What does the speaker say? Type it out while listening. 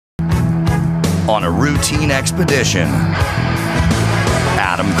on a routine expedition.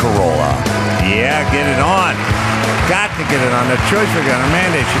 Adam Carolla. Yeah, get it on. Got to get it on. The choice we're going to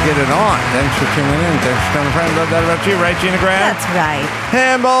mandate you get it on. Thanks for tuning in. Thanks for coming, friend. Love that about you, right, Gina Grant? That's right.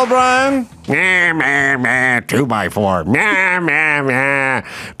 Handball, Brian. Meh, meh, meh. 2x4. Meh, meh, meh.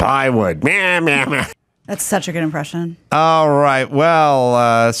 Plywood. Meh, meh, meh. That's such a good impression. All right.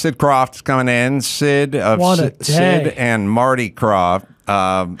 Well, Sid Krofft is coming in. Sid and Marty Krofft.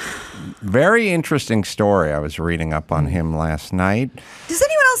 Very interesting story. I was reading up on him last night. Does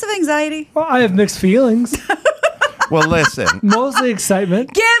anyone else have anxiety? Well, I have mixed feelings. Well, listen. Mostly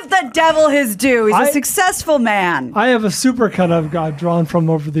excitement. Give the devil his due. He's a successful man. I have a supercut I've drawn from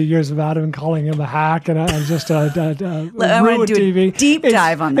over the years of Adam calling him a hack, and I'm just I want to do TV. a deep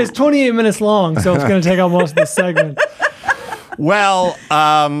dive on that. It's 28 minutes long, so it's going to take up most of the segment. Well,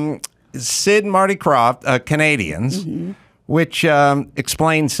 Sid and Marty Krofft, Canadians, which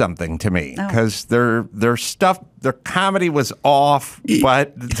explains something to me, because their comedy was off,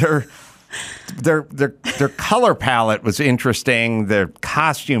 but their color palette was interesting. Their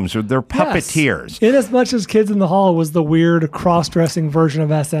costumes, they're puppeteers. Yes. In as much as Kids in the Hall was the weird cross-dressing version of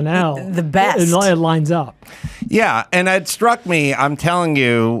SNL, the best. It lines up. Yeah, and it struck me. I'm telling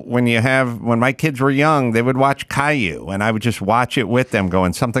you, when my kids were young, they would watch Caillou, and I would just watch it with them,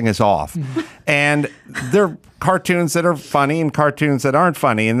 going, something is off. And they're cartoons that are funny and cartoons that aren't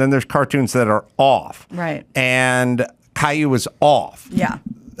funny, and then there's cartoons that are off. Right. And Caillou was off. Yeah.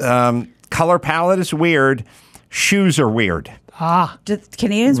 Color palette is weird. Shoes are weird. Do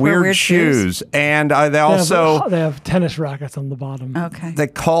Canadians wear weird shoes. And they have tennis rackets on the bottom. Okay. They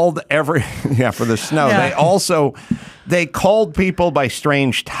called for the snow. Yeah. They called people by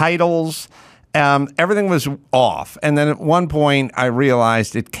strange titles. Everything was off. And then at one point I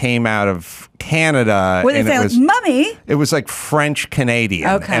realized it came out of Canada. What did they say, like, Mummy? It was like French Canadian.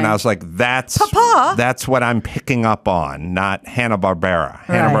 Okay. And I was like, Papa? That's what I'm picking up on, not Hanna-Barbera.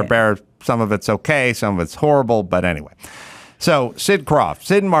 Hanna-Barbera, some of it's okay, some of it's horrible, but anyway. So Sid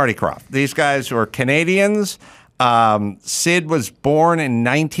and Marty Krofft, these guys were Canadians. Sid was born in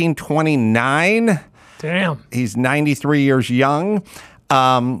 1929. Damn. He's 93 years young.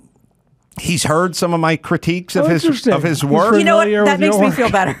 He's heard some of my critiques of his work. You know what? That makes me feel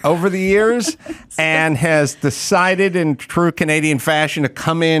better. Over the years, and has decided in true Canadian fashion to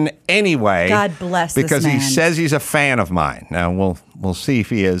come in anyway. God bless this because man. he says he's a fan of mine. Now we'll see if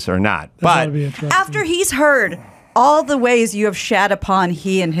he is or not. But after he's heard all the ways you have shat upon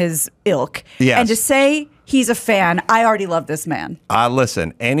he and his ilk, yes, and to say he's a fan, I already love this man.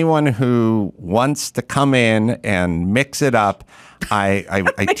 Listen, anyone who wants to come in and mix it up, I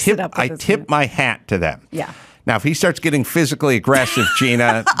tip my hat to them. Yeah. Now, if he starts getting physically aggressive,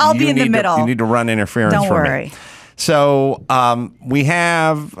 Gina, I'll be in the middle. You need to run interference Don't for worry. me. So we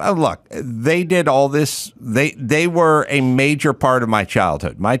have, look, they did all this. They were a major part of my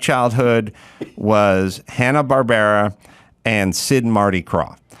childhood. My childhood was Hanna-Barbera and Sid and Marty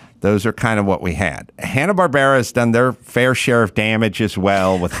Krofft. Those are kind of what we had. Hanna-Barbera has done their fair share of damage as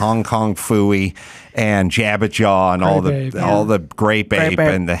well with Hong Kong Phooey and Jabba Jaw and all the Grape Ape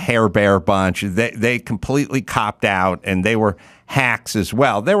and the Hair Bear bunch. They completely copped out, and they were hacks as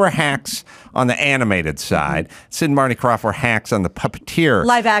well. There were hacks on the animated side. Sid and Marty Krofft were hacks on the puppeteer.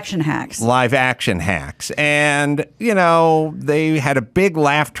 Live action hacks. And, they had a big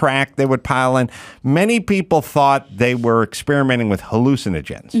laugh track they would pile in. Many people thought they were experimenting with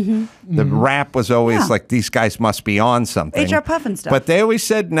hallucinogens. The rap was always like, these guys must be on something. HR Pufnstuf. But they always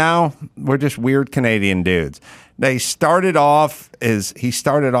said, no, we're just weird Canadian dudes. He started off as a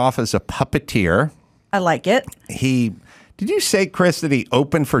puppeteer. I like it. Did you say, Chris, that he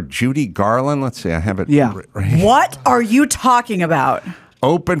opened for Judy Garland? Let's see, I have it. Yeah. Right. What are you talking about?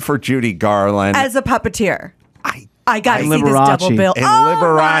 Opened for Judy Garland. As a puppeteer. I got to see this Liberace. double bill. And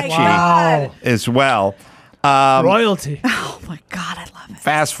Liberace. Liberace as well. Royalty. Oh, my God, I love it.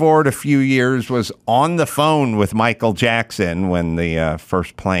 Fast forward a few years, was on the phone with Michael Jackson when the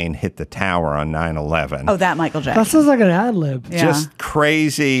first plane hit the tower on 9/11. Oh, that Michael Jackson. That sounds like an ad lib. Yeah. Just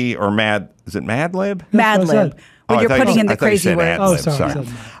crazy or mad. Is it Mad Lib? Mad Lib. When you're putting in the crazy words. Oh,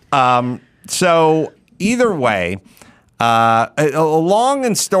 sorry. So either way, a long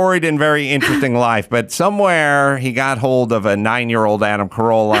and storied and very interesting life, but somewhere he got hold of a 9-year-old Adam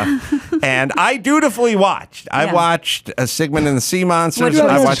Carolla, and I dutifully watched. I watched Sigmund and the Sea Monsters.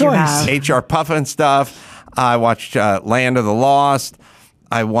 I watched HR Pufnstuf. I watched Land of the Lost.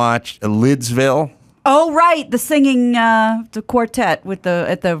 I watched Lidsville. Oh, right. The singing, the quartet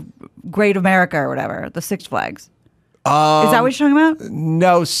at the Great America or whatever, the Six Flags. Is that what you're talking about?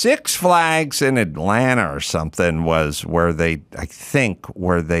 No, Six Flags in Atlanta or something was where they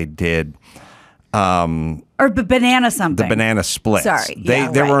did Or banana something. The banana splits. Sorry.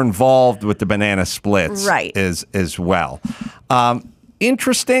 They were involved with the banana splits right. as well.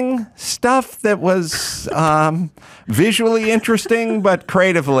 Interesting stuff that was visually interesting, but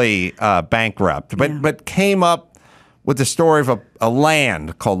creatively bankrupt. But came up with the story of a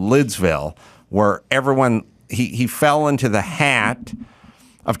land called Lidsville, where everyone he fell into the hat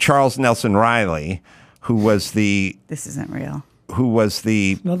of Charles Nelson Riley, who was the this isn't real. Who was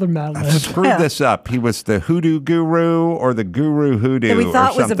the another Mad Lib. I screwed this up. He was the Hoodoo Guru or the Guru Hoodoo that we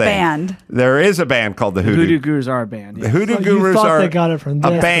thought or something. Was a band. There is a band called the Hoodoo. Hoodoo Gurus are a band. Yeah. The Hoodoo So Gurus thought are they got it from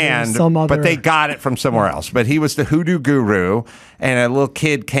this, a band, but they got it from somewhere else. But he was the Hoodoo Guru, and a little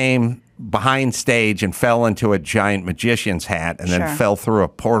kid came behind stage and fell into a giant magician's hat, and then fell through a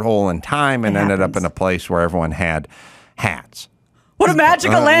porthole in time and ended up in a place where everyone had hats. What a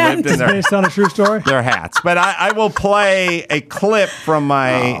magical land! It's based on a true story. Their hats. But I will play a clip from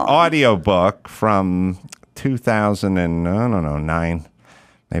my audiobook from 2009,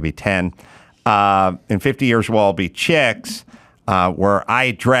 maybe 10. In 50 Years We'll All Be Chicks, where I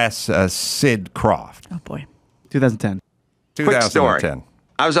address Sid Krofft. Oh, boy. 2010. Quick story.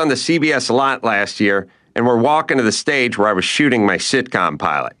 I was on the CBS lot last year, and we're walking to the stage where I was shooting my sitcom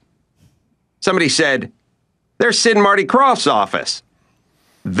pilot. Somebody said, "There's Sid and Marty Krofft's office."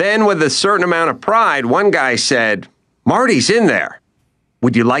 Then, with a certain amount of pride, one guy said, "Marty's in there.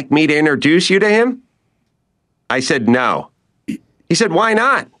 Would you like me to introduce you to him?" I said, "No." He said, "Why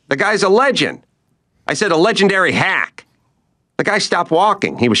not? The guy's a legend." I said, "A legendary hack." The guy stopped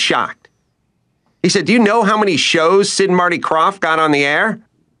walking. He was shocked. He said, "Do you know how many shows Sid and Marty Krofft got on the air?"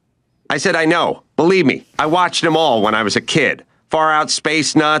 I said, "I know. Believe me, I watched them all when I was a kid. Far Out,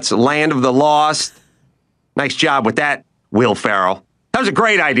 Space Nuts, Land of the Lost." Nice job with that, Will Ferrell. That was a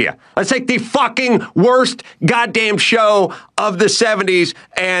great idea. Let's take the fucking worst goddamn show of the 70s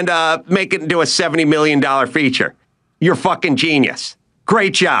and make it into a $70 million feature. You're fucking genius.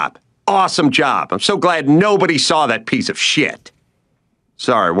 Great job. Awesome job. I'm so glad nobody saw that piece of shit.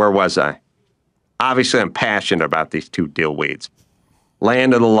 Sorry, where was I? Obviously, I'm passionate about these two dillweeds.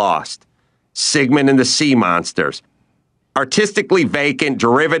 Land of the Lost. Sigmund and the Sea Monsters. Artistically vacant,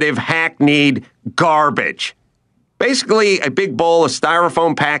 derivative, hackneyed garbage. Basically, a big bowl of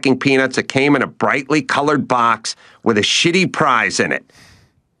styrofoam packing peanuts that came in a brightly colored box with a shitty prize in it.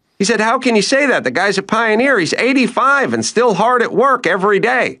 He said, "How can you say that? The guy's a pioneer. He's 85 and still hard at work every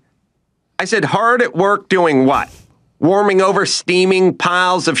day." I said, "Hard at work doing what? Warming over steaming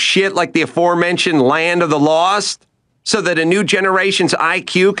piles of shit like the aforementioned Land of the Lost? So that a new generation's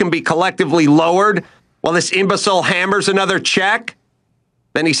IQ can be collectively lowered while this imbecile hammers another check?"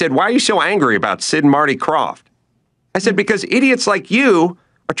 Then he said, "Why are you so angry about Sid and Marty Krofft?" I said, "Because idiots like you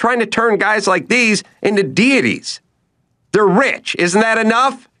are trying to turn guys like these into deities. They're rich. Isn't that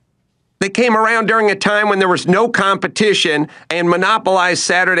enough? They came around during a time when there was no competition and monopolized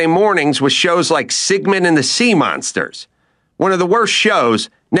Saturday mornings with shows like Sigmund and the Sea Monsters. One of the worst shows,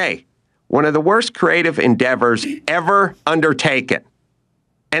 nay, one of the worst creative endeavors ever undertaken.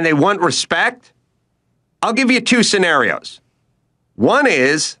 And they want respect? I'll give you two scenarios. One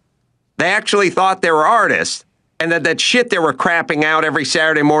is they actually thought they were artists and that shit they were crapping out every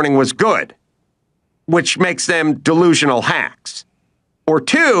Saturday morning was good, which makes them delusional hacks. Or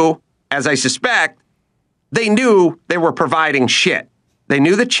two, as I suspect, they knew they were providing shit. They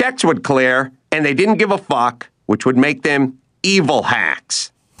knew the checks would clear, and they didn't give a fuck, which would make them evil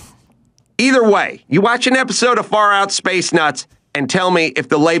hacks. Either way, you watch an episode of Far Out Space Nuts and tell me if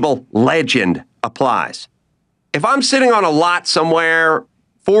the label legend applies. If I'm sitting on a lot somewhere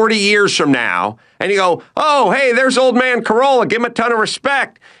 40 years from now, and you go, "Oh, hey, there's old man Carolla, give him a ton of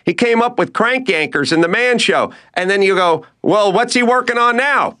respect. He came up with Crank Yankers and The Man Show." And then you go, "Well, what's he working on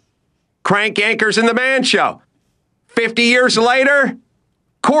now?" Crank Yankers and The Man Show. 50 years later,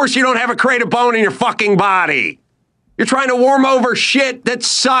 of course you don't have a creative bone in your fucking body. You're trying to warm over shit that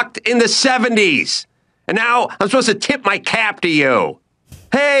sucked in the 70s. And now I'm supposed to tip my cap to you.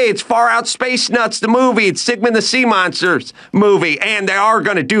 Hey, it's Far Out Space Nuts, the movie. It's Sigmund the Sea Monsters movie. And they are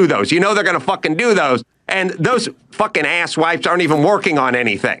going to do those. You know they're going to fucking do those. And those fucking asswipes aren't even working on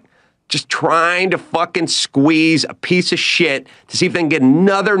anything. Just trying to fucking squeeze a piece of shit to see if they can get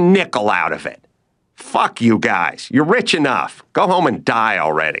another nickel out of it. Fuck you guys. You're rich enough. Go home and die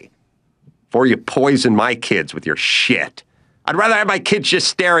already. Before you poison my kids with your shit. I'd rather have my kids just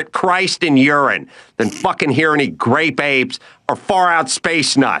stare at Christ in urine than fucking hear any grape apes or Far Out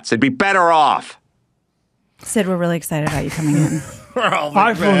Space Nuts. They'd be better off. Sid, we're really excited about you coming in.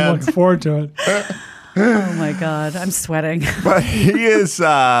 I'm looking forward to it. Oh my God, I'm sweating. But he is,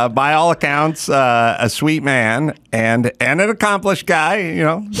 by all accounts, a sweet man and an accomplished guy. You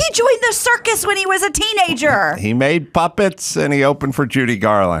know, He joined the circus when he was a teenager. he made puppets and he opened for Judy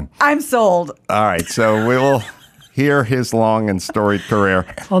Garland. I'm sold. All right, so we will hear his long and storied career.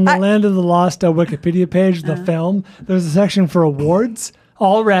 On the Land of the Lost Wikipedia page, the film, there's a section for awards,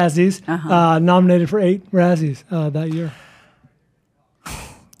 all Razzies, nominated for 8 Razzies that year.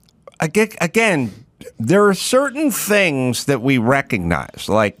 Again, there are certain things that we recognize,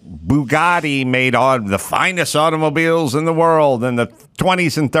 like Bugatti made all the finest automobiles in the world in the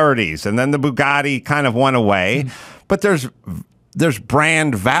 20s and 30s, and then the Bugatti kind of went away. But there's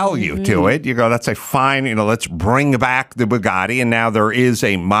brand value to it. You go, that's a fine, let's bring back the Bugatti. And now there is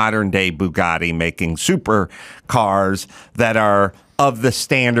a modern day Bugatti making supercars that are of the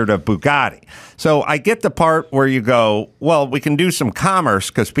standard of Bugatti. So I get the part where you go, well, we can do some commerce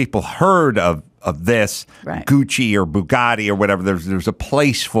because people heard of this, right. Gucci or Bugatti or whatever. There's a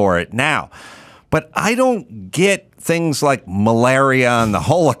place for it now. But I don't get things like malaria and the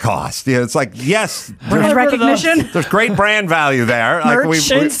Holocaust. It's like, yes, Brand recognition. there's great brand value there.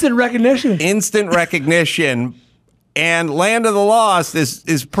 Instant recognition. Instant recognition. And Land of the Lost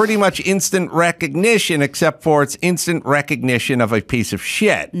is pretty much instant recognition, except for it's instant recognition of a piece of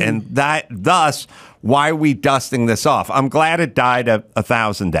shit. And thus, why are we dusting this off? I'm glad it died a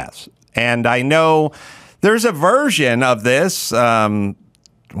 1,000 deaths. And I know there's a version of this,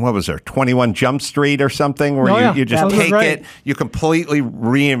 what was there, 21 Jump Street or something, where you just take it, you completely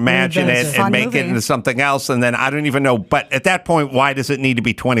reimagine it and make it into something else. And then I don't even know. But at that point, why does it need to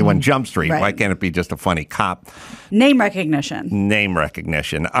be 21 Jump Street? Right. Why can't it be just a funny cop? Name recognition. Name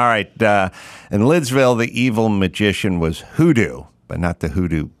recognition. All right. In Lidsville, the evil magician was Hoodoo, but not the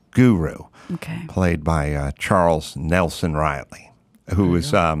Hoodoo Guru, played by Charles Nelson Riley, who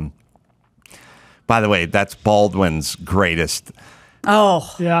is, by the way, that's Baldwin's greatest.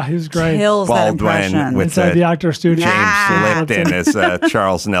 Oh, yeah, he was great. Kills that Baldwin impression. with Inside the actor studio. James Lipton as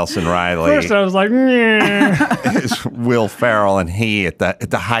Charles Nelson Riley. First, I was like, Is Will Ferrell and he at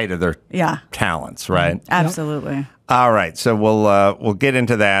the height of their talents, right? Absolutely. All right, so we'll get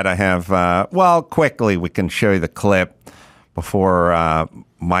into that. I have quickly we can show you the clip before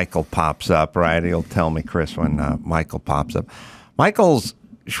Michael pops up. Right, he'll tell me, Chris, when Michael pops up. Michael's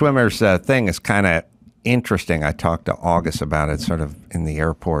Schwimer's thing is kind of interesting. I talked to August about it sort of in the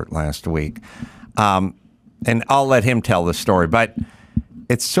airport last week. And I'll let him tell the story, but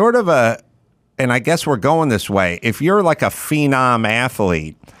it's sort of and I guess we're going this way. If you're like a phenom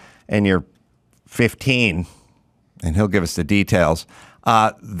athlete and you're 15, and he'll give us the details,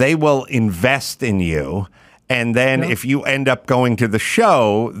 they will invest in you. And then if you end up going to the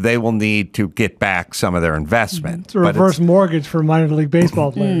show, they will need to get back some of their investment. It's a reverse mortgage for minor league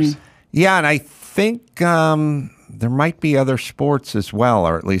baseball players. Yeah, and I think there might be other sports as well,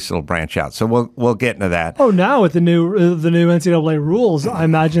 or at least it'll branch out. So we'll get into that. Oh, now with the new NCAA rules, I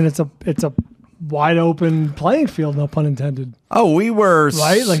imagine it's a wide open playing field, no pun intended. Oh, we were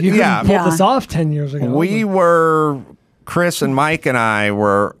right. Like you couldn't pull this off 10 years ago. We were. Chris and Mike and I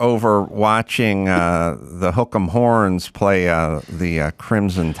were over watching the Hook'em Horns play the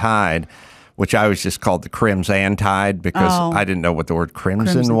Crimson Tide, which I was just called the Crimson Tide because I didn't know what the word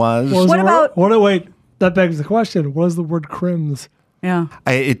crimson was. Wait, that begs the question. What is the word crims? Yeah.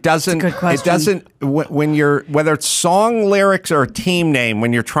 It doesn't, when you're, whether it's song lyrics or a team name,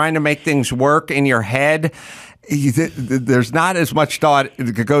 when you're trying to make things work in your head, there's not as much thought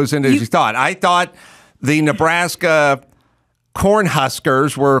that goes into as you thought. I thought the Nebraska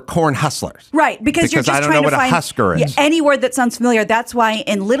Cornhuskers were corn hustlers. Right, because you're just I don't trying know to what find a husker is. any word that sounds familiar. That's why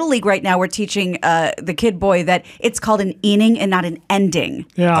in Little League right now we're teaching the kid boy that it's called an inning and not an ending.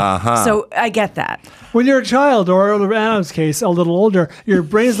 Yeah. So I get that. When you're a child, or in Adam's case, a little older, your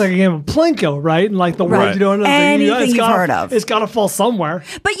brain's like a game of Plinko, right? And like the words you don't know. Anything you've heard of. It's got to fall somewhere.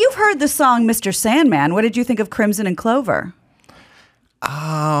 But you've heard the song Mr. Sandman. What did you think of Crimson and Clover?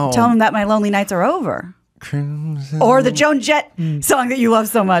 Oh. Tell him that my lonely nights are over. Crimson. Or the Joan Jett song that you love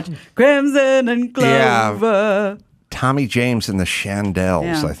so much. Crimson and Clover. Tommy James and the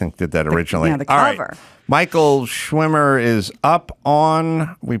Shandells, I think, did that originally. The cover. All right. Michael Schwimer is up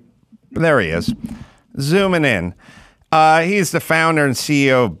on, there he is, zooming in. He's the founder and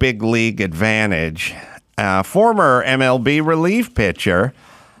CEO of Big League Advantage, former MLB relief pitcher.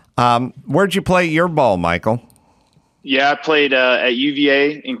 Where'd you play your ball, Michael? Yeah, I played at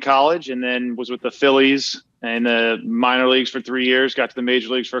UVA in college and then was with the Phillies in the minor leagues for 3 years, got to the major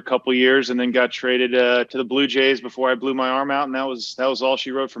leagues for a couple of years, and then got traded to the Blue Jays before I blew my arm out, and that was all she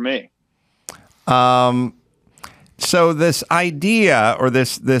wrote for me. So this idea or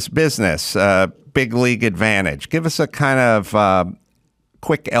this business, big league advantage? Give us a kind of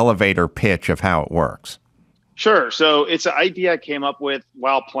quick elevator pitch of how it works. Sure. So it's an idea I came up with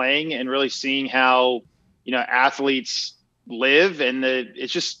while playing and really seeing how, athletes live. And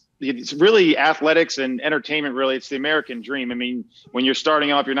it's really athletics and entertainment. Really, it's the American dream. I mean, when you're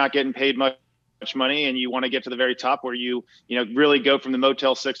starting off, you're not getting paid much money and you want to get to the very top where you really go from the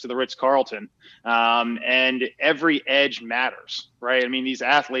Motel 6 to the Ritz-Carlton. And every edge matters, right? I mean, these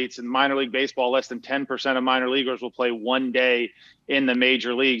athletes in minor league baseball, less than 10% of minor leaguers will play one day in the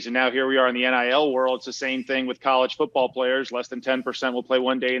major leagues. And now here we are in the NIL world. It's the same thing with college football players. Less than 10% will play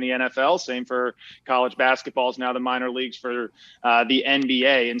one day in the NFL. Same for college basketball is now the minor leagues for the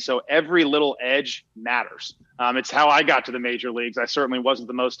NBA. And so every little edge matters. It's how I got to the major leagues. I certainly wasn't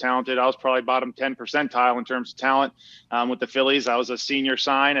the most talented. I was probably bottom 10 percentile in terms of talent with the Phillies. I was a senior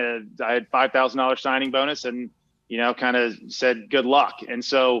sign. I had $5,000 signing bonus and, kind of said good luck. And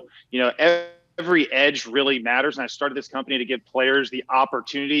so, every edge really matters. And I started this company to give players the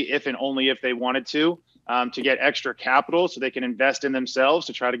opportunity, if and only if they wanted to get extra capital so they can invest in themselves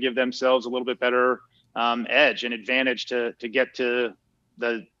to try to give themselves a little bit better edge and advantage to get to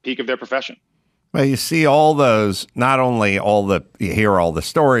the peak of their profession. Well, you see all those, not only you hear all the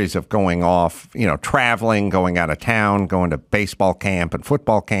stories of going off, traveling, going out of town, going to baseball camp and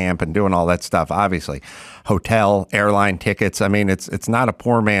football camp and doing all that stuff, obviously, hotel, airline tickets. I mean, it's not a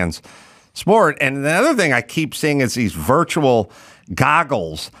poor man's sport. And the other thing I keep seeing is these virtual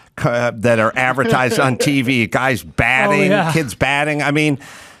goggles that are advertised on TV, guys batting, kids batting. I mean,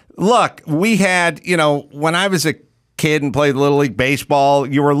 look, we had, when I was a kid and played Little League Baseball,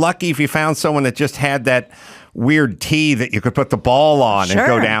 you were lucky if you found someone that just had that weird tee that you could put the ball on and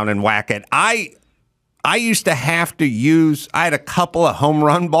go down and whack it. I used to have to I had a couple of home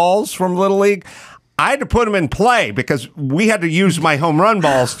run balls from Little League. I had to put them in play because we had to use my home run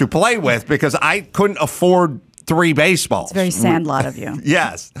balls to play with because I couldn't afford 3 baseballs. It's very Sandlot of you.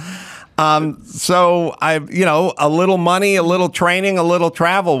 Yes. So a little money, a little training, a little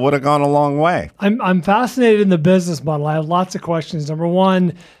travel would have gone a long way. I'm fascinated in the business model. I have lots of questions. Number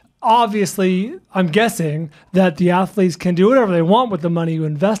one, obviously, I'm guessing that the athletes can do whatever they want with the money you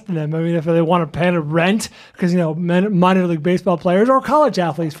invest in them. I mean, if they want to pay the rent, because, minor league baseball players or college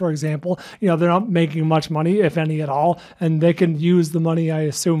athletes, for example, they're not making much money, if any at all, and they can use the money, I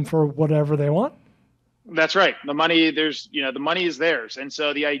assume, for whatever they want. That's right. The money, the money is theirs. And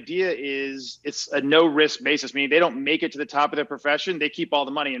so the idea is it's a no risk basis, meaning they don't make it to the top of their profession. They keep all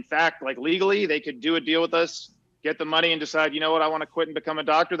the money. In fact, like legally, they could do a deal with us, get the money and decide, I want to quit and become a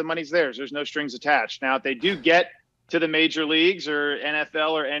doctor. The money's theirs. There's no strings attached. Now, if they do get to the major leagues or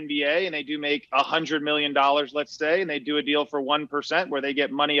NFL or NBA and they do make $100 million, let's say, and they do a deal for 1% where they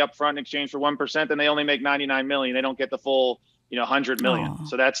get money up front in exchange for 1%, then they only make $99 million. They don't get the full, $100 million. Aww.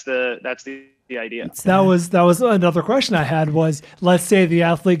 So that's the idea. That was another question I had was, let's say the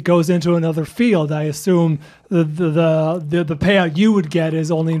athlete goes into another field. I assume the payout you would get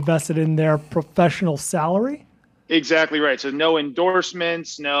is only invested in their professional salary? Exactly right. So no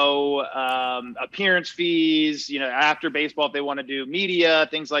endorsements, no appearance fees, after baseball, if they want to do media,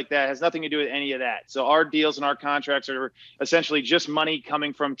 things like that, has nothing to do with any of that. So our deals and our contracts are essentially just money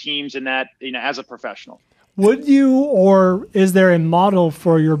coming from teams in that, as a professional. Would you, or is there a model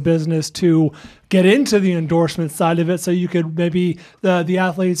for your business to get into the endorsement side of it so you could maybe the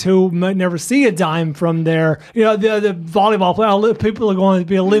athletes who might never see a dime from their, the volleyball player, people are going to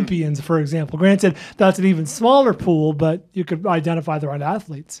be Olympians, for example. Granted, that's an even smaller pool, but you could identify the right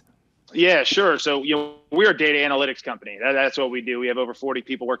athletes. Yeah, sure. So, we're a data analytics company. That's what we do. We have over 40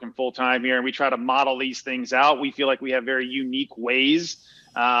 people working full time here, and we try to model these things out. We feel like we have very unique ways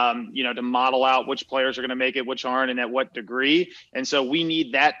to model out which players are going to make it, which aren't, and at what degree. And so we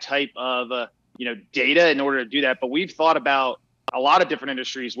need that type of, data in order to do that. But we've thought about a lot of different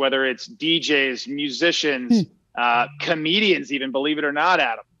industries, whether it's DJs, musicians, comedians, even, believe it or not,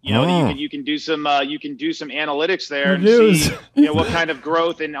 Adam. You can do some analytics there and see what kind of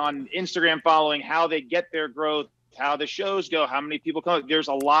growth and on Instagram following, how they get their growth, how the shows go, how many people come. There's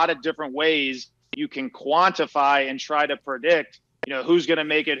a lot of different ways you can quantify and try to predict who's going to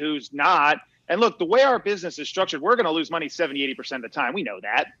make it, who's not. And look, the way our business is structured, we're going to lose money 70-80% of the time. We know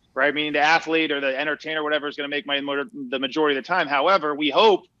that, right? I mean, the athlete or the entertainer, whatever, is going to make money the majority of the time. However, we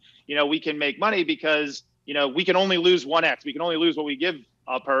hope, we can make money because, we can only lose 1x. We can only lose what we give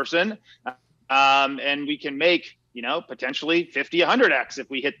a person. And we can make, potentially 50, 100x if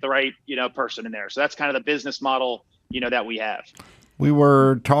we hit the right, person in there. So that's kind of the business model, that we have. We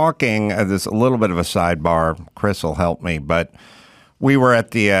were talking, this a little bit of a sidebar, Chris will help me, but we were at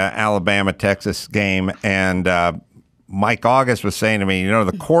the Alabama-Texas game, and Mike August was saying to me,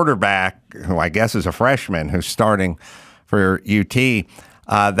 the quarterback, who I guess is a freshman, who's starting for UT,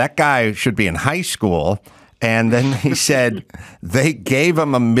 that guy should be in high school. And then he said they gave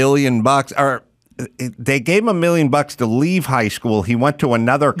him $1 million, or they gave him $1 million to leave high school. He went to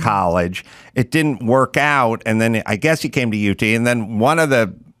another college. It didn't work out. And then I guess he came to UT. And then one of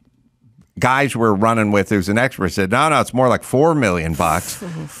the guys we're running with, who's an expert, said, no, it's more like $4 million.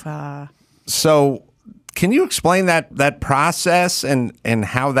 So can you explain that process and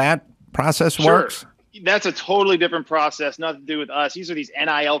how that process works? That's a totally different process, nothing to do with us. These are these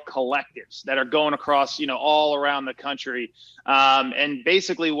NIL collectives that are going across, all around the country. And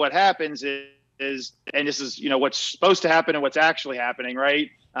basically what happens is, and this is, what's supposed to happen and what's actually happening, right?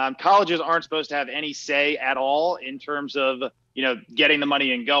 Colleges aren't supposed to have any say at all in terms of, getting the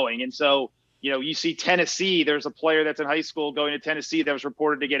money and going. And so, you see Tennessee, there's a player that's in high school going to Tennessee that was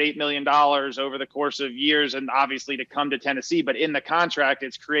reported to get $8 million over the course of years and obviously to come to Tennessee. But in the contract,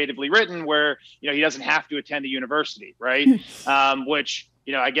 it's creatively written where, he doesn't have to attend the university, right? Which,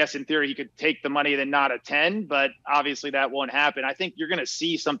 I guess in theory, he could take the money and then not attend, but obviously that won't happen. I think you're going to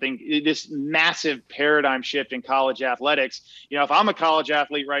see this massive paradigm shift in college athletics. If I'm a college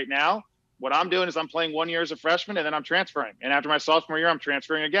athlete right now, what I'm doing is I'm playing 1 year as a freshman and then I'm transferring. And after my sophomore year, I'm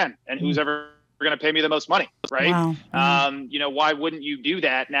transferring again. And who's ever going to pay me the most money, right? Wow. Why wouldn't you do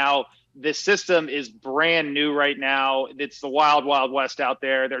that? Now, this system is brand new right now. It's the wild, wild west out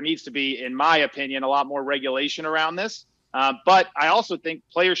there. There needs to be, in my opinion, a lot more regulation around this. But I also think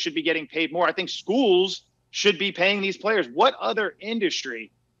players should be getting paid more. I think schools should be paying these players. What other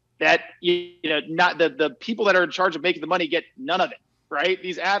industry that, not the people that are in charge of making the money get none of it? Right?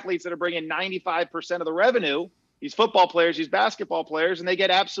 These athletes that are bringing 95% of the revenue, these football players, these basketball players, and they get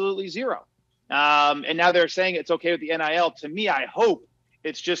absolutely zero. And now they're saying it's okay with the NIL. To me, I hope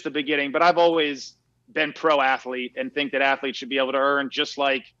it's just the beginning, but I've always been pro-athlete and think that athletes should be able to earn just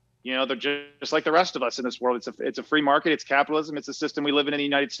like, they're just like the rest of us in this world. It's a free market. It's capitalism. It's a system we live in the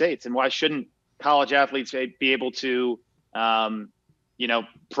United States. And why shouldn't college athletes be able to,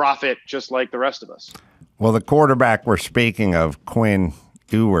 profit just like the rest of us? Well, the quarterback we're speaking of, Quinn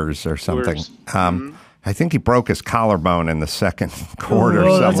Ewers or something, I think he broke his collarbone in the second quarter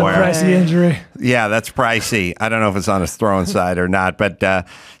somewhere. That's a pricey injury. Yeah, that's pricey. I don't know if it's on his throwing side or not. But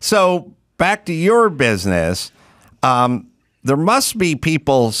so back to your business, there must be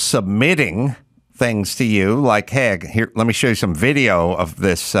people submitting things to you like, hey, here, let me show you some video of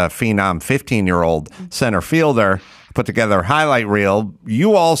this phenom 15-year-old center fielder. Put together a highlight reel.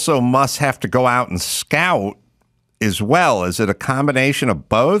 You also must have to go out and scout as well. Is it a combination of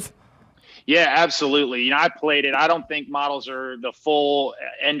both? Yeah, absolutely. I played it. I don't think models are the full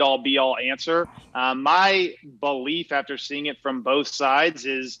end-all, be-all answer. My belief after seeing it from both sides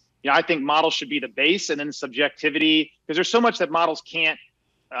is, I think models should be the base and then subjectivity, because there's so much that models can't,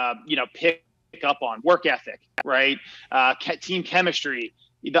 pick up on. Work ethic, right? Team chemistry.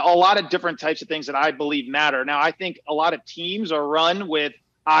 A lot of different types of things that I believe matter. Now, I think a lot of teams are run with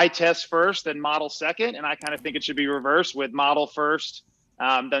eye test first, then model second. And I kind of think it should be reversed with model first,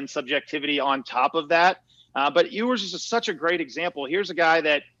 then subjectivity on top of that. But Ewers is such a great example. Here's a guy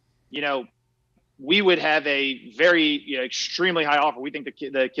that, we would have a very extremely high offer. We think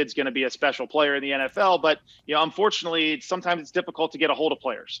the kid's going to be a special player in the NFL. But, unfortunately, sometimes it's difficult to get a hold of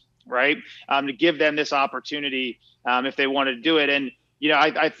players, right, to give them this opportunity if they wanted to do it. And,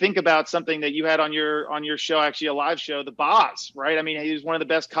 I think about something that you had on your show, actually a live show, the Boz, right? I mean, he was one of the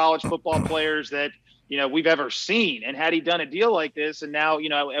best college football players that, we've ever seen. And had he done a deal like this and now,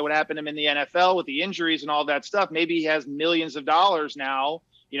 it would happen to him in the NFL with the injuries and all that stuff, maybe he has millions of dollars now,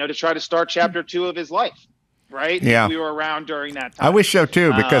 to try to start chapter 2 of his life. Right? Yeah. We were around during that time. I wish so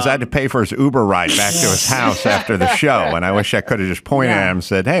too, because I had to pay for his Uber ride back to his house after the show. And I wish I could have just pointed at him and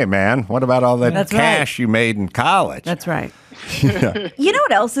said, hey, man, what about all that cash you made in college? That's right. You know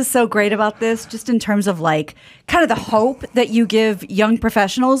what else is so great about this, just in terms of kind of the hope that you give young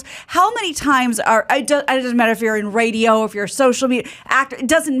professionals? How many times it doesn't matter if you're in radio, if you're a social media actor, it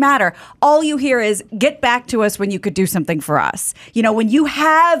doesn't matter. All you hear is, get back to us when you could do something for us. When you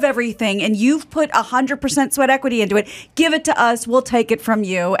have everything and you've put 100% sweat equity into it, give it to us, we'll take it from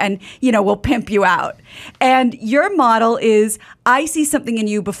you and, we'll pimp you out. And your model is, I see something in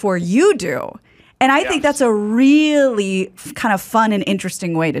you before you do. And I think that's a really kind of fun and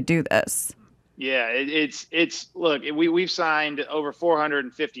interesting way to do this. Yeah, it's look, we've signed over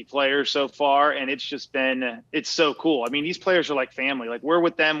 450 players so far, and it's just been, it's so cool. I mean, these players are like family. Like, we're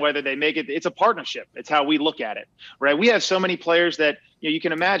with them whether they make it. It's a partnership. It's how we look at it, right? We have so many players that you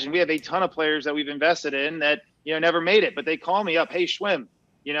can imagine. We have a ton of players that we've invested in that never made it, but they call me up, hey, Schwim,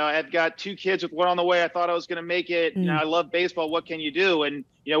 I've got 2 kids with one on the way. I thought I was going to make it. I love baseball. What can you do? And,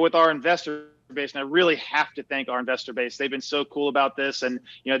 with our investor base, and I really have to thank our investor base. They've been so cool about this. And,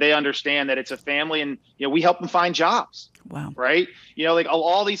 they understand that it's a family, and, we help them find jobs. Wow. Right. Like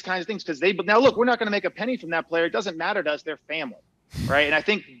all these kinds of things, because now look, we're not going to make a penny from that player. It doesn't matter to us. They're family. Right. And I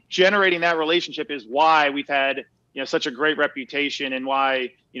think generating that relationship is why we've had, such a great reputation, and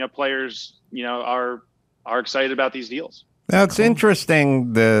why, players, are excited about these deals. Now, it's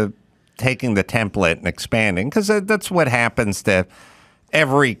interesting, taking the template and expanding, because that's what happens to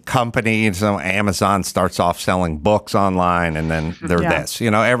every company. So Amazon starts off selling books online, and then they're this.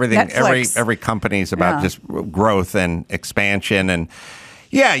 Everything. Netflix. Every company is about just growth and expansion. And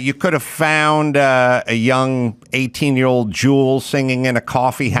yeah, you could have found a young 18-year-old Jewel singing in a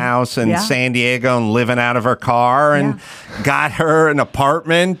coffee house in San Diego and living out of her car, and got her an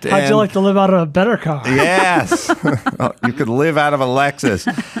apartment. How'd you like to live out of a better car? Yes. You could live out of a Lexus.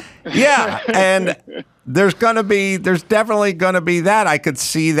 Yeah. And there's definitely going to be that. I could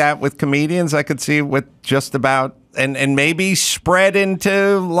see that with comedians. I could see it with just about, and maybe spread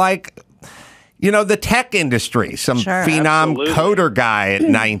into like, the tech industry, some phenom coder guy at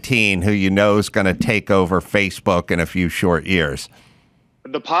 19 who is going to take over Facebook in a few short years.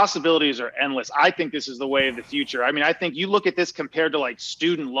 The possibilities are endless. I think this is the way of the future. I mean, I think you look at this compared to like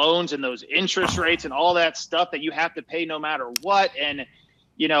student loans and those interest rates and all that stuff that you have to pay no matter what. And,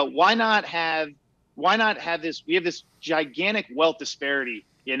 why not have this? We have this gigantic wealth disparity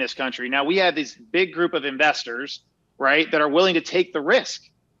in this country. Now we have this big group of investors, right, that are willing to take the risk.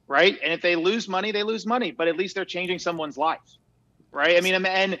 Right. And if they lose money, they lose money. But at least they're changing someone's life. Right. I mean,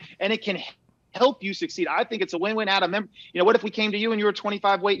 and it can help you succeed. I think it's a win-win. Adam, what if we came to you and you were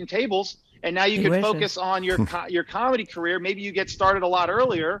 25 waiting tables, and now you could focus on your comedy career? Maybe you get started a lot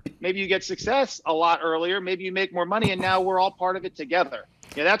earlier. Maybe you get success a lot earlier. Maybe you make more money, and now we're all part of it together.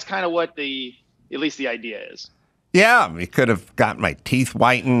 That's kind of what at least the idea is. Yeah, you could have got my teeth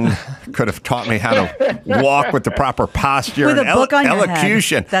whitened, could have taught me how to walk with the proper posture with and a book on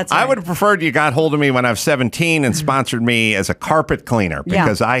elocution. Your head. That's right. I would have preferred you got hold of me when I was 17 and sponsored me as a carpet cleaner,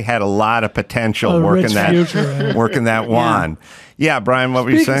 because I had a lot of potential working that wand. Yeah, Brian, what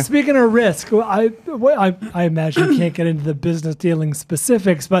were you saying? Speaking of risk, I imagine you can't get into the business dealing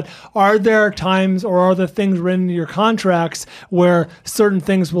specifics, but are there times, or are there things written in your contracts where certain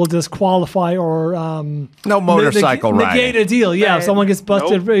things will disqualify or no motorcycle riding, negate a deal? Yeah, if someone gets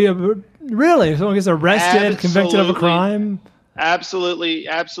busted, really, if someone gets arrested, convicted of a crime. Absolutely.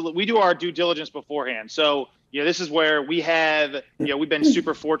 We do our due diligence beforehand. So, this is where we have, we've been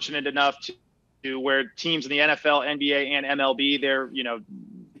super fortunate enough to where teams in the NFL, NBA, and MLB, they're,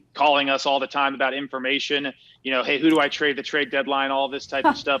 calling us all the time about information. Hey, who do I trade the trade deadline? All this type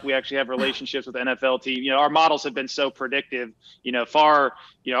of stuff. We actually have relationships with NFL teams. Our models have been so predictive. Our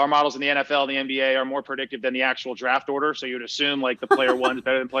models in the NFL and the NBA are more predictive than the actual draft order. So you'd assume like the player 1 is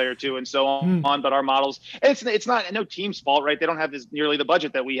better than player 2 and so on. But our models, it's not no team's fault, right? They don't have nearly the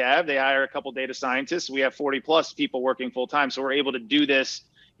budget that we have. They hire a couple data scientists. We have 40 plus people working full time. So we're able to do this,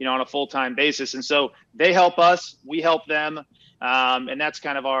 on a full-time basis. And so they help us, we help them. And that's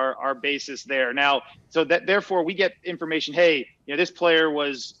kind of our basis there. Now, so that therefore we get information. Hey, this player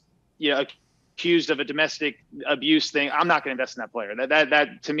was, accused of a domestic abuse thing. I'm not going to invest in that player.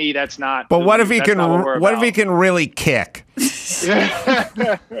 That to me, that's not. But what if he can? What if he can really kick? It's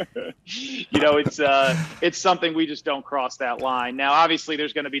something we just don't cross that line. Now, obviously,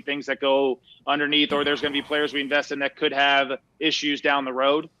 there's going to be things that go underneath, or there's going to be players we invest in that could have issues down the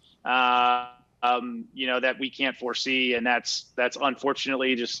road. That we can't foresee, and that's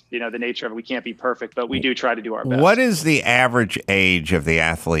unfortunately just the nature of it. We can't be perfect, but we do try to do our best. What is the average age of the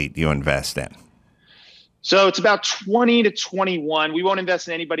athlete you invest in? So it's about 20 to 21. We won't invest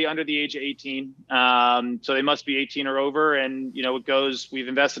in anybody under the age of 18. So they must be 18 or over. And, we've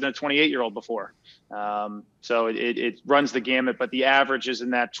invested in a 28-year-old before. So it runs the gamut, but the average is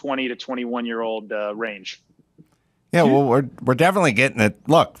in that 20 to 21-year-old range. Yeah, well, we're definitely getting it.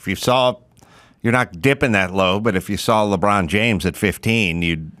 Look, if you saw, you're not dipping that low, but if you saw LeBron James at 15,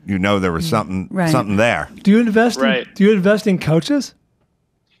 you know there was something there. Do you invest in coaches?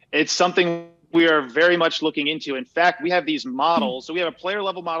 It's something we are very much looking into. In fact, we have these models. So we have player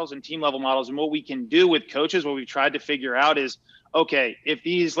level models and team level models. And what we can do with coaches, what we've tried to figure out is, okay, if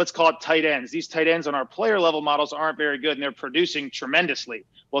these, let's call it tight ends, these tight ends on our player level models aren't very good and they're producing tremendously.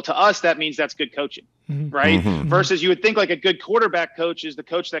 Well, to us, that means that's good coaching, right? Mm-hmm. Versus you would think like a good quarterback coach is the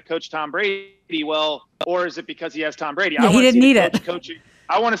coach that coached Tom Brady. Well, or is it because he has Tom Brady? Yeah, he didn't need it.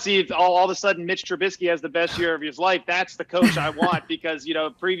 I want to see if all of a sudden Mitch Trubisky has the best year of his life. That's the coach I want because,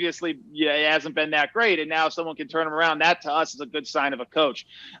 previously it hasn't been that great. And now someone can turn him around. That to us is a good sign of a coach.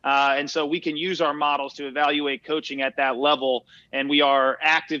 And so we can use our models to evaluate coaching at that level. And we are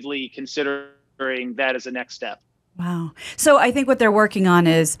actively considering that as a next step. Wow. So I think what they're working on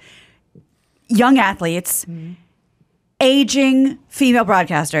is young athletes, aging female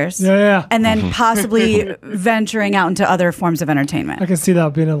broadcasters, and then possibly venturing out into other forms of entertainment. I can see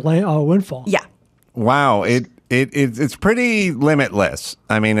that being a windfall. Yeah. Wow. It's pretty limitless.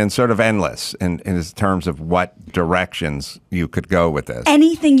 I mean, and sort of endless in terms of what directions you could go with this.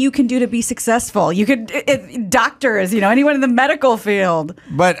 Anything you can do to be successful. You could, doctors, anyone in the medical field.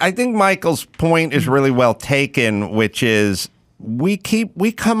 But I think Michael's point is really well taken, which is we're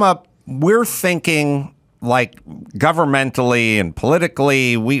thinking like governmentally and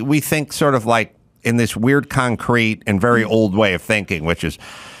politically, we think sort of like in this weird concrete and very old way of thinking, which is,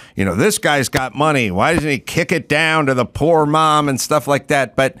 this guy's got money. Why doesn't he kick it down to the poor mom and stuff like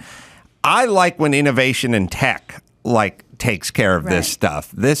that? But I like when innovation in tech takes care of this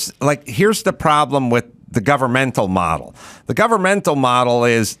stuff. Here's the problem with the governmental model. The governmental model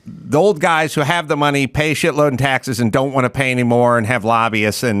is the old guys who have the money, pay a shitload in taxes and don't want to pay anymore and have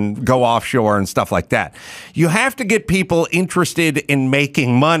lobbyists and go offshore and stuff like that. You have to get people interested in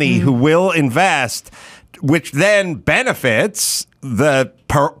making money who will invest, which then benefits the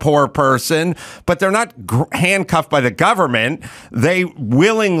poor person, but they're not handcuffed by the government. They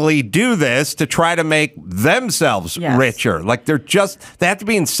willingly do this to try to make themselves richer. Like they have to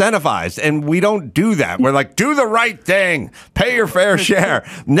be incentivized, and we don't do that. We're like, do the right thing, pay your fair share.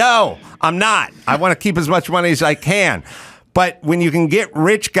 No, I'm not. I want to keep as much money as I can. But when you can get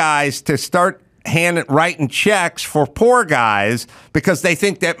rich guys to start writing checks for poor guys because they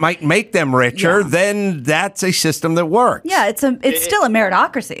think that might make them richer, then that's a system that works. Yeah, it's still a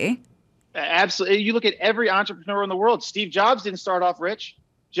meritocracy. Absolutely. You look at every entrepreneur in the world. Steve Jobs didn't start off rich.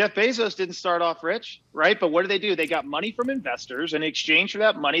 Jeff Bezos didn't start off rich, right? But what do? They got money from investors, and in exchange for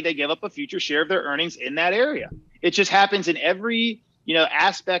that money, they give up a future share of their earnings in that area. It just happens in every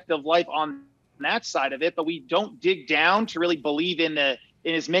aspect of life on that side of it, but we don't dig down to really believe in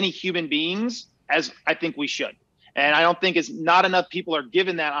as many human beings as I think we should. And I don't think it's not enough people are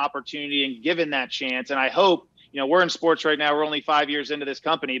given that opportunity and given that chance. And I hope, we're in sports right now. We're only 5 years into this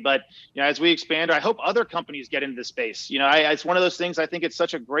company, but as we expand, I hope other companies get into this space. It's one of those things. I think it's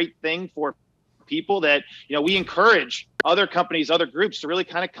such a great thing for people that, we encourage other companies, other groups to really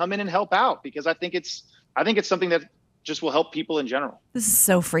kind of come in and help out, because I think it's something that just will help people in general. This is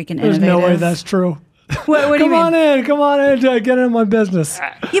so freaking innovative. There's no way that's true. What do you mean? Come on in, get in my business.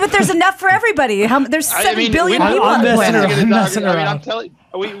 Yeah, but there's enough for everybody. There's 7 billion people on the planet. I'm telling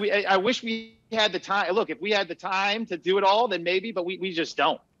you, I wish we had the time. Look, if we had the time to do it all, then maybe, but we just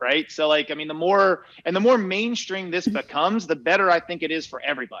don't, right? So the more mainstream this becomes, the better I think it is for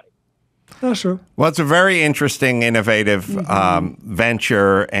everybody. That's true. Well, it's a very interesting, innovative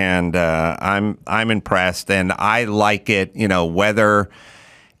venture, and I'm impressed, and I like it. Whether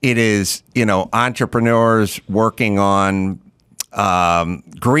it is, entrepreneurs working on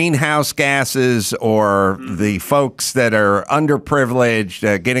greenhouse gases or the folks that are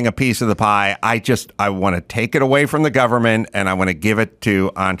underprivileged getting a piece of the pie. I want to take it away from the government, and I want to give it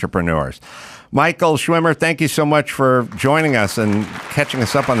to entrepreneurs. Michael Schwimer, thank you so much for joining us and catching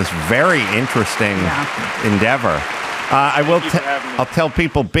us up on this very interesting endeavor. I'll tell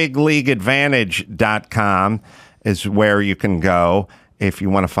people bigleagueadvantage.com is where you can go if you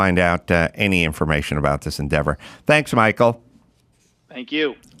want to find out any information about this endeavor. Thanks, Michael. Thank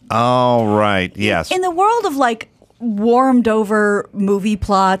you. All right. Yes. In the world of warmed over movie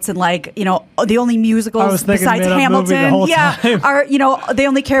plots and the only musicals besides Hamilton are they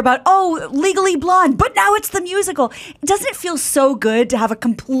only care about Legally Blonde, but now it's the musical. Doesn't it feel so good to have a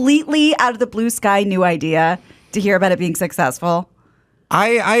completely out of the blue sky new idea to hear about it being successful?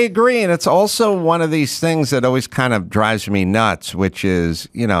 I agree, and it's also one of these things that always kind of drives me nuts, which is,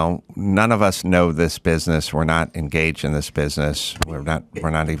 none of us know this business. We're not engaged in this business. We're not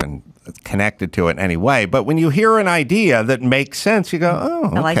even connected to it in any way. But when you hear an idea that makes sense, you go, oh,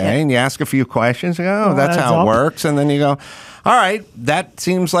 okay. Like and you ask a few questions, you go, oh, that's how it works. And then you go, all right, that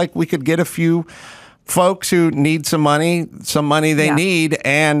seems like we could get a few folks who need some money they need,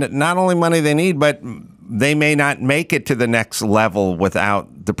 and not only money they need, but they may not make it to the next level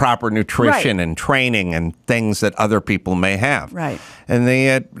without the proper nutrition and training and things that other people may have. Right. And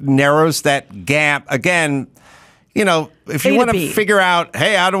it narrows that gap. Again, if you want to figure out,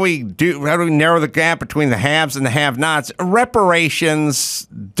 hey, how do we narrow the gap between the haves and the have-nots? Reparations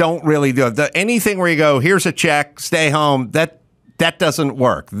don't really do it. Anything where you go, here's a check, stay home, that that doesn't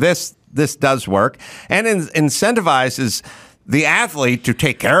work. This does work, and incentivizes the athlete to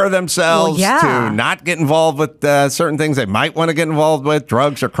take care of themselves, to not get involved with certain things they might want to get involved with,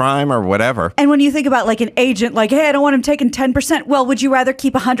 drugs or crime or whatever. And when you think about like an agent, like, hey, I don't want him taking 10%. Well, would you rather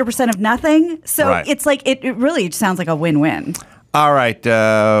keep 100% of nothing? So it's like, it really sounds like a win-win. All right,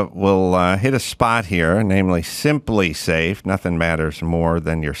 we'll hit a spot here, namely Simply Safe. Nothing matters more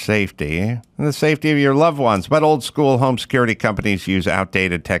than your safety and the safety of your loved ones. But old school home security companies use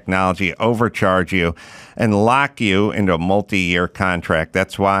outdated technology, overcharge you, and lock you into a multi-year contract.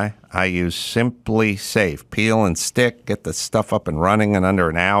 That's why I use Simply Safe. Peel and stick, get the stuff up and running in under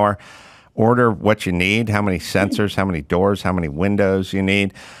an hour. Order what you need, how many sensors, how many doors, how many windows you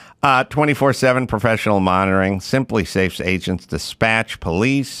need. 24/7 professional monitoring. Simply Safe's agents dispatch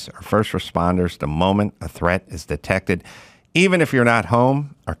police or first responders the moment a threat is detected, even if you're not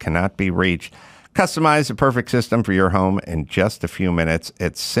home or cannot be reached. Customize the perfect system for your home in just a few minutes.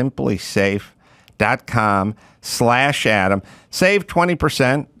 It's simplysafe.com/Adam. Save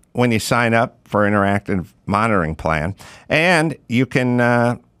 20% when you sign up for interactive monitoring plan, and you can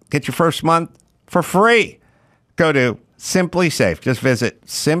get your first month for free. Go to Simply Safe. Just visit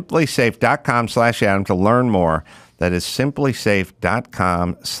simplysafe.com/Adam to learn more. That is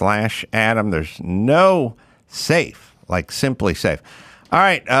simplysafe.com/Adam. There's no safe like Simply Safe. All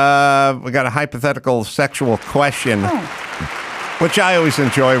right. We got a hypothetical sexual question, which I always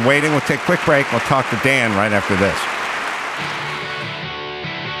enjoy waiting. We'll take a quick break. We'll talk to Dan right after this.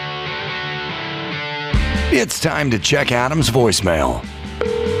 It's time to check Adam's voicemail.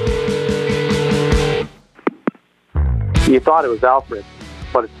 You thought it was Alfred,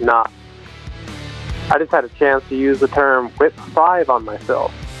 but it's not. I just had a chance to use the term whip 5 on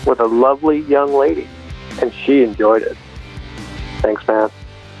myself with a lovely young lady, and she enjoyed it. Thanks, man.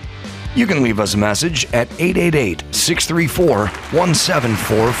 You can leave us a message at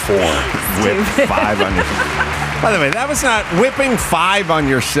 888-634-1744. Whip 5 on yourself. By the way, that was not whipping 5 on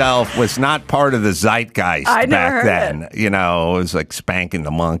yourself was not part of the zeitgeist back then. It. You know, it was like spanking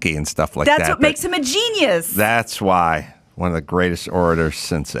the monkey and stuff like that. That's what makes him a genius. That's why. One of the greatest orators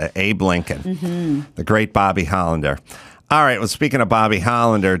since Abe Lincoln, the great Bobby Hollander. All right, well, speaking of Bobby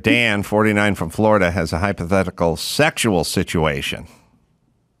Hollander, Dan, 49 from Florida, has a hypothetical sexual situation.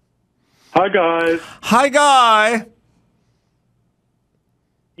 Hi, guys. Hi, Guy.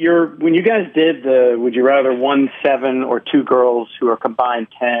 When you guys did the Would You Rather 1, 7, or 2 girls who are combined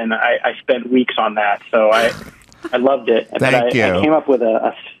 10, I spent weeks on that, so I loved it. Thank you. I came up with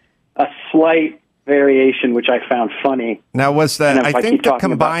a slight variation, which I found funny. Now, was that, I think the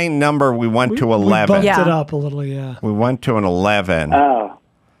combined number, we went to 11. We bumped it up a little, yeah. We went to an 11. Oh.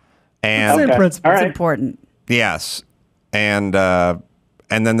 And It's Right. Important. Yes. And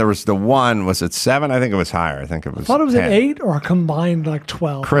then there was the 1. Was it 7? I think it was higher. I think it was I thought it was 10. an 8 or a combined like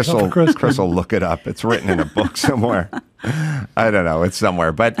 12. Chris will look it up. It's written in a book somewhere. I don't know. It's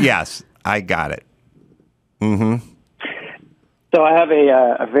somewhere. But yes, I got it. Mm-hmm. So I have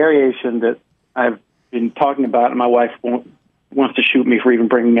a variation that I've been talking about, and my wife wants to shoot me for even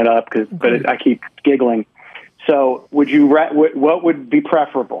bringing it up, but I keep giggling. So what would be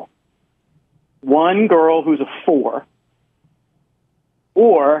preferable? 1 girl who's a 4,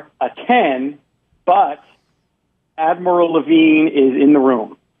 or a 10, but Admiral Levine is in the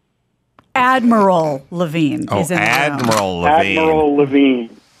room. Admiral Levine is in the room. Admiral Levine. Admiral Levine.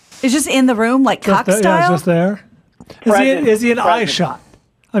 Is just in the room, like cock style? Yeah, just there. Is he an eye shot?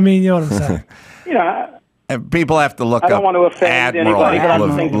 I mean, you know what I'm saying. You know, people have to look I don't up want to offend Admiral anybody, but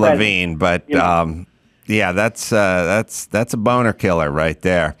I'm thinking Levine, but yeah, that's a boner killer right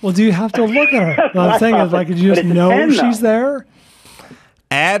there. Well, do you have to look at her? What I'm saying is, like, did you just know 10, she's there?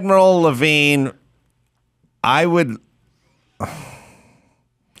 Admiral Levine, I would.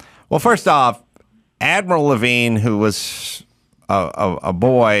 Well, first off, Admiral Levine, who was a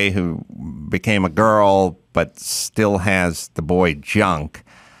boy who became a girl, but still has the boy junk.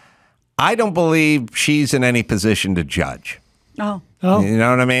 I don't believe she's in any position to judge. Oh. You know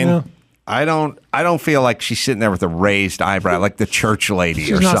what I mean? Yeah. I don't feel like she's sitting there with a raised eyebrow, like the church lady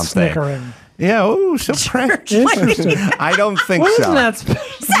She's or not something. snickering. Yeah, ooh, so French. Interesting. I don't think What so. is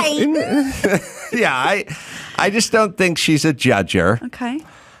that? Yeah, I just don't think she's a judger. Okay.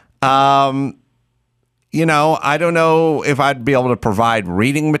 You know, I don't know if I'd be able to provide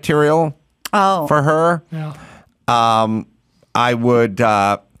reading material for her. Yeah. I would.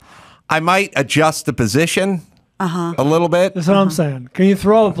 I might adjust the position a little bit. That's what I'm saying. Can you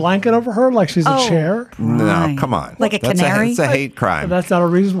throw a blanket over her like she's a chair? No, come on. Like a canary? It's a hate crime. That's not a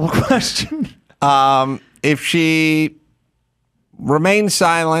reasonable question. If she remains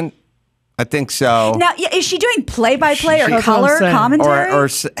silent I think so. Now, is she doing play-by-play or That's what I'm color saying. commentary? Or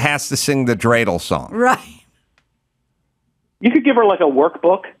has to sing the dreidel song. Right. You could give her like a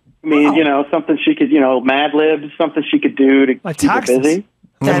workbook. I mean, something she could, Mad Libs, something she could do to Like keep her taxes. busy.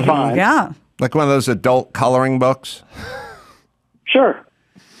 That's fine. Yeah. Like one of those adult coloring books. Sure.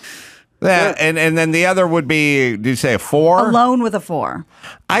 Yeah, and then the other would be, did you say a 4? Alone with a 4.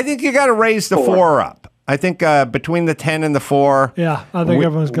 I think you got to raise the 4 up. I think between the 10 and the 4. Yeah, I think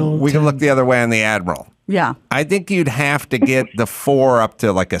everyone's going. We can look the other way on the Admiral. Yeah. I think you'd have to get the 4 up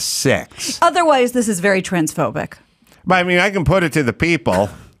to like a 6. Otherwise, this is very transphobic. But I mean, I can put it to the people.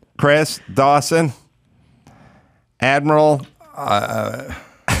 Chris, Dawson, Admiral.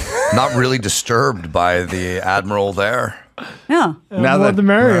 Not really disturbed by the Admiral there. Yeah. Now More that the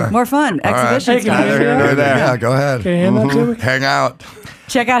merrier. More fun. Exhibition Hey, can I stuff. hear Neither here nor there. Yeah, go ahead. Can you hand that to me? Hang out.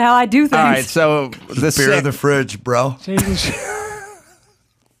 Check out how I do things. All right, so the Beer in the fridge, bro. Change the sh-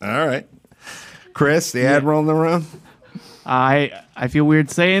 All right, Chris, the Admiral in the room. I feel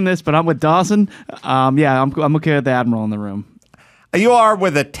weird saying this, but I'm with Dawson. Yeah, I'm okay with the Admiral in the room. You are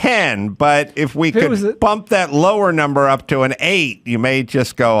with a 10, but if we it was could a- bump that lower number up to an 8, you may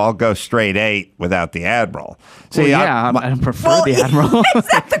just go, I'll go straight 8 without the Admiral. Well, See, yeah, I prefer the Admiral. Is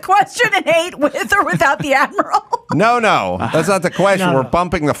that the question? An 8 with or without the Admiral? No, that's not the question. No, We're no.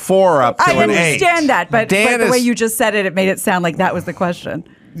 bumping the 4 up to I an 8. understand that, but Dan the way is- you just said it, it made it sound like that was the question.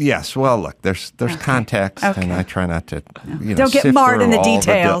 Yes, well, look, there's context, Okay. and I try not to Don't get sift marred in through the all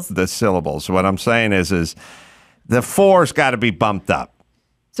details. The syllables. What I'm saying is the 4's got to be bumped up.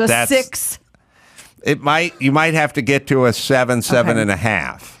 So That's- 6. You might have to get to a 7,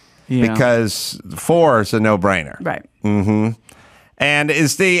 7.5, Yeah. because 4 is a no-brainer. Right. And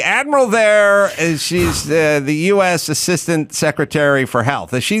is the Admiral there? She's the U.S. Assistant Secretary for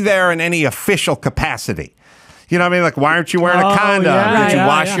Health. Is she there in any official capacity? You know what I mean? Like, why aren't you wearing a condom? yeah, Did you yeah,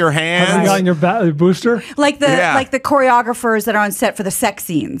 wash yeah. your Have you hands? gotten your booster? Like the Yeah. like the choreographers that are on set for the sex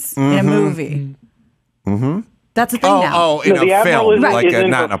scenes in a movie. Mm-hmm. That's a thing now. In No, the a Admiral film, isn't- like isn't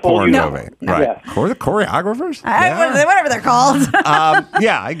not in for a full porn use. movie. No. Right. Yeah. The choreographers? Whatever they're called.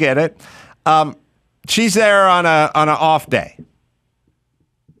 Yeah, I get it. She's there on an off day.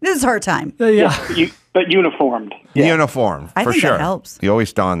 This is her time. Yeah. But uniformed. Yeah. Uniform, I for think that sure. helps. You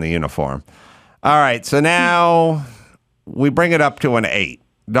always don the uniform. All right, so now we bring it up to an 8.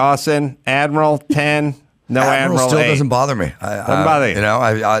 Dawson, Admiral, 10. No Admiral, still 8. doesn't bother me. Doesn't bother you. You know,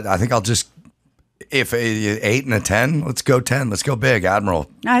 I think I'll just, if 8 and a 10, let's go 10. Let's go big, Admiral.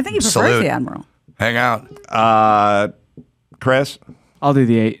 I think he prefers Salute. the Admiral. Hang out. Chris? I'll do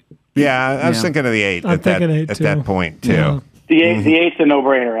the 8. Yeah, I was Yeah. thinking of the 8 I'm at that, thinking 8 at too. that point, too. Yeah. The 8's a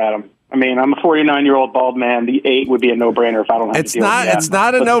no-brainer, Adam. I mean, I'm a 49-year-old bald man. The 8 would be a no-brainer if I don't have It's to deal not. with the It's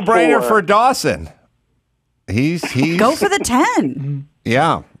not a Admiral. But the no-brainer 4 for Dawson. He's Go for the 10.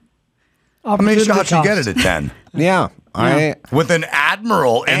 yeah, How many Opposite of the shots you get cost. at a 10? yeah. With an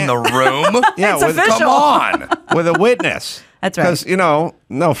Admiral in the room? Yeah, It's official. Come on. with a witness. That's right. Because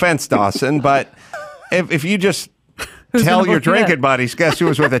no offense, Dawson, but if you just tell gonna your vote for that? drinking buddies, guess who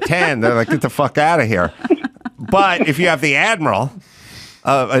was with a 10? They're like, get the fuck out of here. But if you have the Admiral,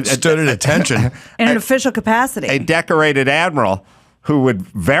 Stood at attention. In an official capacity. a decorated admiral who would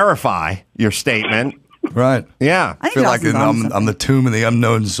verify your statement, Right. yeah, I think feel like Dawson's on I'm the tomb of the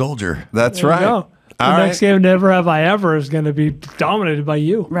unknown soldier. that's There you right. go. All The right. next game, Never Have I Ever, is going to be dominated by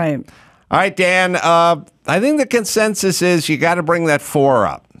you. Right. All right, Dan. I think the consensus is you got to bring that 4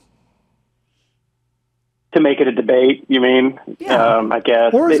 up. To make it a debate, you mean? Yeah. I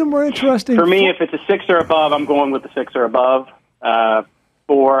guess. Or is it more interesting? For me, if it's a 6 or above, I'm going with the 6 or above.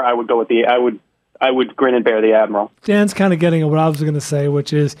 4, I would go with I would grin and bear the Admiral. Dan's kind of getting at what I was going to say,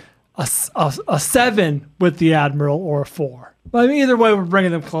 which is a 7 with the Admiral or a 4. But I mean, either way, we're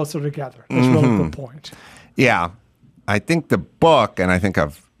bringing them closer together. That's really the point. Yeah, I think the book, and I think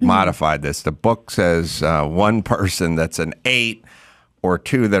I've modified this. The book says one person that's an 8 or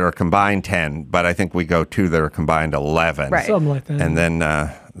 2 that are combined 10, but I think we go 2 that are combined 11. Right. Something like that. And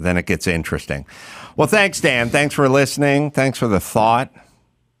then it gets interesting. Well, thanks, Dan. Thanks for listening. Thanks for the thought.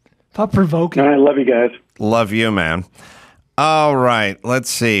 Thought provoking. All right, love you guys. Love you, man. All right, let's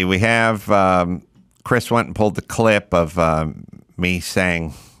see. We have Chris went and pulled the clip of me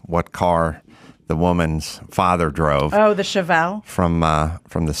saying what car the woman's father drove Oh, the Chevelle. from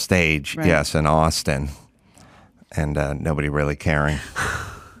the stage. Right. Yes, in Austin, and nobody really caring.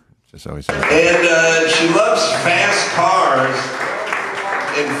 Just always. And she loves fast cars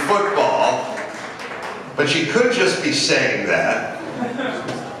in football, but she could just be saying that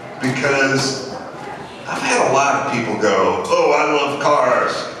because I've had a lot of people go, "Oh, I love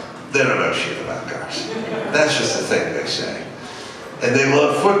cars." They don't know shit about cars. That's just a thing they say. And they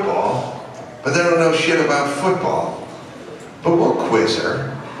love football, but they don't know shit about football. But we'll quiz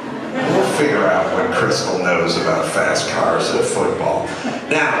her. We'll figure out what Crystal knows about fast cars and football.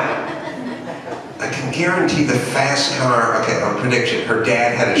 Now, I can guarantee the fast car, okay, on prediction, her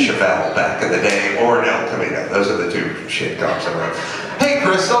dad had a Chevelle back in the day, or an El Camino. Those are the two shit cars around. Hey,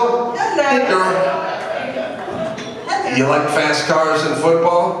 Crystal. Hello. Hey, girl. Hello. You like fast cars and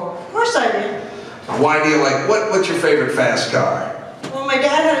football? Of course I do. Why do you like, what's your favorite fast car? Well, my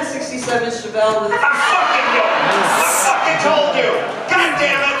dad had a 67 Chevelle with... I fucking told you! God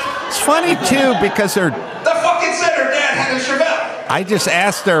damn it! It's funny, too, because her... The fucking said her dad had a Chevelle! I just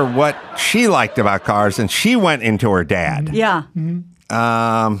asked her what she liked about cars, and she went into her dad. Yeah. Mm-hmm.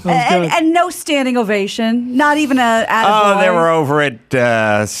 And no standing ovation, not even a Oh, attaboy. they were over it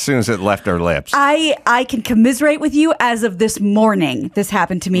as soon as it left her lips. I can commiserate with you. As of this morning, this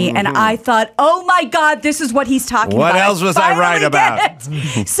happened to me, and I thought, oh my God, this is what he's talking about. What else was I right about?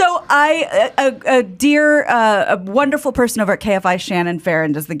 So a dear, a wonderful person over at KFI, Shannon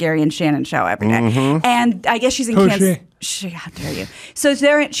Farron, does the Gary and Shannon show every day. And I guess she's in Kansas. How dare you? So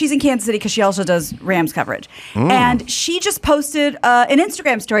she's in Kansas City because she also does Rams coverage. And she just posted an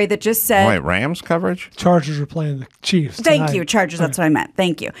Instagram story that just said... Wait, Rams coverage? Chargers are playing the Chiefs Thank tonight. you, Chargers. That's what I meant.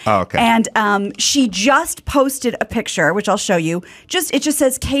 Thank you. Oh, okay. And she just posted a picture, which I'll show you. It just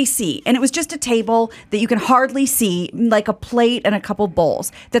says KC, and it was just a table that you can hardly see, like a plate and a couple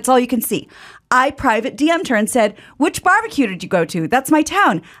bowls. That's all you can see. I private DM'd her and said, "Which barbecue did you go to? That's my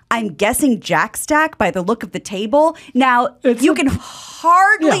town. I'm guessing Jack Stack by the look of the table. Now you can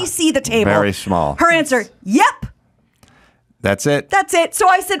hardly see the table. Very small. Her answer, yep. That's it? That's it. So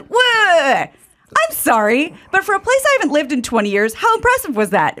I said, whoa. I'm sorry, but for a place I haven't lived in 20 years, how impressive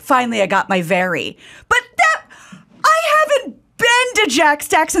was that? Finally, I got my very. But I haven't been to Jack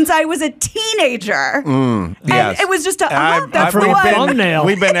Stack since I was a teenager. And Yes. it was just that's the pretty one. thumbnail.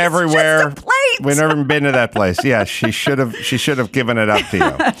 We've been everywhere. Just a plate. We've never been to that place. Yeah, she should have given it up to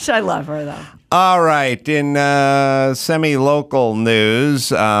you. I love her, though. All right. In semi-local news,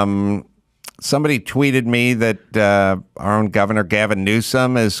 somebody tweeted me that our own Governor Gavin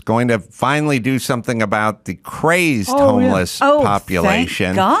Newsom is going to finally do something about the crazed homeless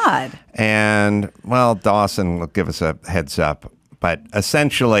population. Thank God. And, well, Dawson will give us a heads up. But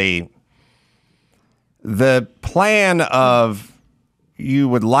essentially, the plan of you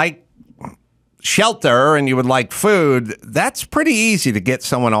would like shelter and you would like food, that's pretty easy to get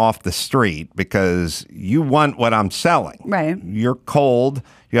someone off the street because you want what I'm selling. Right. You're cold,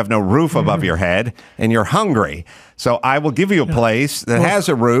 you have no roof above your head, and you're hungry. So I will give you a place that has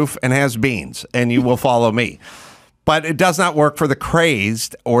a roof and has beans, and you will follow me. But it does not work for the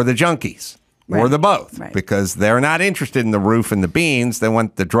crazed or the junkies. Or the both, because they're not interested in the roof and the beans. They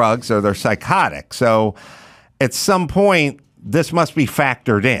want the drugs or they're psychotic. So at some point, this must be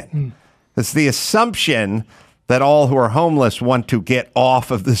factored in. It's the assumption that all who are homeless want to get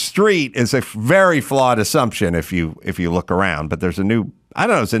off of the street is a very flawed assumption if you look around. But there's a new, I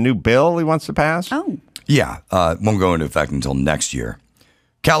don't know, it's a new bill he wants to pass. Oh. Yeah, won't go into effect until next year.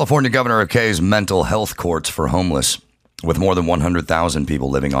 California governor okays mental health courts for homeless, with more than 100,000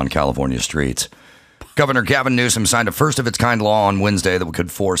 people living on California streets. Governor Gavin Newsom signed a first-of-its-kind law on Wednesday that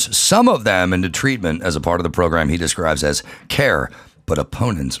could force some of them into treatment as a part of the program he describes as care, but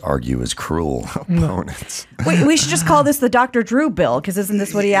opponents argue is cruel. Opponents. We should just call this the Dr. Drew bill, because isn't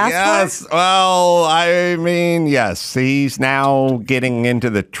this what he asked Yes. Well, I mean, yes. He's now getting into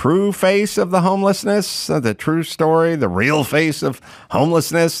the true face of the homelessness, the true story, the real face of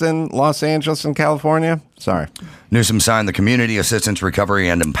homelessness in Los Angeles and California. Sorry. Newsom signed the Community Assistance Recovery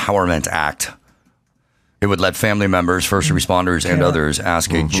and Empowerment Act. It would let family members, first responders, and others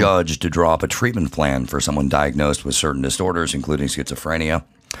ask a judge to draw up a treatment plan for someone diagnosed with certain disorders, including schizophrenia.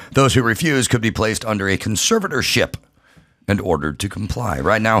 Those who refuse could be placed under a conservatorship and ordered to comply.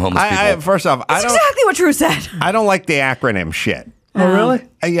 Right now, homeless people... First off, That's exactly what Drew said. I don't like the acronym shit. Oh, really?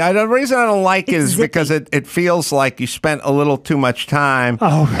 Yeah, the reason I don't like it is because it feels like you spent a little too much time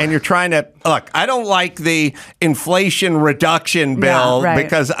and you're trying to... Look, I don't like the inflation reduction bill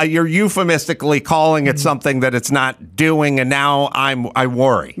because you're euphemistically calling it something that it's not doing, and now I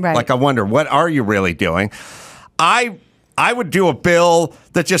worry. Right. Like, I wonder, what are you really doing? I would do a bill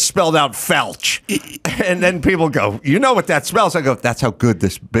that just spelled out felch. And then people go, you know what that spells? I go, that's how good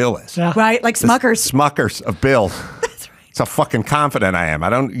this bill is. Yeah. Right, like Smuckers. Smuckers of bills. That's right. That's how fucking confident I am. I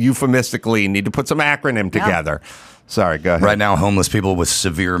don't euphemistically need to put some acronym together. Sorry, go ahead. Right now, homeless people with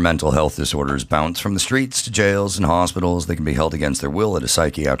severe mental health disorders bounce from the streets to jails and hospitals. They can be held against their will at a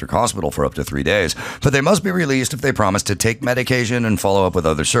psychiatric hospital for up to 3 days, but they must be released if they promise to take medication and follow up with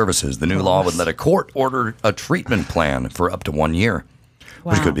other services. The new law would let a court order a treatment plan for up to 1 year.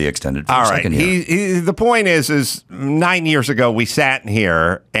 which could be extended for All a right. second year. The point is 9 years ago, we sat in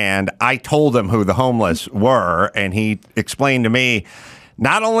here and I told him who the homeless were, and he explained to me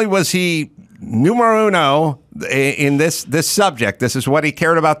not only was he numero uno in this subject, this is what he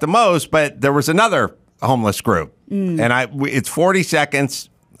cared about the most, but there was another homeless group. And it's 40 seconds.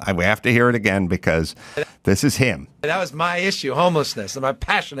 We have to hear it again because this is him. That was my issue, homelessness, and my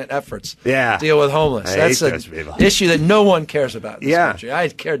passionate efforts Yeah. to deal with homeless. I That's hate an those people. issue that no one cares about in this Yeah. country. I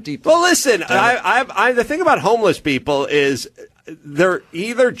care deeply. Well, listen, the thing about homeless people is they're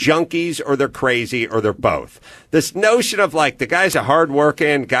either junkies or they're crazy or they're both. This notion of like the guy's a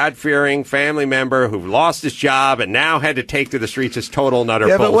hardworking, God-fearing family member who lost his job and now had to take to the streets is total and utter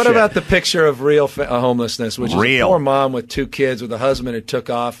Yeah, bullshit. but what about the picture of real homelessness, which is Real. a poor mom with 2 kids with a husband who took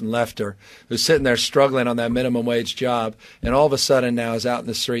off and left her, who's sitting there struggling on that minimum wage job, and all of a sudden now is out in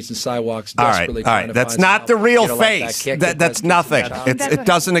the streets and sidewalks desperately trying to That's find not the some real help. You know, like face. that kid That's that nothing. gets It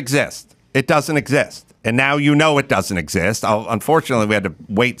doesn't exist. It doesn't exist. And now you know it doesn't exist. Unfortunately, we had to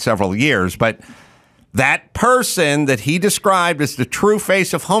wait several years, but that person that he described as the true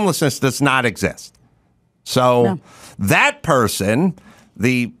face of homelessness does not exist. So that person,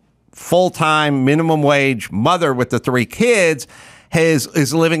 the full-time minimum wage mother with the 3 kids,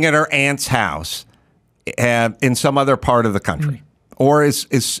 is living at her aunt's house in some other part of the country, or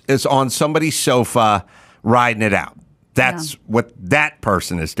is on somebody's sofa riding it out. That's what that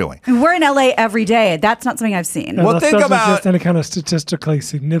person is doing. And we're in LA every day. That's not something I've seen. Well, that think doesn't about- exist in any kind of statistically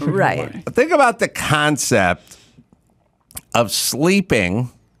significant Right. way. Think about the concept of sleeping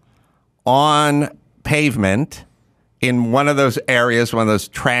on pavement in one of those areas, one of those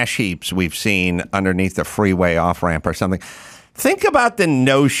trash heaps we've seen underneath the freeway off-ramp or something. Think about the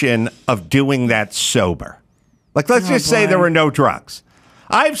notion of doing that sober. Like, let's just say there were no drugs.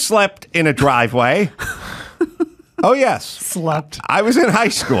 I've slept in a driveway. Oh, yes. Slept. I was in high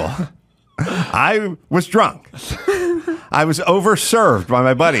school. I was drunk. I was overserved by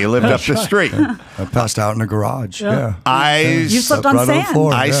my buddy who lived up the street. I passed out in the garage. Yeah. You slept on right the sand.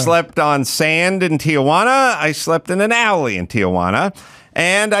 floor, I yeah. slept on sand in Tijuana. I slept in an alley in Tijuana.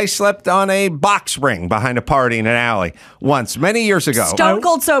 And I slept on a box spring behind a party in an alley once, many years ago. Stone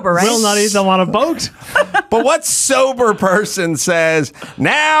cold sober, right? Will not eat them on a boat. But what sober person says,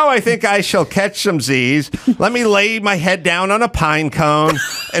 now I think I shall catch some Z's. Let me lay my head down on a pine cone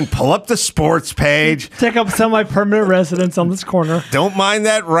and pull up the sports page. Take up semi-permanent residence on this corner. Don't mind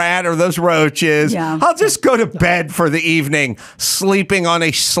that rat or those roaches. Yeah. I'll just go to bed for the evening, sleeping on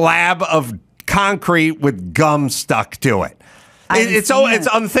a slab of concrete with gum stuck to it. It's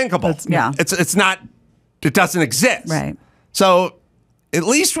unthinkable. It's not. It doesn't exist. Right. So at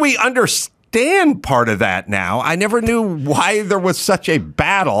least we understand part of that now. I never knew why there was such a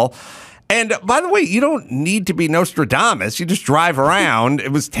battle. And by the way, you don't need to be Nostradamus. You just drive around.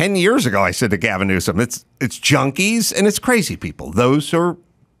 It was 10 years ago. I said to Gavin Newsom, it's junkies and it's crazy people. Those are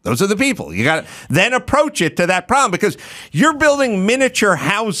the people. You got to then approach it to that problem because you're building miniature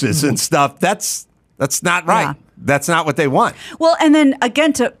houses and stuff. That's not right. Yeah. That's not what they want. Well, and then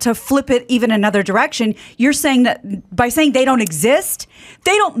again, to flip it even another direction, you're saying that by saying they don't exist,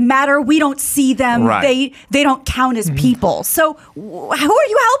 they don't matter. We don't see them. Right. They don't count as people. So who are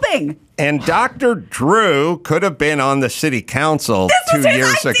you helping? And Dr. Drew could have been on the city council 2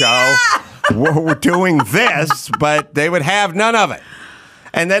 years ago. We're doing this, but they would have none of it.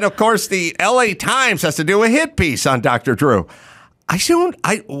 And then, of course, the LA Times has to do a hit piece on Dr. Drew. I get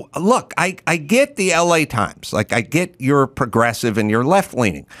the LA Times. Like, I get you're progressive and you're left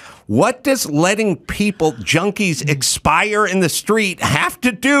leaning. What does letting junkies expire in the street have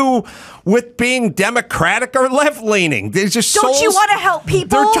to do with being democratic or left leaning? There's just Don't you want to help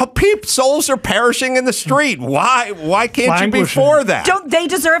people? Souls are perishing in the street. Why can't you be Languishing. for that? Don't they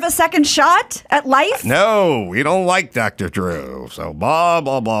deserve a second shot at life? No, we don't like Dr. Drew. So blah,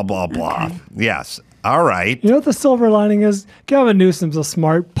 blah, blah, blah, blah. Okay. Yes. All right. You know what the silver lining is? Gavin Newsom's a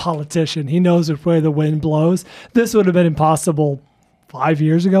smart politician. He knows which way the wind blows. This would have been impossible 5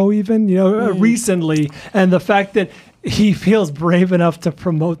 years ago even, recently. And the fact that he feels brave enough to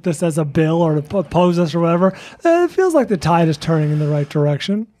promote this as a bill or to oppose this or whatever, it feels like the tide is turning in the right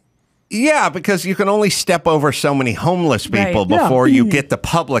direction. Yeah, because you can only step over so many homeless people Right. before you get the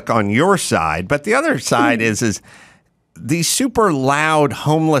public on your side. But the other side is these super loud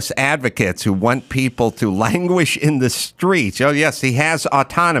homeless advocates who want people to languish in the streets. Oh, yes, he has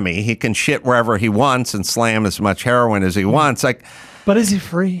autonomy. He can shit wherever he wants and slam as much heroin as he wants. But is he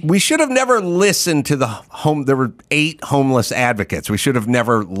free? We should have never listened to there were 8 homeless advocates. We should have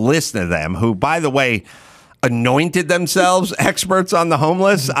never listened to them, who, by the way, anointed themselves experts on the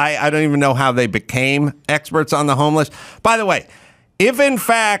homeless. I don't even know how they became experts on the homeless. By the way, if in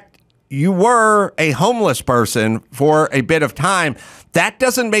fact you were a homeless person for a bit of time, that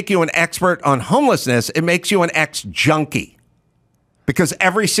doesn't make you an expert on homelessness. It makes you an ex-junkie. Because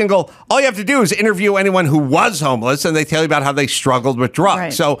all you have to do is interview anyone who was homeless and they tell you about how they struggled with drugs.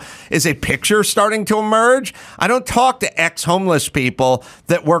 Right. So is a picture starting to emerge? I don't talk to ex-homeless people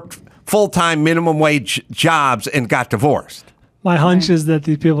that worked full-time minimum wage jobs and got divorced. My hunch is that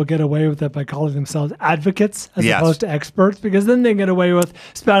these people get away with it by calling themselves advocates as Yes. opposed to experts, because then they get away with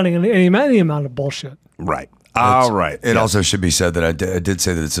spouting any amount of bullshit. Right. All right. It also should be said that I did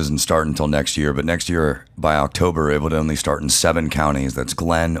say that this doesn't start until next year, but next year, by October, it would only start in 7 counties. That's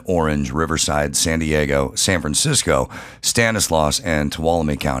Glen, Orange, Riverside, San Diego, San Francisco, Stanislaus, and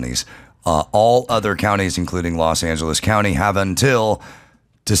Tuolumne counties. All other counties, including Los Angeles County, have until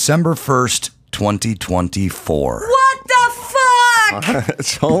December 1st, 2024. What the fuck?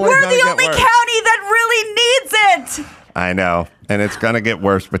 It's only We're gonna the get only worse. county that really needs it. I know. And it's going to get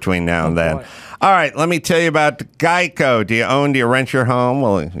worse between now and then. All right, let me tell you about Geico. Do you rent your home?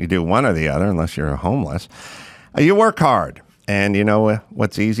 Well, you do one or the other, unless you're homeless. You work hard. And you know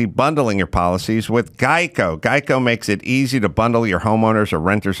what's easy? Bundling your policies with Geico. Geico makes it easy to bundle your homeowners or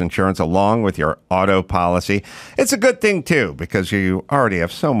renters insurance along with your auto policy. It's a good thing, too, because you already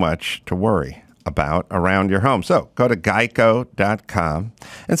have so much to worry about around your home. So go to geico.com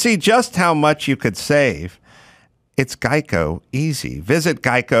and see just how much you could save. It's Geico easy. Visit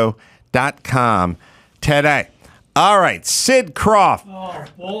geico.com today. All right, Sid Krofft. Oh,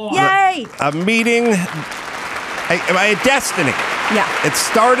 boy. Yay! A meeting, a destiny. Yeah. It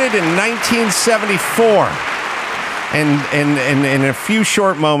started in 1974. And in a few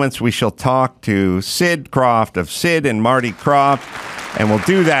short moments, we shall talk to Sid Krofft of Sid and Marty Krofft, and we'll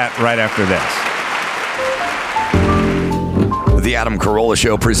do that right after this. The Adam Carolla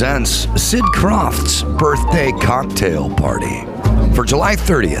Show presents Sid Krofft's birthday cocktail party for July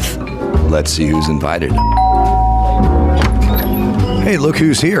 30th. Let's see who's invited. Hey, look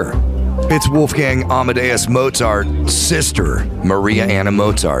who's here. It's Wolfgang Amadeus Mozart's sister, Maria Anna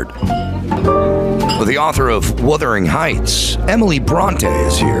Mozart. The author of Wuthering Heights, Emily Bronte,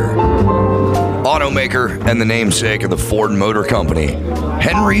 is here. Automaker and the namesake of the Ford Motor Company,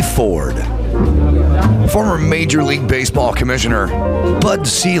 Henry Ford. Former Major League Baseball Commissioner, Bud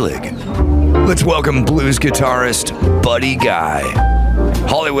Selig. Let's welcome blues guitarist, Buddy Guy.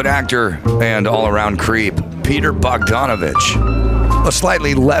 Hollywood actor and all-around creep, Peter Bogdanovich. A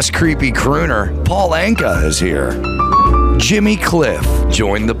slightly less creepy crooner, Paul Anka, is here. Jimmy Cliff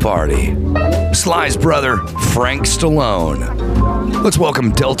joined the party. Sly's brother, Frank Stallone. Let's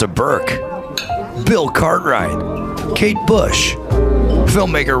welcome Delta Burke, Bill Cartwright, Kate Bush,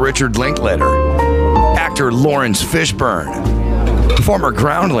 filmmaker Richard Linklater, actor Lawrence Fishburne, former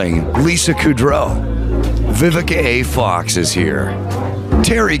groundling Lisa Kudrow. Vivica A. Fox is here.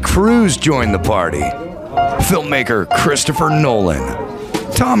 Terry Crews joined the party. Filmmaker Christopher Nolan,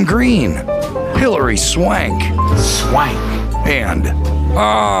 Tom Green, Hilary Swank, and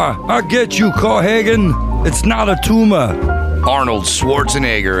I get you, Cohagen. It's not a tumor. Arnold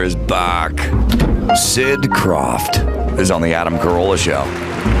Schwarzenegger is back. Sid Krofft is on the Adam Carolla Show.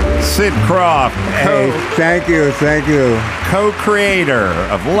 Sid Krofft, Hey, thank you. co-creator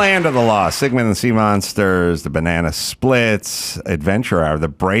of Land of the Lost, Sigmund and the Sea Monsters, the Banana Splits, Adventure Hour, the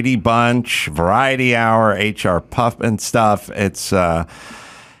Brady Bunch, Variety Hour, HR Pufnstuf. It's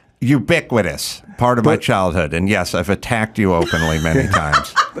ubiquitous, part of my childhood. And yes, I've attacked you openly many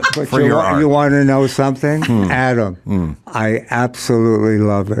times for your art. You want to know something? Adam, I absolutely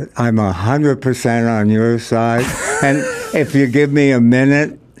love it. I'm 100% on your side. And if you give me a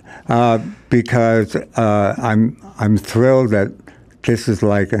minute, because I'm thrilled that this is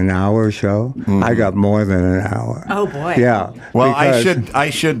like an hour show. I got more than an hour. Oh boy. Yeah. Well, because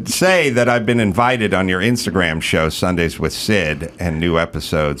I should say that I've been invited on your Instagram show, Sundays with Sid, and new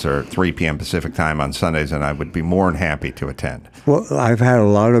episodes are 3 p.m. Pacific time on Sundays, and I would be more than happy to attend. Well, I've had a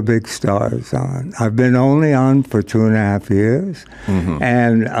lot of big stars on. I've been only on for 2.5 years.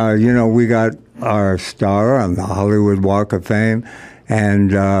 And, we got our star on the Hollywood Walk of Fame.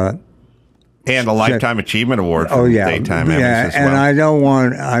 And a Lifetime Achievement Award for daytime Emmys as well. And I don't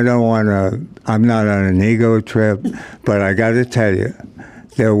want to, I'm not on an ego trip, but I got to tell you,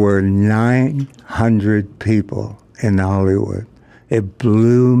 there were 900 people in Hollywood. It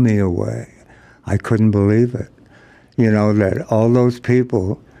blew me away. I couldn't believe it. That all those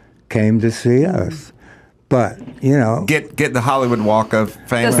people came to see us. But, Get the Hollywood Walk of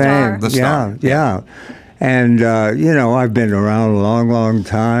Fame. The star. Yeah. And, I've been around a long, long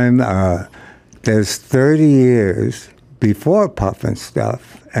time. There's 30 years before Pufnstuf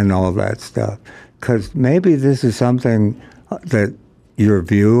and all that stuff. Because maybe this is something that your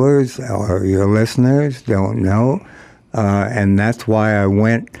viewers or your listeners don't know. And that's why I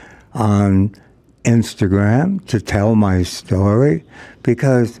went on Instagram to tell my story,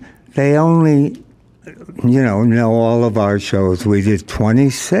 because they only, know all of our shows. We did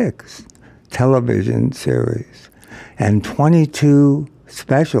 26 television series and 22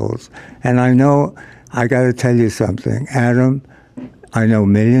 specials. And I got to tell you something, Adam, I know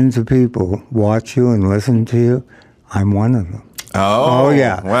millions of people watch you and listen to you. I'm one of them. Oh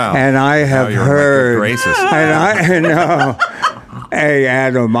yeah. Wow. And I have heard. Racist. And I know. Hey,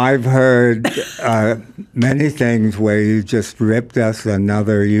 Adam, I've heard many things where you just ripped us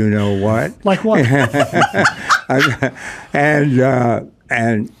another you-know-what. Like what? And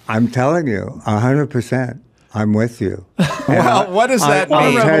I'm telling you, 100%, I'm with you. Well, what does that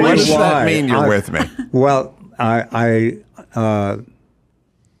mean? What does that mean you're with me? Well,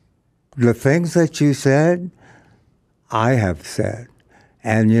 the things that you said, I have said.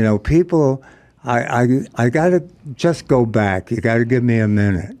 And, people, I got to just go back. You got to give me a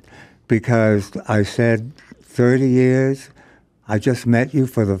minute, because I said 30 years. I just met you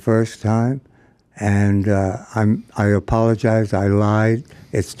for the first time, and I apologize. I lied.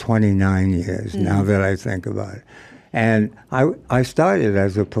 It's 29 years now that I think about it. And I started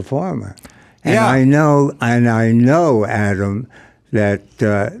as a performer. And I know, Adam, that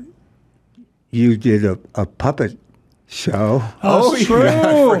you did a puppet show. Oh,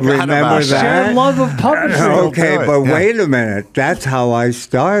 true. Remember that? Shared love of puppetry. Okay, but wait a minute. That's how I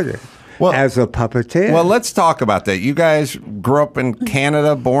started as a puppeteer. Well, let's talk about that. You guys grew up in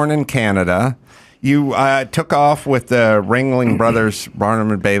Canada, born in Canada. You took off with the Ringling Brothers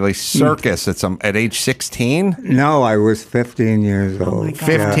Barnum and Bailey Circus at age 16? No, I was 15 years old.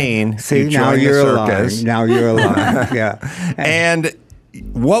 15. Yeah. See, now you're lying. Now you're lying. Yeah. And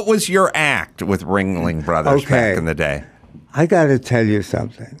what was your act with Ringling Brothers back in the day? I got to tell you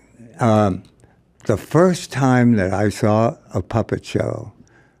something. The first time that I saw a puppet show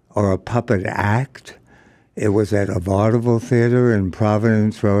or a puppet act, it was at a vaudeville theater in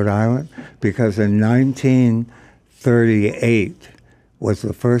Providence, Rhode Island, because in 1938 was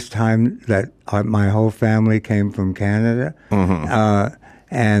the first time that my whole family came from Canada. Mm-hmm.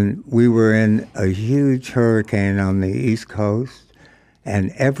 And we were in a huge hurricane on the East Coast,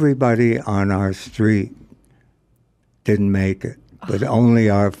 and everybody on our street didn't make it, but only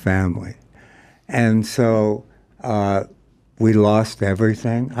our family. And so we lost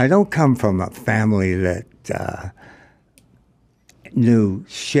everything. I don't come from a family that knew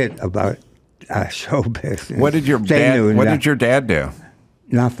shit about show business. What did your dad do?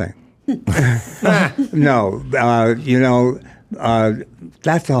 Nothing. No,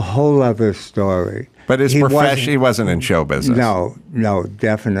 that's a whole other story. But his profession, he wasn't in show business. No,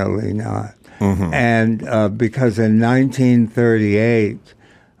 definitely not. Mm-hmm. And because in 1938,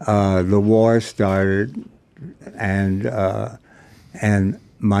 the war started, and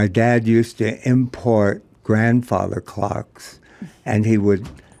my dad used to import grandfather clocks, and he would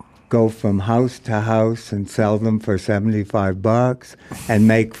go from house to house and sell them for $75 and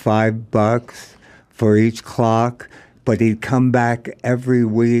make $5 for each clock. But he'd come back every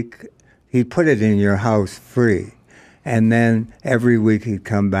week. He'd put it in your house free. And then every week he'd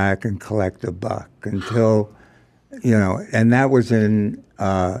come back and collect $1 until, and that was in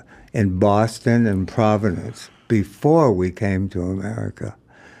Boston and Providence before we came to America.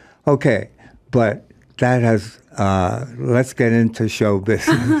 Okay, but that has, let's get into show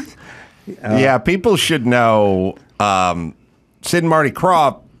business. Yeah, people should know Sid and Marty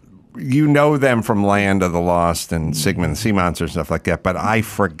Krofft, you know them from Land of the Lost and Sigmund and the Sea Monster and stuff like that, but I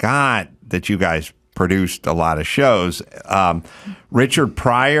forgot that you guys produced a lot of shows. Richard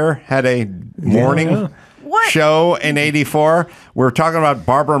Pryor had a morning show in '84. We were talking about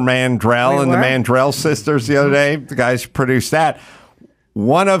Barbara Mandrell and the Mandrell sisters the other day. The guys produced that.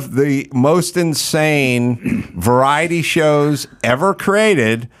 One of the most insane variety shows ever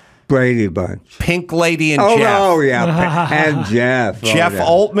created. Brady Bunch. Pink Lady and Jeff. Oh, yeah. And Jeff. Jeff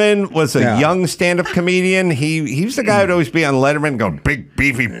Altman was a young stand-up comedian. He was the guy who'd always be on Letterman going, big,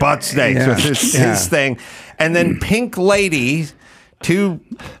 beefy butt steaks was his thing. And then Pink Lady, two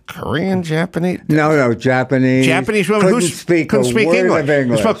Korean, Japanese? No, Japanese. Japanese women who couldn't speak English.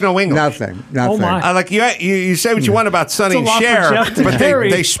 Who spoke no English. Nothing. Oh my. Like you say what you want about Sonny and Cher, but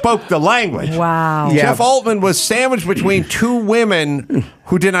they spoke the language. Wow. Yeah. Jeff Altman was sandwiched between two women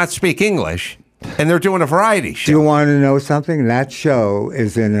who did not speak English, and they're doing a variety show. Do you want to know something? That show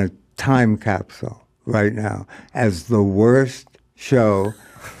is in a time capsule right now as the worst show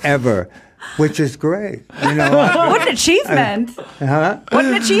ever. which is great. What an achievement! What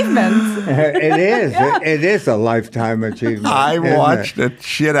an achievement! It is. It is a lifetime achievement. I watched the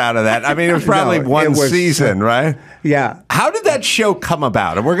shit out of that. I mean, it was probably one season, right? Yeah. How did that show come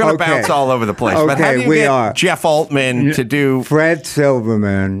about? And we're going to bounce all over the place. Okay, but how do you get Jeff Altman to do... Fred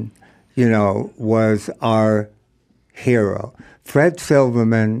Silverman, was our hero. Fred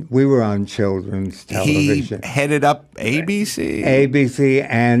Silverman, we were on children's television. He headed up ABC? ABC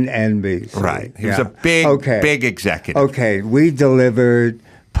and NBC. Right. He was a big executive. Okay, we delivered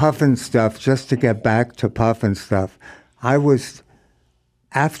Pufnstuf. Just to get back to Pufnstuf,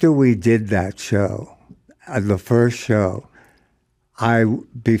 after we did that show, the first show,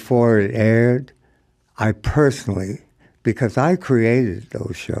 before it aired, I personally, because I created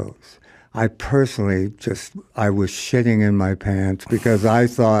those shows, I was shitting in my pants because I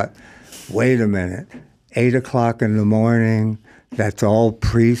thought, wait a minute, 8 o'clock in the morning, that's all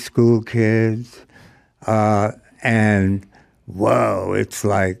preschool kids. And whoa, it's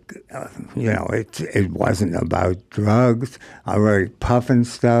like, it wasn't about drugs. I wrote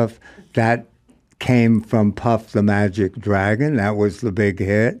Pufnstuf. That came from Puff the Magic Dragon. That was the big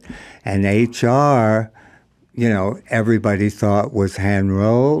hit. And HR, everybody thought was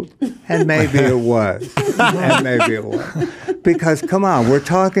hand-rolled, and maybe it was. Because, come on, we're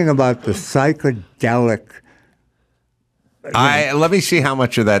talking about the psychedelic. Let me see how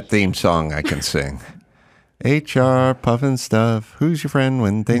much of that theme song I can sing. HR, Pufnstuf, who's your friend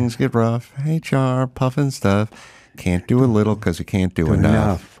when things get rough? HR, Pufnstuf, can't do a little because you can't do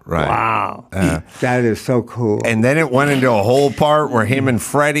enough. Right. Wow. That is so cool. And then it went into a whole part where him and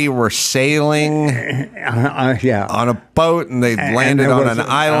Freddie were sailing on a boat, and they landed on an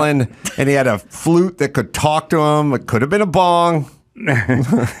island, and he had a flute that could talk to him. It could have been a bong.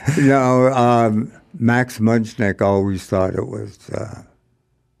 Max Munchnick always thought it was...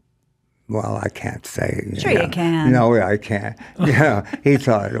 well, I can't say. Sure you can. No, I can't. Yeah, he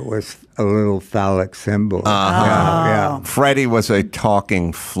thought it was a little phallic symbol. Yeah. Freddie was a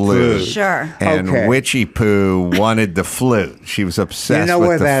talking flute. Sure. And Witchy Poo wanted the flute. She was obsessed with the flute. You know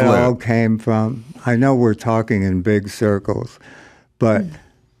where that all came from? I know we're talking in big circles, but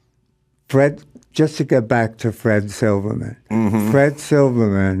Fred, just to get back to Fred Silverman, Fred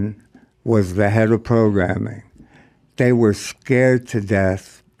Silverman was the head of programming. They were scared to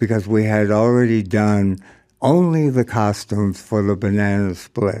death because we had already done only the costumes for the Banana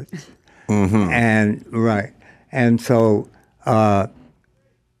Splits. And so,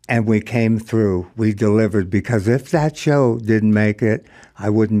 and we came through, we delivered, because if that show didn't make it,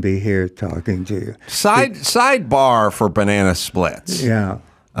 I wouldn't be here talking to you. Sidebar for Banana Splits. Yeah.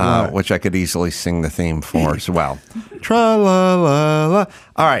 Which I could easily sing the theme for as well. Tra-la-la-la.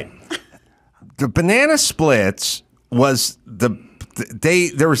 All right. The Banana Splits was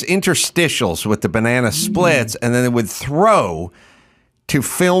there was interstitials with the Banana Splits, and then they would throw to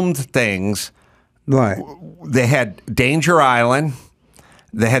filmed things. Right. They had Danger Island.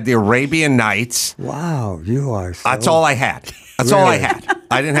 They had the Arabian Nights. Wow, you are so... That's all I had. That's all I had.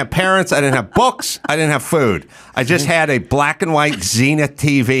 I didn't have parents. I didn't have books. I didn't have food. I just had a black and white Zenith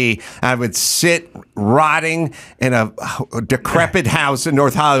TV. I would sit rotting in a decrepit house in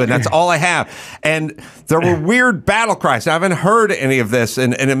North Hollywood. That's all I have. And there were weird battle cries. I haven't heard any of this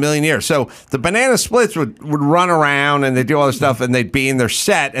in a million years. So the Banana Splits would run around, and they'd do all this stuff, and they'd be in their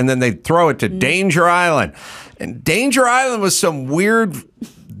set, and then they'd throw it to Danger Island. And Danger Island was some weird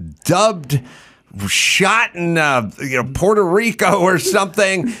dubbed... shot in Puerto Rico or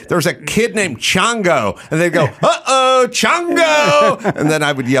something. There was a kid named Chongo, and they'd go, "Uh-oh, Chongo!" And then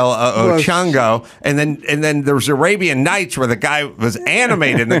I would yell, "Uh-oh, Chongo!" And then there was Arabian Nights where the guy was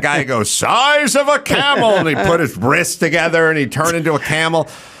animated, and the guy goes, "Size of a camel," and he put his wrists together, and he turned into a camel.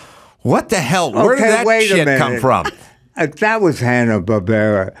 What the hell? Where did that shit come from? That was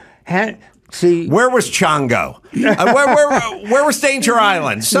Hanna-Barbera. See, where was Chongo? Where was Danger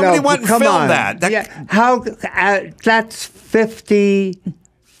Island? Somebody went and filmed that. That's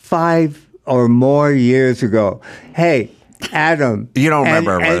 55 or more years ago. Hey, Adam, you don't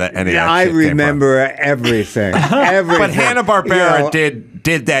remember where any of that I shit remember everything. Everything. But Hanna-Barbera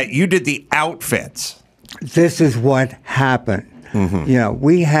did that. You did the outfits. This is what happened.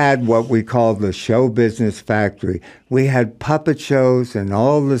 We had what we called the show business factory. We had puppet shows in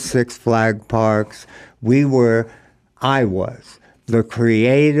all the Six Flag parks. I was the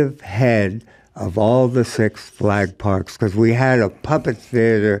creative head of all the Six Flag parks because we had a puppet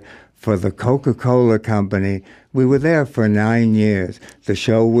theater for the Coca-Cola Company. We were there for 9 years. The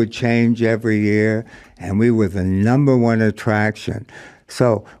show would change every year, and we were the #1 attraction.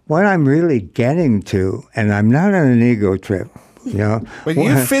 So what I'm really getting to, and I'm not on an ego trip, You know, But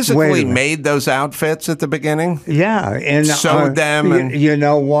you physically made those outfits at the beginning? Yeah, and sewed them, and you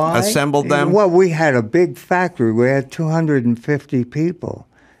know why? assembled them. Well, we had a big factory. We had 250 people.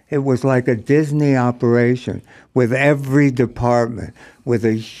 It was like a Disney operation with every department, with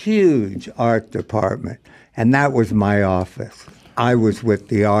a huge art department, and that was my office. I was with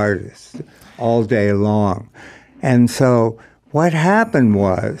the artists all day long, and so what happened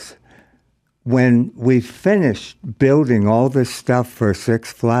was, when we finished building all this stuff for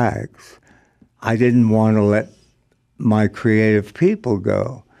Six Flags, I didn't want to let my creative people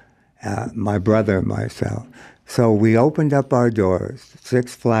go, my brother and myself. So we opened up our doors.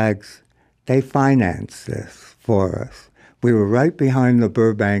 Six Flags, they financed this for us. We were right behind the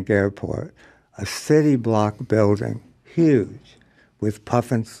Burbank Airport, a city block building, huge, with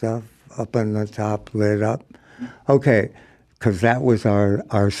Pufnstuf up on the top, lit up. Okay, because that was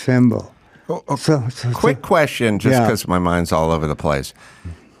our symbol. Quick question, just because my mind's all over the place.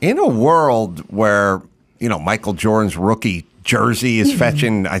 In a world where, you know, Michael Jordan's rookie jersey is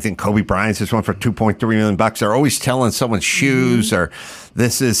fetching, I think Kobe Bryant's this one for $2.3 million. They're always telling someone's shoes, or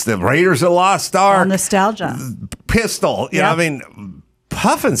this is the Raiders of the Lost Ark. Nostalgia. Pistol. You know, I mean,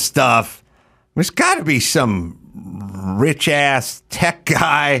 Pufnstuf, there's got to be some rich-ass tech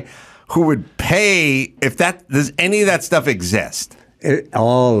guy who would pay if that, does any of that stuff exist?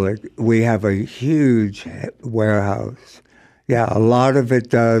 We have a huge warehouse. Yeah, a lot of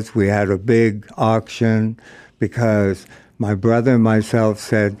it does. We had a big auction because my brother and myself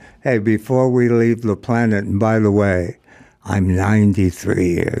said, hey, before we leave the planet, and by the way, I'm 93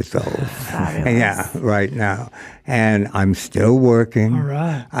 years old. Yeah, right now. And I'm still working. All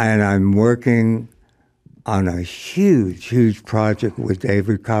right. And I'm working on a huge, huge project with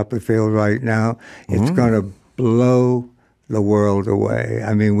David Copperfield right now. It's going to blow the world away.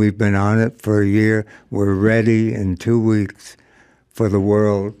 I mean, we've been on it for a year. We're ready in 2 weeks for the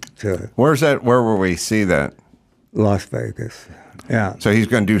world to... Where's that? Where will we see that? Las Vegas. Yeah. So he's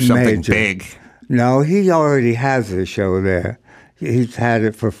going to do something big. No, he already has a show there. He's had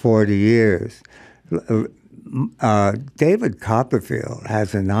it for 40 years. David Copperfield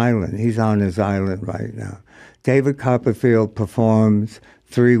has an island. He's on his island right now. David Copperfield performs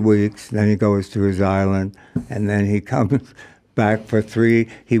 3 weeks, then he goes to his island, and then he comes back for 3.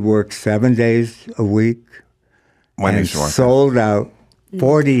 He works 7 days a week. When he's working. Sold out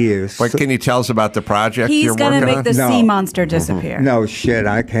 40 years. What can you tell us about the project you're working on? He's going to make the sea monster disappear. No shit,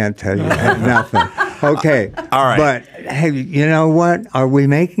 I can't tell you nothing. Okay. All right. But hey, you know what? Are we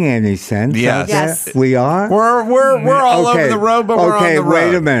making any sense? Yes. We are? We're all over the road, but we're on the road. Okay,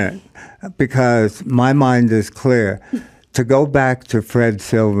 wait a minute. Because my mind is clear. To go back to Fred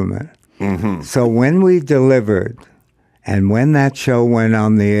Silverman. So when we delivered, and when that show went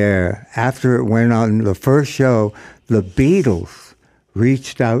on the air, after it went on the first show, the Beatles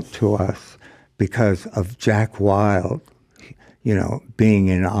reached out to us because of Jack Wilde, you know, being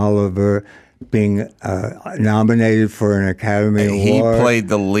in Oliver, being nominated for an Academy Award. He played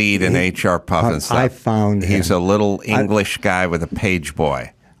the lead in H.R. Pufnstuf. I found him. He's a little English guy with a page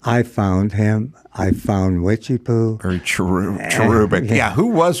boy. I found him. I found Witchy Poo. Very cherubic. Yeah, who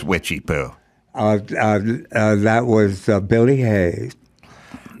was Witchy Poo? That was Billy Hayes.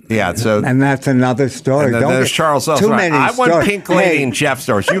 Yeah, so and that's another story. And there's Charles Owens. Too many I stories. want Pink Lady and Jeff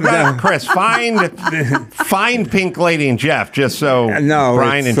stories. You got Chris. Find Pink Lady and Jeff, just so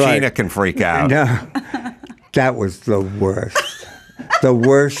Brian and Gina can freak out. No, that was the worst. The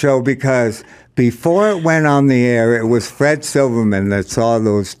worst show, because before it went on the air, it was Fred Silverman that saw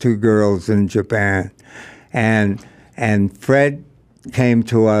those 2 girls in Japan, and Fred came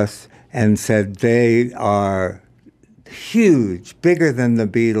to us and said they are huge, bigger than the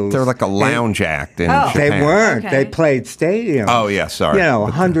Beatles. They're like a lounge act in Japan. They weren't. Okay. They played stadiums. Oh, yeah, sorry. You know,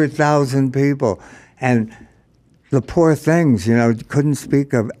 100,000 people. And the poor things, you know, couldn't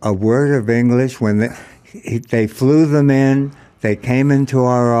speak a word of English. When they flew them in, they came into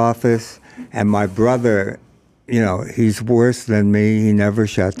our office, and my brother, you know, he's worse than me. He never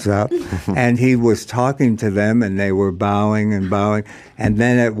shuts up. And he was talking to them, and they were bowing and bowing. And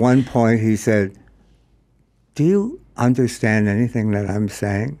then at one point he said, do you understand anything that I'm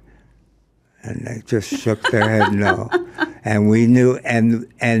saying? And they just shook their head no. And we knew,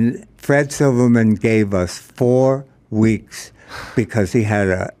 and Fred Silverman gave us 4 weeks because he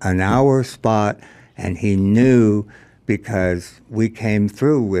had an hour spot, and he knew, because we came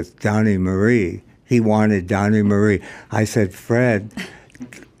through with Donnie Marie. He wanted Donnie Marie. I said, Fred,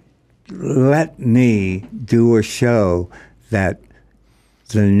 let me do a show that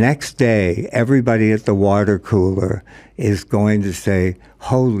the next day, everybody at the water cooler is going to say,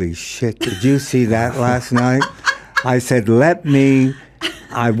 holy shit, did you see that last night? I said,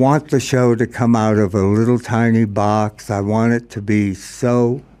 I want the show to come out of a little tiny box. I want it to be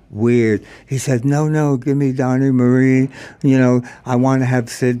so weird. He said, no, give me Donnie and Marie. You know, I want to have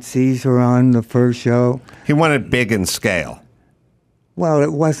Sid Caesar on the first show. He wanted big in scale. Well,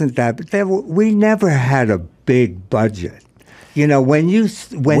 it wasn't that. But we never had a big budget. You know, where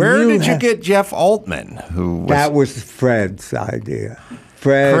did you get Jeff Altman? That was Fred's idea.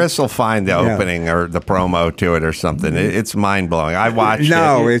 Fred, Chris will find the opening or the promo to it or something. It's mind blowing. I watched it.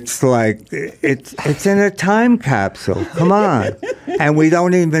 No, it's like it's in a time capsule. Come on, and we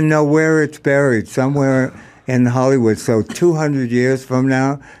don't even know where it's buried. Somewhere in Hollywood. So 200 years from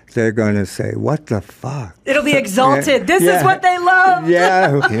now, they're going to say, "What the fuck?" It'll be exalted. This is what they love.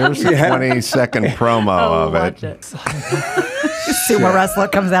 Yeah. Here's a 20-second promo of it. Sumo wrestler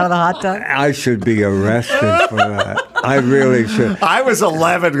comes out of the hot tub. I should be arrested for that. I really should. I was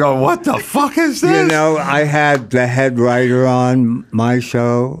 11 going, what the fuck is this? You know, I had the head writer on my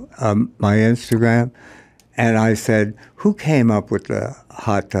show, my Instagram, and I said, who came up with the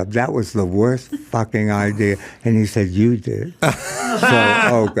hot tub? That was the worst fucking idea. And he said, you did.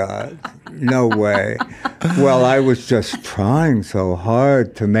 Oh, God, no way. Well, I was just trying so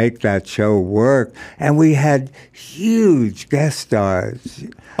hard to make that show work. And we had huge guest stars.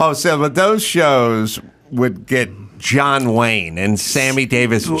 Oh, so but those shows would get John Wayne and Sammy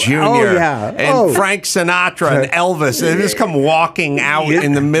Davis Jr. And Frank Sinatra and Elvis. And they just come walking out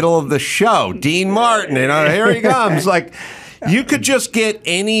in the middle of the show. Dean Martin, here he comes. Like, you could just get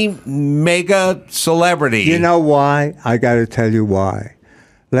any mega celebrity. You know why? I got to tell you why.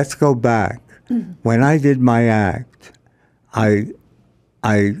 Let's go back. When I did my act, I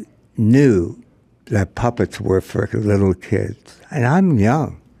knew that puppets were for little kids. And I'm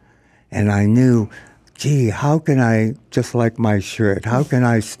young. And I knew, gee, how can I, just like my shirt, how can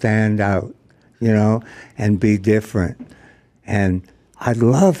I stand out, and be different? And I'd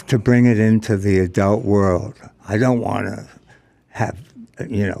love to bring it into the adult world. I don't want to have,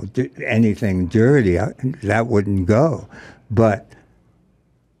 anything dirty. That wouldn't go. But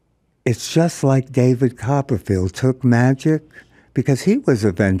it's just like David Copperfield took magic because he was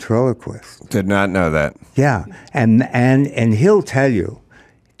a ventriloquist. Did not know that. Yeah. And he'll tell you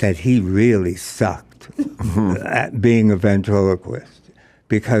that he really sucked at being a ventriloquist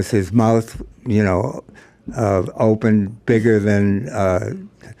because his mouth, opened bigger than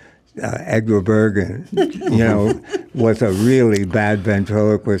Edgar Bergen, was a really bad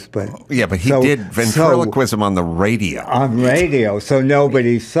ventriloquist. But he did ventriloquism on the radio. On radio, so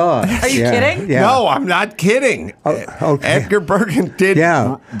nobody saw it. Are you kidding? Yeah. No, I'm not kidding. Okay. Edgar Bergen did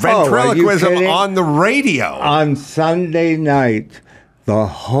ventriloquism on the radio. On Sunday night, the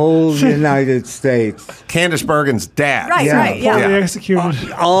whole United States. Candace Bergen's dad. Right, yeah. Fully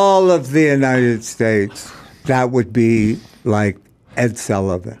executed. All of the United States, that would be like Ed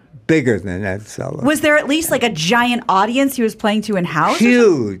Sullivan. Bigger than Ed Sullivan. Was there at least like a giant audience he was playing to in house?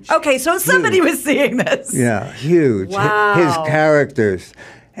 Huge. Okay, so somebody was seeing this. Yeah, huge. Wow. His characters.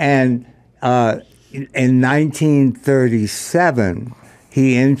 And in 1937,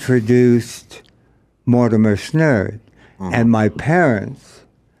 he introduced Mortimer Snerd. And my parents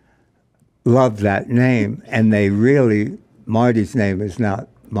loved that name. And they really, Marty's name is not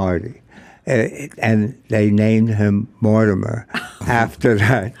Marty. And they named him Mortimer after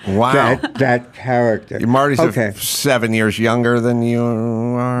that. Wow. That character. Marty's 7 years younger than you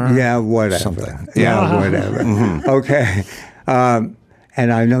are? Yeah, whatever. Something. Yeah, whatever. Okay. And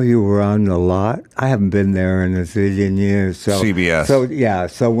I know you were on the lot. I haven't been there in a zillion years. So, CBS.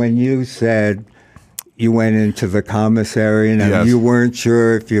 So when you said you went into the commissary and you weren't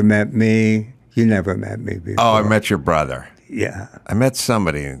sure if you met me, you never met me before. Oh, I met your brother. Yeah. I met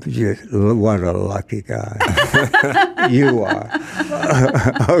somebody. What a lucky guy. You are.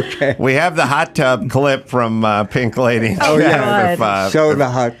 Okay. We have the hot tub clip from Pink Lady. Oh, yeah. Show the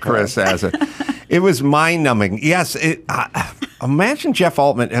hot tub. Chris has it. It was mind-numbing. Yes. Imagine Jeff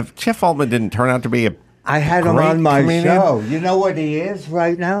Altman. If Jeff Altman didn't turn out to be I had him on my show. You know what he is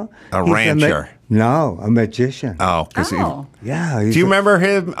right now? A rancher. No, a magician. Oh. Yeah. Do you remember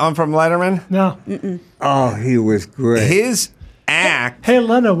him from Letterman? No. Oh, he was great. His act. Hey,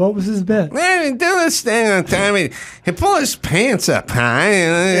 Leno, what was his bit? Man, do this thing on time. He pull his pants up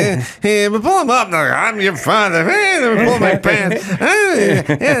high. He pull them up. Like, I'm your father. Pull my pants.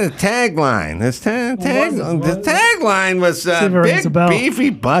 The tagline. The tagline was big, beefy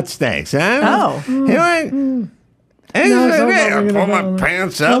butt steaks. Huh? Oh. And No, he said, it's not yeah, ringing a pull my bell.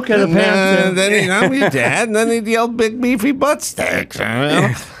 pants up. Okay, the and pants, yeah. then, your dad, and then he'd yell big beefy butt steaks.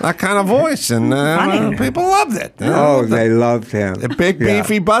 That kind of voice. And people loved it. They loved him. The big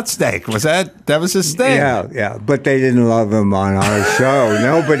beefy butt steak. That was his thing. Yeah. But they didn't love him on our show.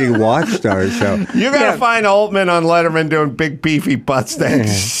 Nobody watched our show. You got to find Altman on Letterman doing big beefy butt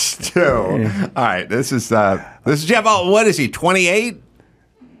steaks, too. All right, this is Jeff Altman. What is he, 28?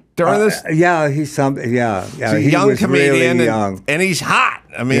 During this? Yeah, he's something. Yeah. He's a he young was comedian, really young. and he's hot.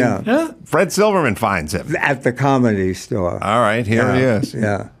 I mean, Fred Silverman finds him At the Comedy Store. All right, here he is.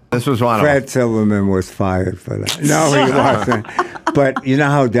 Yeah. This was one Fred of them. Silverman was fired for that. No, he wasn't. But you know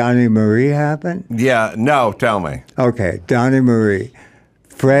how Donnie and Marie happened? Yeah, no, tell me. Okay, Donnie and Marie.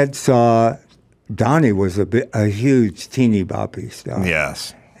 Fred saw Donnie was a huge teeny boppy star.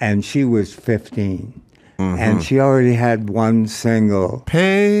 Yes. And she was 15. And she already had one single.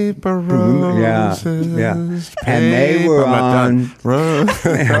 Paper roses. Yeah. And they were on.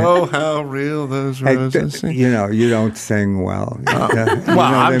 Oh, how real those roses seem. You know, you don't sing well.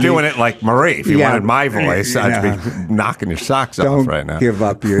 I'm doing it like Marie. If you wanted my voice, I'd be knocking your socks off right now. Don't give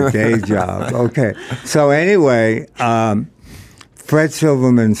up your day job. Okay. So anyway, Fred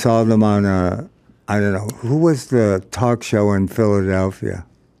Silverman saw them on I don't know, who was the talk show in Philadelphia?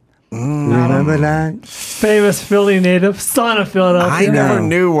 Remember that? Famous Philly native, son of Philadelphia. I never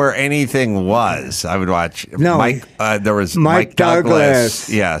knew where anything was. I would watch Mike. There was Mike Douglas.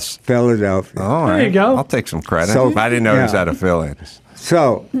 Yes. Philadelphia. All There right. you go. I'll take some credit. So- I didn't know he was out of Philly.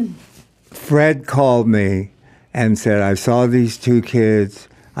 So Fred called me and said, I saw these two kids.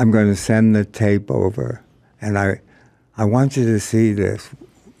 I'm going to send the tape over. And I want you to see this.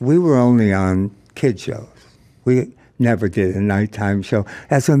 We were only on kid shows. We never did a nighttime show.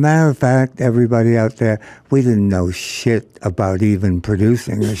 As a matter of fact, everybody out there, we didn't know shit about even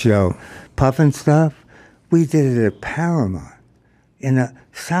producing a show. Pufnstuf, we did it at Paramount in a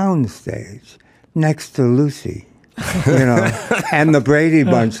sound stage next to Lucy. And the Brady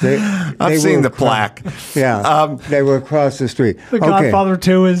Bunch. I've seen the plaque. Yeah, they were across the street. The Godfather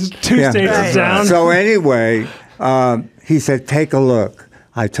 2 is two stages down. So anyway, he said, take a look.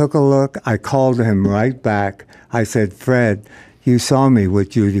 I took a look. I called him right back. I said, Fred, you saw me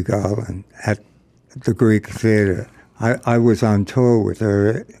with Judy Garland at the Greek Theater. I was on tour with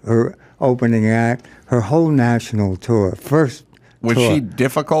her opening act, her whole national tour. Was she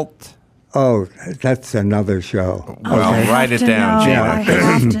difficult? Oh, that's another show. Well, write it down, Gina. I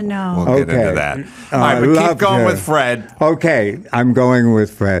have to know. We'll get into that. All right, but keep going with Fred. Okay, I'm going with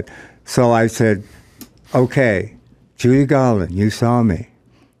Fred. So I said, okay, Judy Garland, you saw me.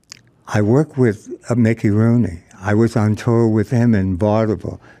 I work with Mickey Rooney. I was on tour with him in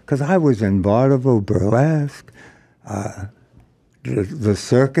vaudeville because I was in vaudeville, burlesque, the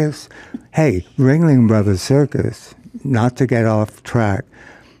circus. Hey, Ringling Brothers Circus, not to get off track,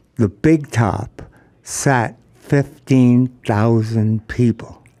 the Big Top sat 15,000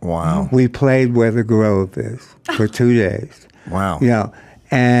 people. Wow. We played where the Grove is for 2 days. Wow.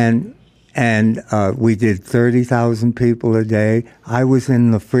 And we did 30,000 people a day. I was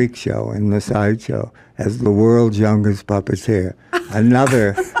in the freak show, in the sideshow, as the world's youngest puppeteer.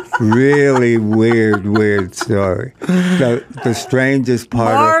 Another really weird story. The strangest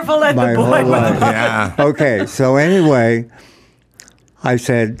part Marvel of my at the whole boy. life. Yeah. Okay, so anyway, I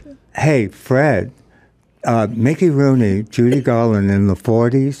said, hey, Fred, Mickey Rooney, Judy Garland in the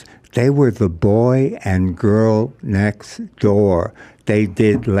 40s, they were the boy and girl next door. They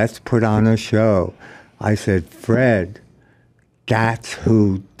did Let's Put On a Show. I said, Fred, that's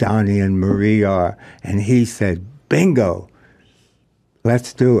who Donnie and Marie are. And he said, bingo,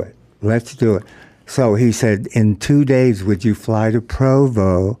 let's do it. Let's do it. So he said, in 2 days, would you fly to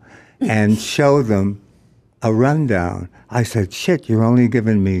Provo and show them a rundown? I said, shit, you're only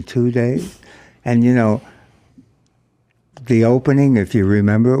giving me 2 days? And, the opening, if you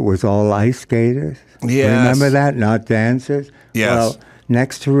remember, it was all ice skaters. Yes. Remember that? Not dancers? Yes. Well,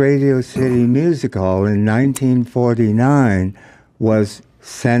 next to Radio City Music Hall in 1949 was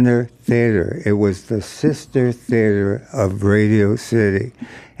Center Theater. It was the sister theater of Radio City.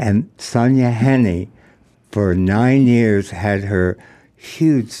 And Sonia Henney, for 9 years, had her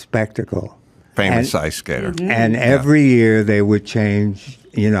huge spectacle. Famous ice skater. And every year they would change,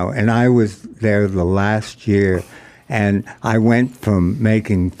 and I was there the last year. And I went from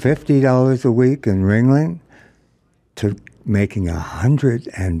making $50 a week in Ringling to making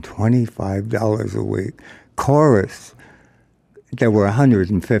 $125 a week. Chorus, there were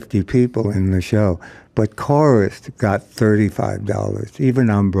 150 people in the show, but chorus got $35, even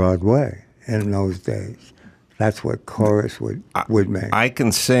on Broadway in those days. That's what chorus would make. I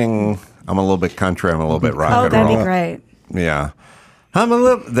can sing I'm a little bit country. I'm a little bit rock Oh, and roll. that'd be great. Yeah. I'm a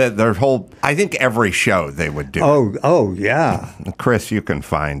little. Their whole. I think every show they would do. Oh, yeah. Chris, you can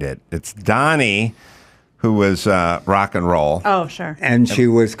find it. It's Donnie, who was rock and roll. Oh, sure. And she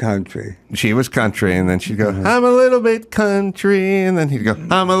was country. She was country, and then she'd go, I'm a little bit country, and then he'd go,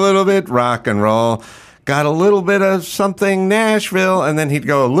 I'm a little bit rock and roll. Got a little bit of something Nashville, and then he'd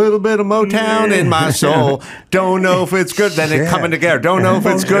go, a little bit of Motown in my soul. Don't know if it's good. Then they're coming together. Don't know if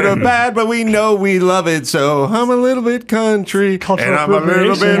it's good or bad, but we know we love it. So I'm a little bit country, and I'm a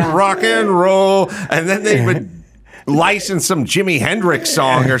little bit rock and roll. And then they would license some Jimi Hendrix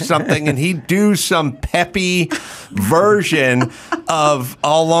song or something, and he'd do some peppy version of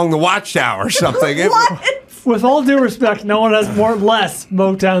All Along the Watchtower or something. What? With all due respect, no one has less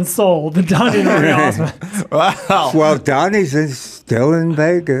Motown soul than Donnie and Marie Osmond. Well, Donnie's is still in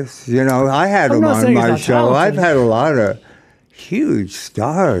Vegas. You know, I had I'm him not on saying he's my not show. talented. I've had a lot of huge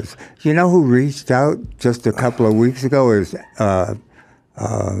stars. You know who reached out just a couple of weeks ago is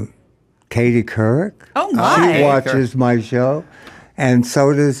Katie Couric. Oh, my. She watches my show, and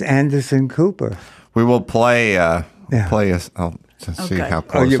so does Anderson Cooper. We will play I'll see how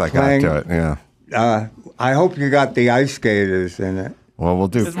close I got to it. Yeah. I hope you got the ice skaters in it. Well, we'll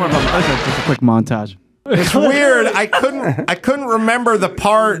do. It's more of just a quick montage. It's weird. I couldn't remember the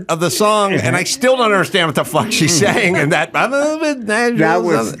part of the song, and I still don't understand what the fuck she's saying. And that I'm a little bit that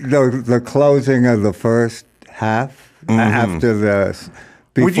was the closing of the first half after the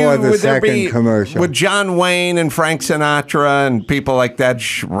before the second commercial. Would John Wayne and Frank Sinatra and people like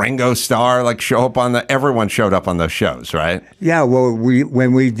that, Ringo Starr, show up on everyone showed up on those shows, right? Yeah. Well,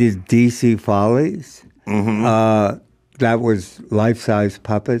 when we did DC Follies. That was life-size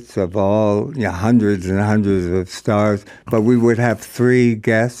puppets of all hundreds and hundreds of stars, but we would have 3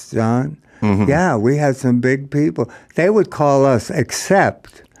 guests on. Yeah, we had some big people. They would call us,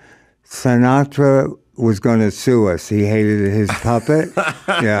 except Sinatra was going to sue us. He hated his puppet.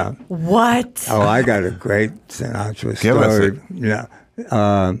 Yeah. What? Oh, I got a great Sinatra Give us story. it.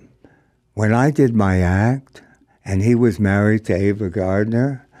 Yeah. When I did my act, and he was married to Ava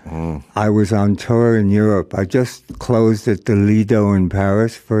Gardner, I was on tour in Europe. I just closed at the Lido in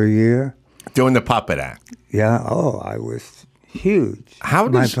Paris for a year. Doing the puppet act. Yeah. Oh, I was huge. How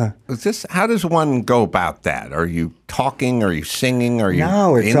does one go about that? Are you talking? Are you singing? Are you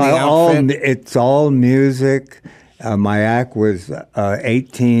No, it's in the outfit? It's all music. My act was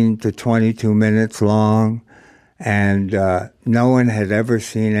 18 to 22 minutes long, and no one had ever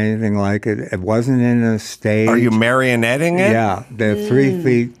seen anything like it. It wasn't in a stage. Are you marionetting it? Yeah, they're 3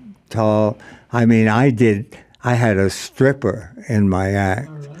 feet tall. I mean, I had a stripper in my act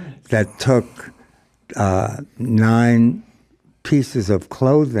that took 9 pieces of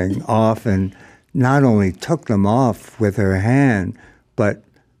clothing off, and not only took them off with her hand, but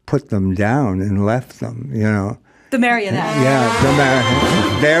put them down and left them, you know. The marionette. Yeah, the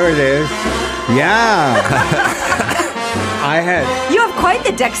marionette. There it is. Yeah. You have quite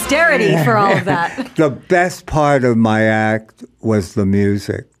the dexterity for all of that. The best part of my act was the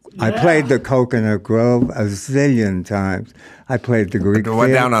music. Yeah. I played the Coconut Grove a zillion times. I played the Greek The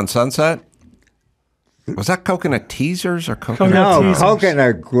one down on Sunset? Was that Coconut Teasers or Coconut? No,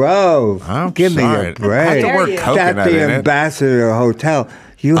 Coconut Grove. Give me a break. The word coconut That's the Ambassador Hotel.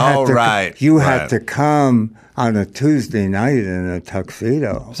 You had to come on a Tuesday night in a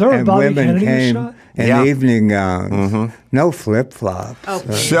tuxedo. Is there a and Bobby women Kennedy came shot? in evening gowns. No flip-flops. Oh.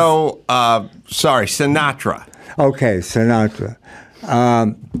 So, sorry, Sinatra. Okay, Sinatra.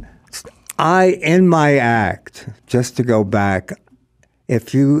 In my act, just to go back,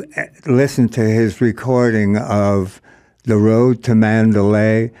 if you listen to his recording of The Road to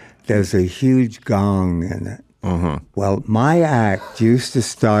Mandalay, there's a huge gong in it. Well, my act used to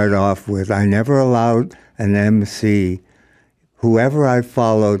start off with, I never allowed an MC, whoever I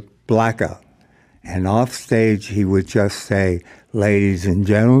followed, blackout. And off stage, he would just say, ladies and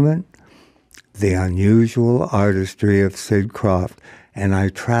gentlemen, the unusual artistry of Sid Krofft. And I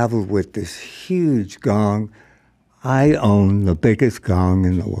traveled with this huge gong. I own the biggest gong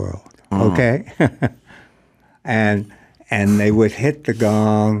in the world, okay? and they would hit the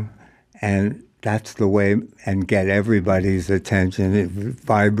gong, and that's the way, and get everybody's attention. It would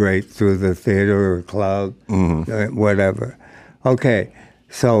vibrate through the theater or club, whatever. Okay,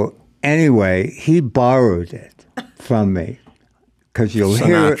 so anyway, he borrowed it from me, because you'll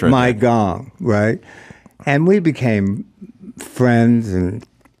hear my gong, right? And we became friends, and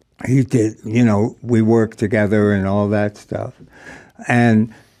he did, we worked together and all that stuff.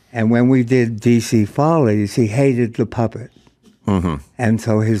 And when we did DC Follies, he hated the puppet. And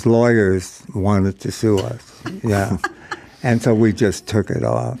so his lawyers wanted to sue us. Yeah. And so we just took it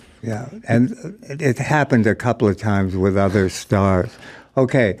off. Yeah, and it happened a couple of times with other stars.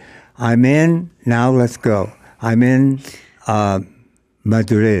 Okay, now let's go. I'm in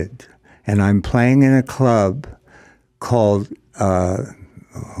Madrid, and I'm playing in a club called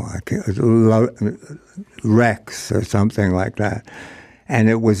Rex or something like that. And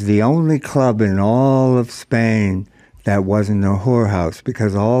it was the only club in all of Spain that wasn't a whorehouse,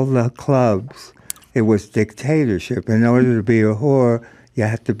 because all the clubs, it was dictatorship. In order to be a whore, you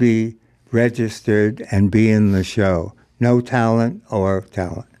had to be registered and be in the show. No talent or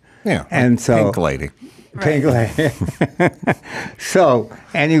talent. Yeah, and so Pink Lady. Pink Lady. So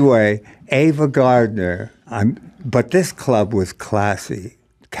anyway, Ava Gardner. But this club was classy.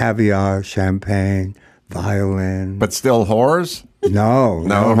 Caviar, champagne, violin. But still whores? No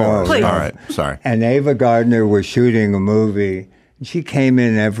whores. Please. All right, sorry. And Ava Gardner was shooting a movie. She came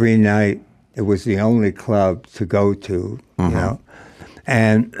in every night. It was the only club to go to, you know,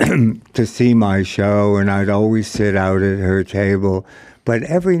 and to see my show. And I'd always sit out at her table. But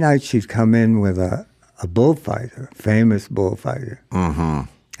every night she'd come in with a bullfighter, famous bullfighter. Mm-hmm.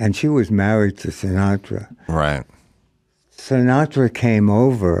 And she was married to Sinatra. Right. Sinatra came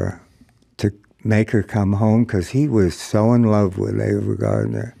over to make her come home because he was so in love with Ava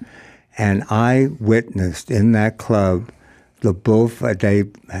Gardner. And I witnessed in that club the bullfighter. They,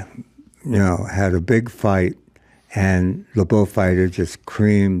 had a big fight, and the bullfighter just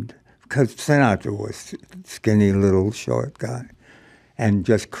creamed, because Sinatra was a skinny little short guy, and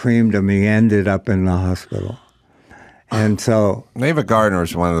just creamed him. He ended up in the hospital. And so Ava Gardner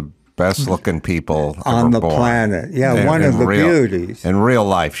is one of the best-looking people on the born. planet. Yeah, one of the beauties. In real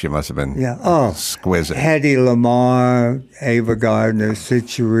life, she must have been exquisite. Hedy Lamarr, Ava Gardner, Sid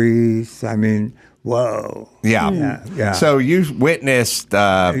Charisse. I mean, whoa. Yeah. So you witnessed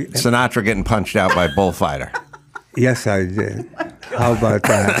Sinatra getting punched out by a bullfighter. Yes, I did. How about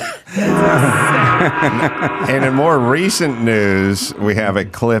that? And in more recent news, we have a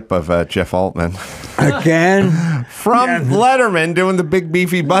clip of Jeff Altman. Again? From Letterman doing the big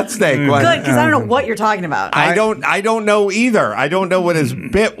beefy butt steak. Good, because I don't know what you're talking about. I don't know either. I don't know what his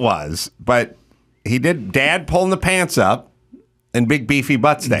bit was, but he did Dad pulling the pants up and big beefy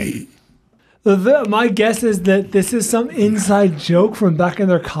butt steak. My guess is that this is some inside joke from back in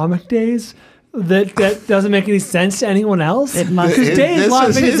their comic days that doesn't make any sense to anyone else. It must. Because Dave's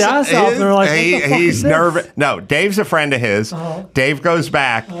laughing his ass off, and they're like, what the fuck he's is this? nervous. No, Dave's a friend of his. Dave goes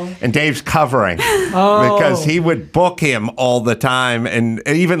back, and Dave's covering because he would book him all the time, and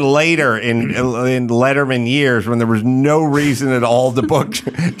even later in Letterman years, when there was no reason at all to book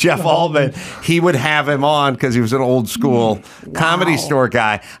Jeff Altman, he would have him on because he was an old school comedy store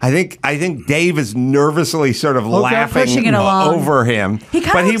guy. I think Dave is nervously sort of laughing over him,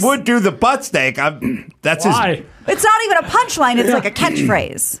 but he would do the butt steak. That's Why? his. It's not even a punchline. It's like a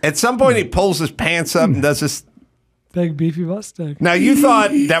catchphrase. At some point, he pulls his pants up and does this big beefy butt steak. Now, you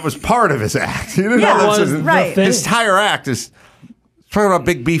thought that was part of his act. You didn't know that's right. His entire act is talking about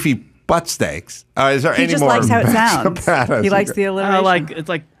big beefy butt steaks. Is there he any just more? Likes how it sounds. He likes the alliteration. It's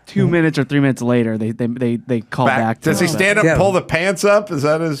like 2 minutes or 3 minutes later, they call back. Does he stand up, and pull the pants up? Is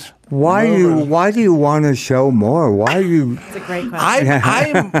that his? Why do you want to show more? Why are you? It's a great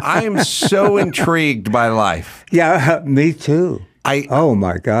question. I am so intrigued by life. Yeah, me too. Oh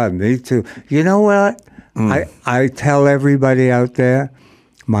my God, me too. You know what? I tell everybody out there,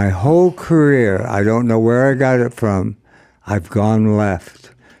 my whole career, I don't know where I got it from, I've gone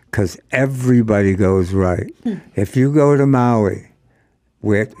left because everybody goes right. If you go to Maui,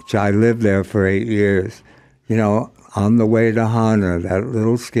 which I lived there for 8 years, on the way to Hana, that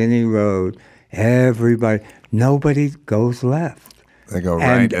little skinny road, nobody goes left. They go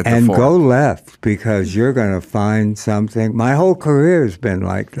right at the and fork. go left because you're going to find something. My whole career has been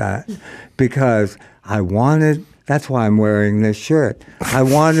like that because that's why I'm wearing this shirt. I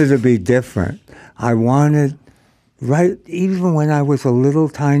wanted to be different. Even when I was a little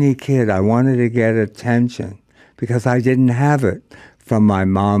tiny kid, I wanted to get attention because I didn't have it from my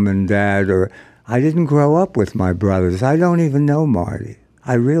mom and dad, or I didn't grow up with my brothers. I don't even know Marty.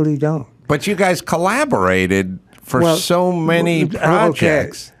 I really don't. But you guys collaborated for so many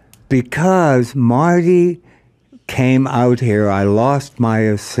projects. Okay. Because Marty came out here, I lost my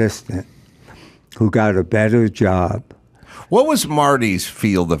assistant who got a better job. What was Marty's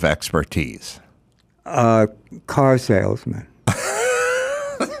field of expertise? Car salesman.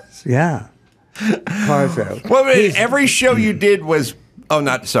 Yeah. Car salesman. Well, every show you did was... Oh,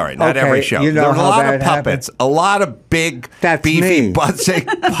 not every show. You know there were a lot of happened? puppets, a lot of big, beefy, butt-steak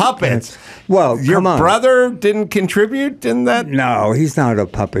puppets. Well, your brother didn't contribute in that? No, he's not a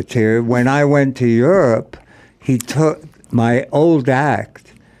puppeteer. When I went to Europe, he took my old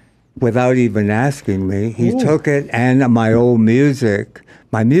act without even asking me. He took it, and my old music.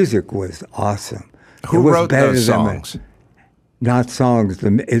 My music was awesome. Who wrote those songs? Not songs.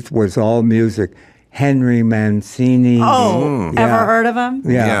 It was all music. Henry Mancini. Oh, ever heard of him?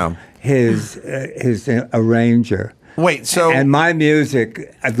 Yeah. His arranger. Wait, so... And my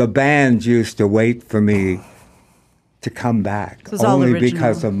music, the bands used to wait for me to come back only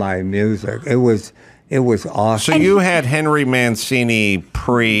because of my music. It was awesome. So you had Henry Mancini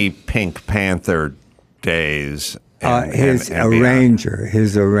pre-Pink Panther days. His arranger,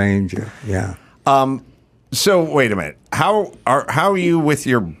 yeah. So wait a minute. How are you with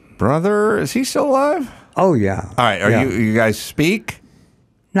your brother? Is he still alive? Oh yeah. All right. You guys speak?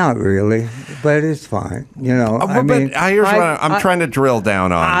 Not really, but it's fine. You know, here's what I'm trying to drill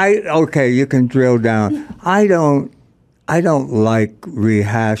down on. Okay, you can drill down. I don't like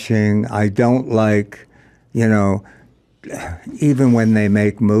rehashing. I don't like, even when they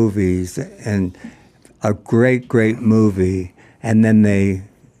make movies and a great movie, and then they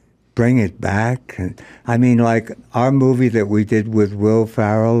bring it back. And I mean, like our movie that we did with Will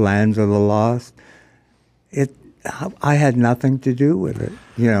Ferrell, Lands of the Lost. I had nothing to do with it.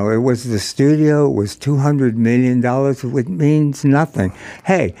 It was the studio. It was $200 million. It means nothing.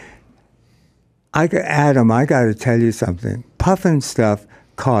 Hey, Adam, I got to tell you something. Pufnstuf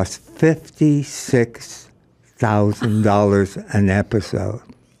cost $56,000 an episode,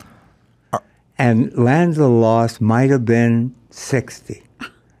 and Lands of the Lost might have been $60.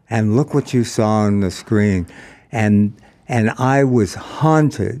 And look what you saw on the screen, and I was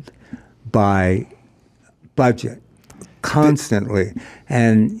haunted by budget constantly,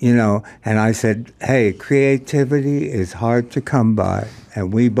 and I said, hey, creativity is hard to come by,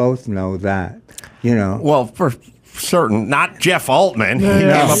 and we both know that. Well, for certain, not Jeff Altman. He came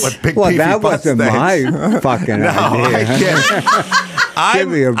up with big that wasn't my fucking idea.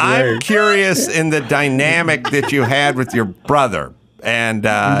 I'm curious in the dynamic that you had with your brother, and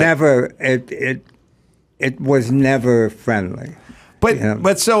it was never friendly.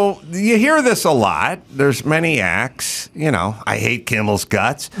 But so you hear this a lot. There's many acts. I hate Kimmel's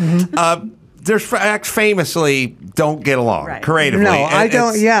guts. Mm-hmm. There's acts famously don't get along creatively. No, I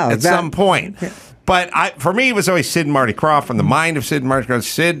don't. At some point. But for me, it was always Sid and Marty Krofft. From the mind of Sid and Marty Krofft,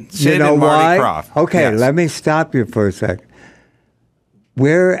 Sid and Marty Krofft. Okay, let me stop you for a second.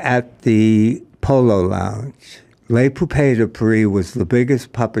 We're at the Polo Lounge. Les Poupées de Paris was the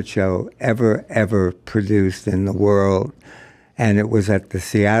biggest puppet show ever produced in the world. And it was at the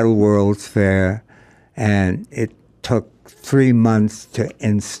Seattle World's Fair, and it took 3 months to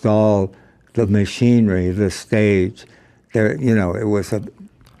install the machinery, the stage. It was a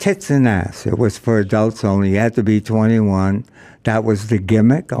tits and ass. It was for adults only. You had to be 21. That was the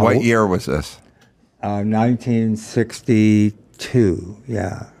gimmick. What year was this? 1962,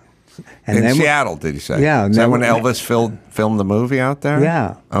 yeah. And in Seattle, did you say? Yeah. Is that when Elvis filmed the movie out there?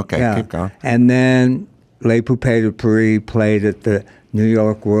 Yeah. Okay, yeah. Keep going. And then Les Poupées de Paris played at the New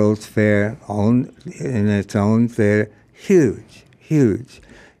York World's Fair in its own theater. Huge.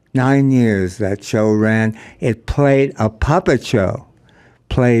 9 years that show ran. It played a puppet show,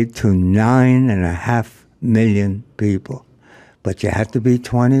 played to 9.5 million people. But you had to be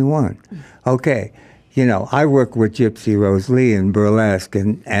 21. Okay. I work with Gypsy Rose Lee in burlesque,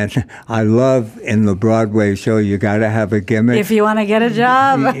 and I love in the Broadway show, you got to have a gimmick. If you want to get a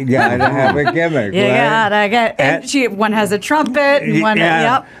job. You got to have a gimmick, You got to get, one has a trumpet, and one,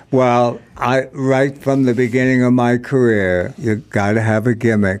 yep. Well, right from the beginning of my career, you got to have a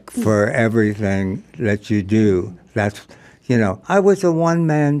gimmick for everything that you do. That's, I was a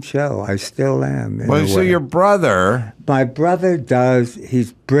one-man show. I still am. Well, so your brother. My brother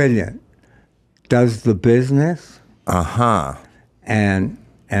he's brilliant. Does the business, and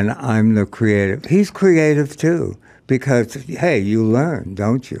I'm the creative. He's creative too, because hey, you learn,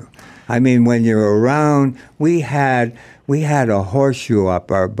 don't you? I mean, when you're around, we had a horseshoe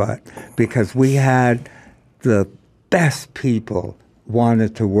up our butt because we had the best people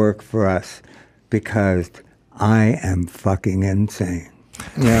wanted to work for us because I am fucking insane.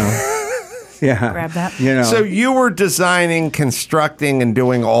 Yeah. Grab that. So you were designing, constructing, and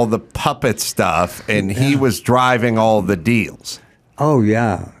doing all the puppet stuff, and he was driving all the deals. Oh,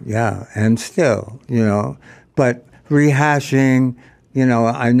 yeah. And still, but rehashing,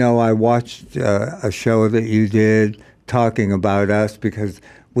 I know I watched a show that you did talking about us because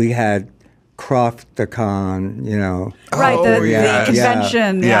we had Krofft-a-con, Right, the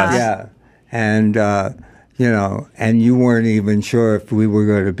convention. Yeah. And, and you weren't even sure if we were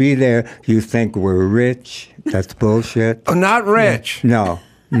going to be there. You think we're rich. That's bullshit. Oh, not rich. No.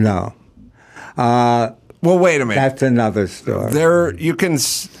 Well, wait a minute. That's another story. There, you can.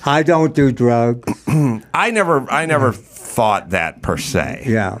 I don't do drugs. I never thought that per se.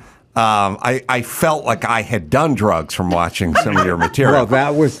 Yeah. I felt like I had done drugs from watching some of your material. Well,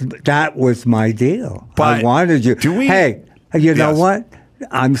 that was my deal. But I wanted you. Hey, you know what?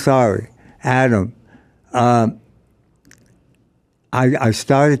 I'm sorry, Adam. I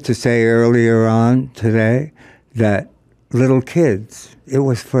started to say earlier on today that little kids. It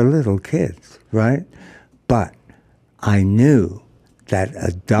was for little kids, right? But I knew that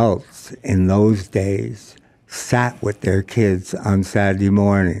adults in those days sat with their kids on Saturday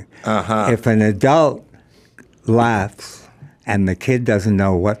morning. If an adult laughs and the kid doesn't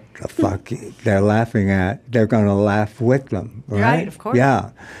know what the fuck they're laughing at, they're going to laugh with them, right? Right, of course.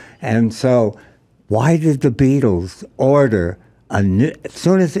 Yeah. And so why did the Beatles order a new... As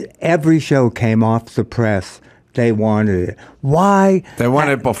soon as every show came off the press, they wanted it. Why? They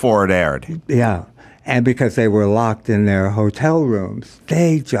wanted it before it aired. Yeah. And because they were locked in their hotel rooms,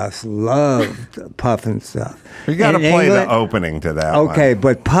 they just loved Pufnstuf. You got to play the opening to that. Okay,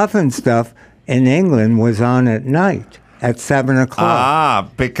 but Pufnstuf in England was on at night at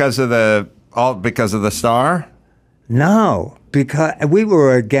 7:00. Because of the star? No, because we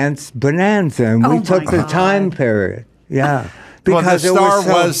were against Bonanza, and we took the time period. Yeah. Because the star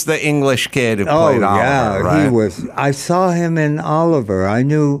was the English kid who played Oliver, yeah, right? he was. I saw him in Oliver. I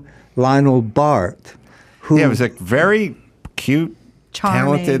knew Lionel Bart. He was a very cute,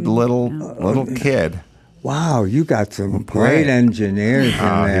 talented little kid. Wow, you got some great engineers in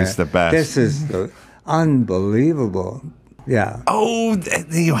there. He's the best. This is unbelievable. Yeah. Oh,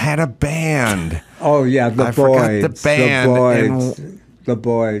 you had a band. Oh, yeah, I forgot the band. The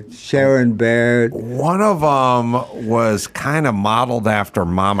Boys. Sharon Baird. One of them was kind of modeled after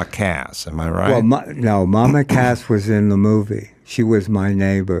Mama Cass. Am I right? Well, no, Mama Cass was in the movie. She was my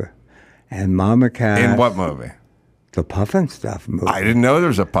neighbor. And Mama Cass. In what movie? The Pufnstuf movie. I didn't know there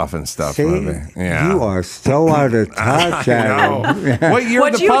was a Pufnstuf movie. Yeah. You are so out of touch, Adam. What year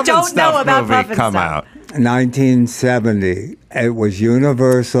What did the you don't know Pufnstuf about movie come Pufnstuf. out? 1970. It was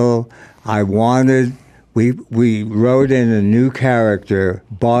Universal. We wrote in a new character,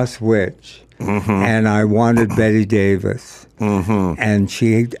 Boss Witch, and I wanted Betty Davis. And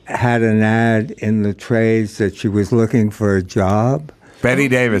she had an ad in the trades that she was looking for a job. Betty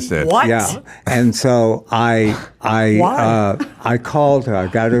Davis did. What? Yeah, and so I called her. I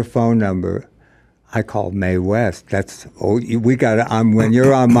got her phone number. I called Mae West. We got. When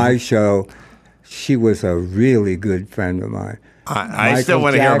you're on my show, she was a really good friend of mine. I still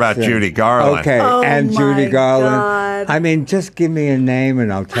want to hear about Judy Garland. Okay, and Judy Garland. God. I mean, just give me a name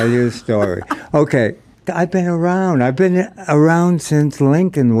and I'll tell you a story. Okay. I've been around. I've been around since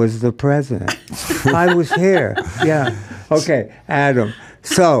Lincoln was the president. I was here. Yeah. Okay, Adam.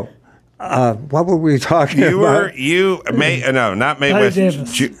 So, what were we talking about? Not Mae Betty West.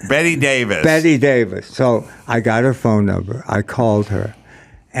 Davis. Betty Davis. Betty Davis. So I got her phone number. I called her,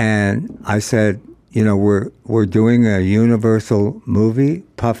 and I said, we're doing a Universal movie,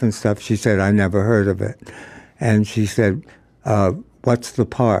 Pufnstuf. She said, I never heard of it, and she said, what's the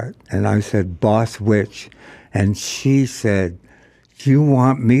part? And I said, Boss Witch. And she said, you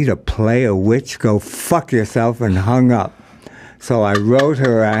want me to play a witch? Go fuck yourself, and hung up. So I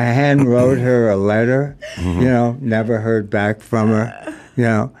hand wrote her a letter, never heard back from her,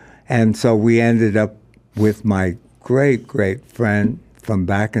 And so we ended up with my great, great friend from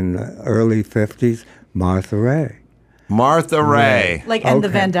back in the early 50s, Martha Raye. Martha Raye. Like, and the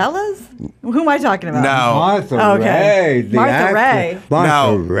Vandellas? Who am I talking about? No. Martha Raye. The Martha actor. Raye.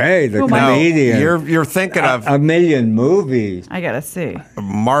 Martha Raye, the comedian. You're thinking of a million movies. I gotta see.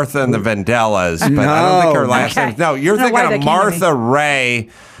 Martha and the Vandellas, but I don't think her last name. No, you're thinking of Martha Raye.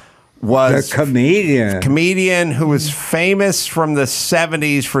 Was the comedian who was famous from the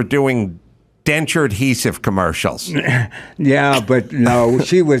 70s for doing denture adhesive commercials. Yeah, but no,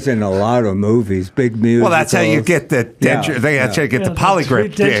 she was in a lot of movies, big musicals. Well, that's how you get the denture. That's how you get the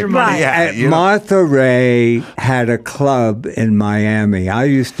polygrip gig. Right. Martha Raye had a club in Miami. I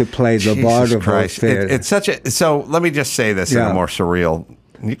used to play the vaudeville theater. It's such a. So let me just say this in a more surreal.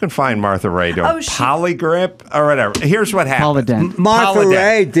 You can find Martha Raye doing polygrip or whatever. Here's what happened. Martha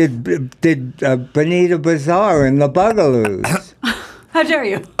Raye did Bonita Bazaar in the Bugaloos. How dare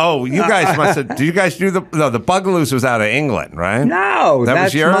you? Oh, you guys must have. Did you guys do the Bugaloos was out of England, right? No, that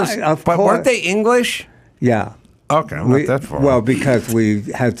was yours. Of but course. weren't they English? Yeah. Okay, I'm not that far. Well, because we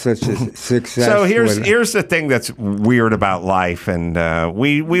had such a success. So here's the thing that's weird about life, and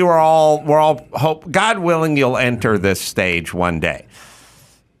we're all hope. God willing, you'll enter this stage one day.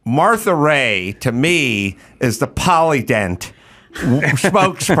 Martha Raye, to me, is the Polydent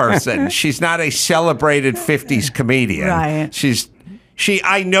spokesperson. She's not a celebrated 50s comedian. Right.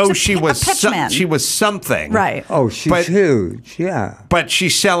 I know she was something. Right. Oh, she's huge. Yeah. But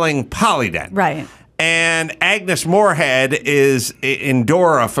she's selling Polydent. Right. And Agnes Moorehead is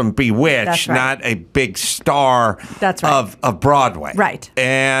Endora from Bewitched, That's right. not a big star That's right. of Broadway. Right.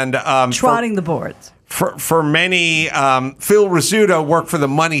 And trotting the boards. For many, Phil Rizzuto worked for the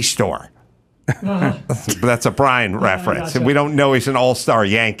Money Store. That's a Brian reference. Gotcha. We don't know he's an all-star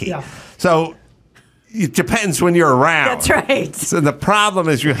Yankee. Yeah. So it depends when you're around. That's right. So the problem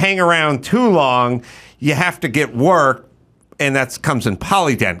is you hang around too long, you have to get work. And that comes in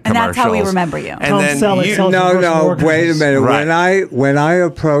Polydent commercials. And that's how we remember you. And then no, wait a minute. Right. When I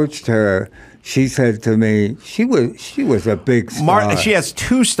approached her, she said to me, she was a big star. She has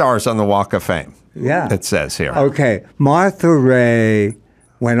 2 stars on the Walk of Fame. Yeah, it says here. Okay, Martha Ray.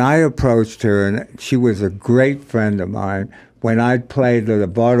 When I approached her, and she was a great friend of mine. When I played at the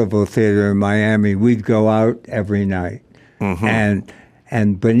Vaudeville Theater in Miami, we'd go out every night, and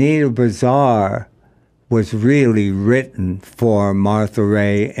Bonita Bazaar was really written for Martha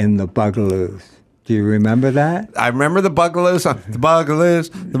Ray in the Bugaloos. Do you remember that? I remember the Bugaloos. The Bugaloos.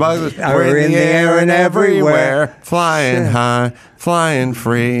 We're in the air and everywhere, flying high, flying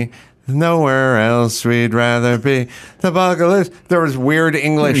free. Nowhere else we'd rather be. The Bugaloos. There was weird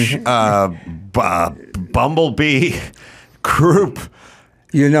English bumblebee group.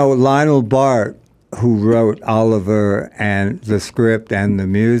 You know, Lionel Bart, who wrote Oliver and the script and the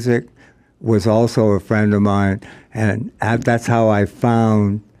music, was also a friend of mine, and that's how I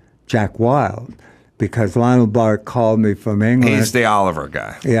found Jack Wilde, because Lionel Bart called me from England. He's the Oliver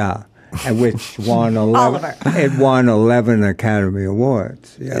guy. Yeah, and which won 11. It won 11 Academy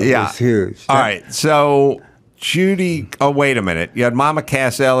Awards. Yeah, it was huge. All right, so Judy. Oh, wait a minute. You had Mama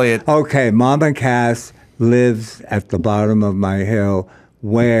Cass Elliot. Okay, Mama Cass lives at the bottom of my hill,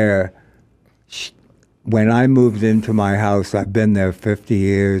 where. When I moved into my house, I've been there 50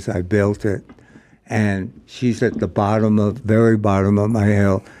 years, I built it, and she's at the very bottom of my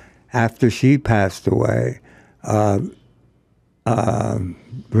hill. After she passed away,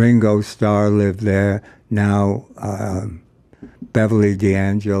 Ringo Starr lived there, now Beverly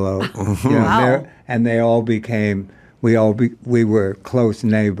D'Angelo. And they all became, we were close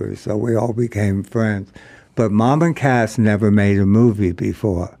neighbors, so we all became friends. But Mom and Cass never made a movie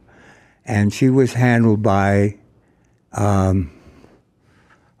before. And she was handled by, oh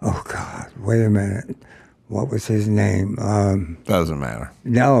God, wait a minute. What was his name? Doesn't matter.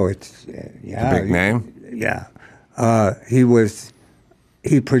 No, it's, a big name? Yeah. He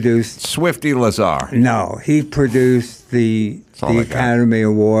produced. Swifty Lazar. No, he produced the Academy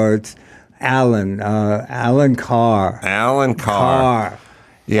Awards. Alan Carr. Alan Carr.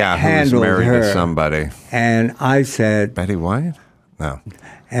 Yeah, who's married to somebody. And I said. Betty White? No.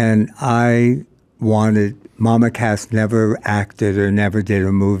 And I wanted, Mama Cass never acted or never did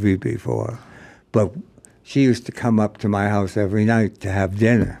a movie before, but she used to come up to my house every night to have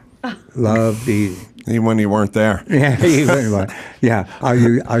dinner. Loved eating. Even when you weren't there. Yeah, even when. Yeah. Are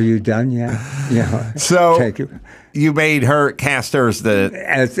you done yet? Yeah. So you made her, cast her as the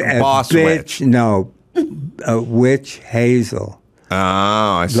boss witch. No, witch Hazel. Oh,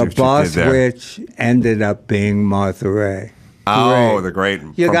 I see the what boss you did there. witch ended up being Martha Ray. Oh, the great.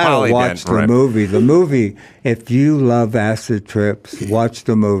 You got to watch the movie. The movie, if you love acid trips, watch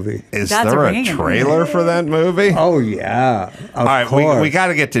the movie. Is there a trailer for that movie? Oh, yeah. All right, we got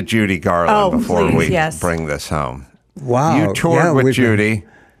to get to Judy Garland before we bring this home. Wow. You toured with Judy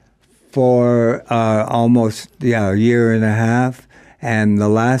for almost a year and a half, and the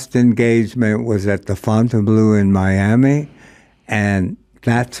last engagement was at the Fontainebleau in Miami, and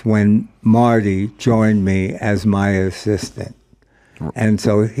that's when Marty joined me as my assistant. And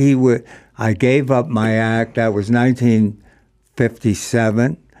so I gave up my act. That was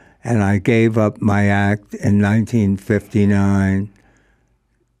 1957, and I gave up my act in 1959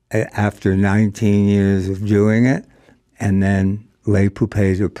 after 19 years of doing it. And then Les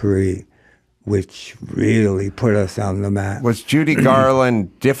Poupées de Paris, which really put us on the map. Was Judy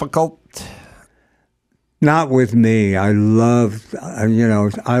Garland difficult? Not with me. I loved, I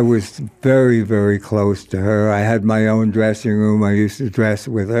was very, very close to her. I had my own dressing room. I used to dress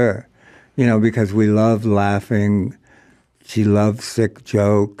with her, because we loved laughing. She loved sick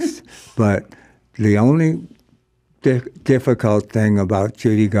jokes. But the only difficult thing about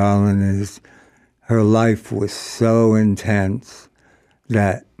Judy Garland is her life was so intense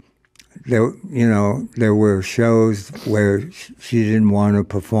that there were shows where she didn't want to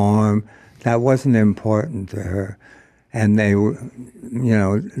perform. That wasn't important to her, and they were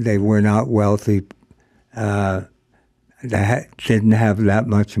not wealthy that didn't have that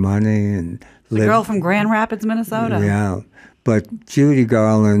much money and The girl from Grand Rapids, Minnesota. Yeah, but Judy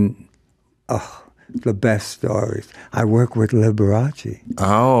Garland, the best stories. I worked with Liberace.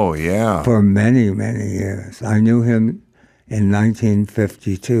 Oh, yeah. For many, many years. I knew him in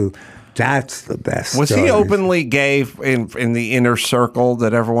 1952. That's the best Was stories. he openly gay in the inner circle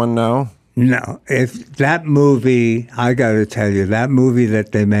that everyone know? No. If that movie, I got to tell you, that movie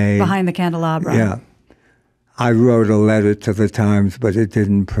that they made. Behind the Candelabra. Yeah. I wrote a letter to the Times, but it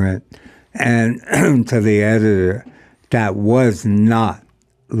didn't print. And to the editor, that was not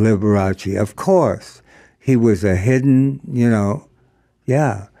Liberace. Of course, he was a hidden,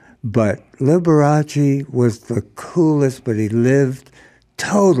 yeah. But Liberace was the coolest, but he lived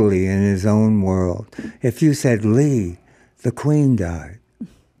totally in his own world. If you said, Lee, the Queen died,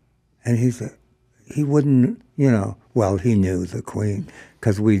 and he said, he wouldn't, well, he knew the Queen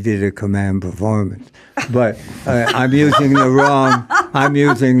because we did a command performance. But I'm using the wrong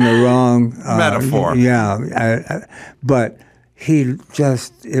metaphor. Yeah, but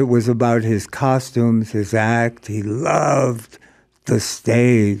it was about his costumes, his act. He loved the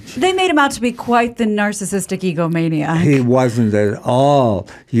stage. They made him out to be quite the narcissistic egomaniac. He wasn't at all.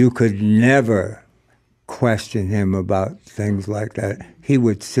 You could never question him about things like that. He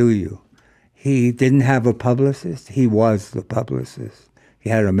would sue you. He didn't have a publicist. He was the publicist. He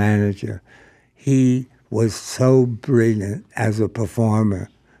had a manager. He was so brilliant as a performer.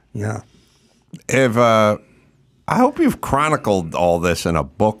 Yeah. If I hope you've chronicled all this in a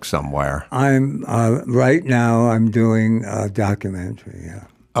book somewhere. I'm right now. I'm doing a documentary. Yeah.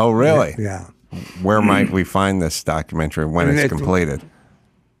 Oh, really? Yeah. Where might we find this documentary when it's completed?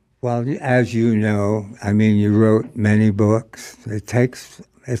 Well, as you know, I mean, you wrote many books.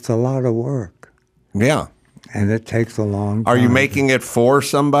 It's a lot of work. Yeah. And it takes a long time. Are you making it for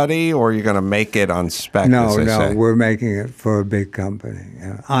somebody, or are you going to make it on spec? No, we're making it for a big company.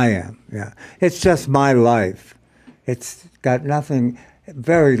 Yeah. I am, yeah. It's just my life. It's got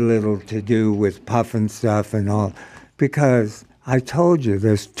very little to do with Pufnstuf and all, because I told you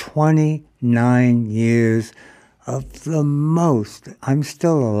there's 29 years of I'm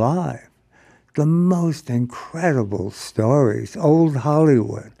still alive, the most incredible stories, old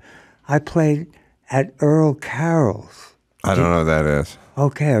Hollywood. I played at Earl Carroll's. I don't know what that is.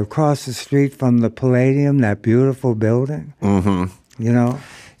 Okay, across the street from the Palladium, that beautiful building. Mm-hmm.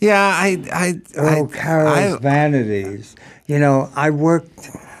 Yeah, Earl Carroll's Vanities. I worked,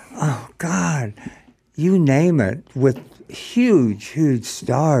 oh God, you name it, with huge, huge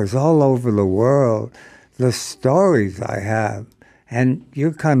stars all over the world. The stories I have. And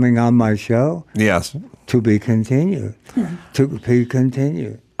you're coming on my show? Yes. To be continued. To be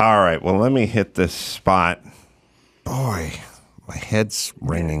continued. All right, well, let me hit this spot. Boy, my head's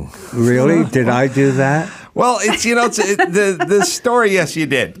ringing. Really? Did I do that? Well, the story, yes, you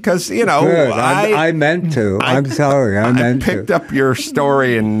did. Because, Good. I meant to. I'm sorry. I picked up your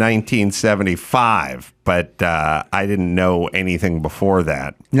story in 1975, but I didn't know anything before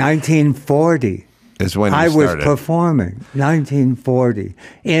that. 1940. Is when I was performing. 1940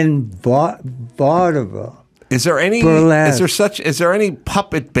 in vaudeville. Is there any burlesque. Is there any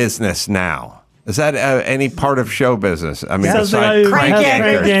puppet business now? Is that any part of show business? I mean, besides crank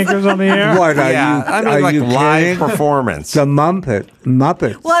anchors on the air. What are yeah, you? I mean, are like you live kidding? performance. The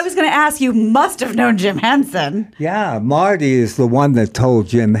Muppets. Well, I was going to ask, you must have known Jim Henson. Yeah, Marty is the one that told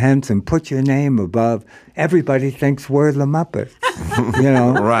Jim Henson, put your name above. Everybody thinks we're the Muppets.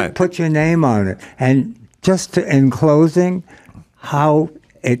 Right. Put your name on it. And just in closing, how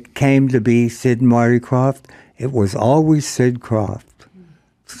it came to be Sid and Marty Krofft, it was always Sid Krofft.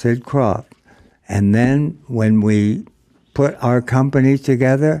 Sid Krofft. And then when we put our company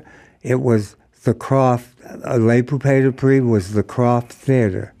together, it was the Krofft, Les Poupées de Paris was the Krofft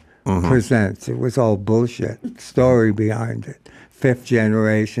Theater Presents. It was all bullshit. Story behind it. Fifth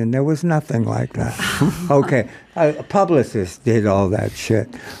generation. There was nothing like that. Okay. A publicist did all that shit.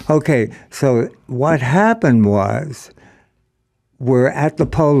 Okay. So what happened was we're at the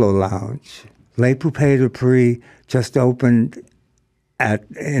Polo Lounge. Les Poupées de Paris just opened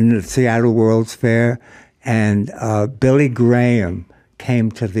in the Seattle World's Fair, and Billy Graham came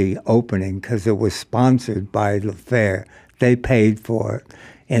to the opening because it was sponsored by the fair. They paid for it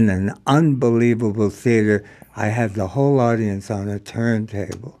in an unbelievable theater. I had the whole audience on a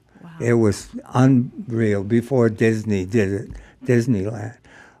turntable. Wow. It was unreal before Disney did it, Disneyland.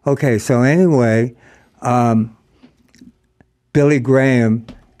 Okay, so anyway, Billy Graham,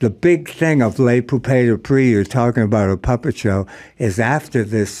 the big thing of Les Poupées de Paris, you're talking about a puppet show, is after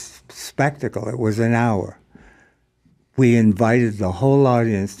this spectacle, it was an hour, we invited the whole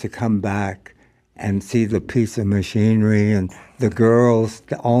audience to come back and see the piece of machinery and the girls,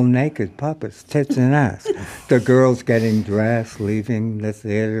 all naked puppets, tits and ass. The girls getting dressed, leaving the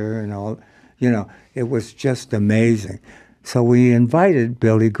theater and all. It was just amazing. So we invited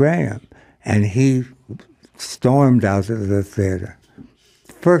Billy Graham, and he stormed out of the theater.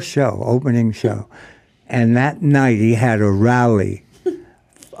 First show, opening show. And that night he had a rally,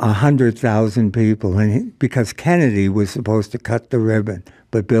 100,000 people, because Kennedy was supposed to cut the ribbon,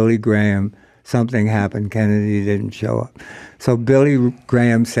 but Billy Graham, something happened, Kennedy didn't show up. So Billy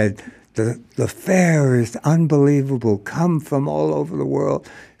Graham said, the fair is unbelievable, come from all over the world.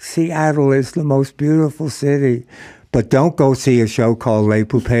 Seattle is the most beautiful city. But don't go see a show called Les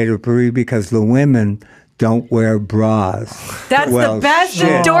Poupées de Paris because the women don't wear bras. That's the best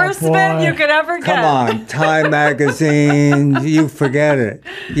endorsement you could ever get. Come on, Time Magazine, you forget it.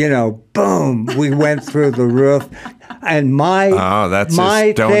 Boom, we went through the roof. And that's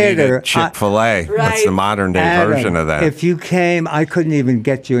my don't theater, eat at Chick-fil-A. Right. That's the modern day Adam, version of that. If you came, I couldn't even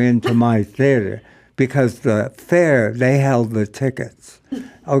get you into my theater because the fair, they held the tickets.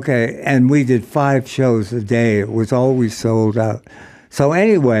 Okay, and we did 5 shows a day. It was always sold out. So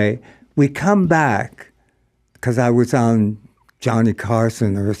anyway, we come back because I was on Johnny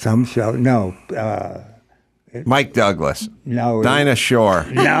Carson or some show. No. Mike Douglas. No. Dinah Shore.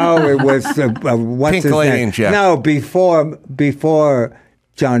 No, it was, what's Pink his Lady name? and Jeff. No, before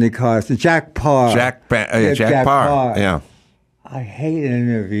Johnny Carson. Jack Parr. Jack Parr. Yeah. I hate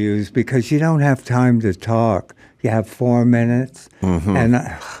interviews because you don't have time to talk. You have 4 minutes, and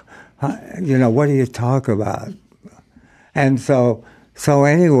what do you talk about? And so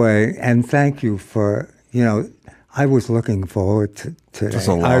anyway, and thank you for I was looking forward to today. It's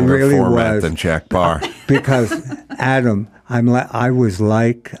a longer I really format was, than Jack Parr. because Adam, I was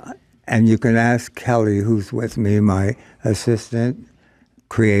like, and you can ask Kelly, who's with me, my assistant,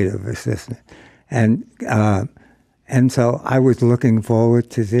 creative assistant, and so I was looking forward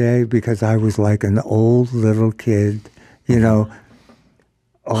to today because I was like an old little kid,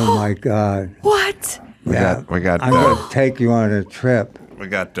 Oh my God! What? We got. I'm going to take you on a trip. We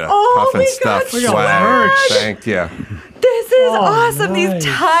got Pufnstuf swag. Thank you. This is awesome. Nice.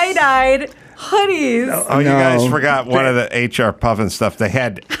 These tie-dyed hoodies. Oh, you guys forgot one of the HR Pufnstuf. They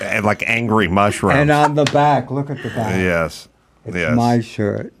had like angry mushrooms. And on the back, look at the back. Yes. It's my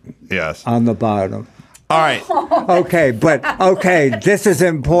shirt. Yes. On the bottom. All right. Okay, this is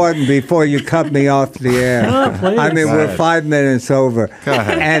important before you cut me off the air. We're 5 minutes over. Go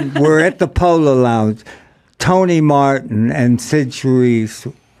ahead. And we're at the Polo Lounge. Tony Martin and Sid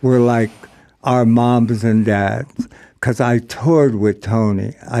Krofft were like our moms and dads because I toured with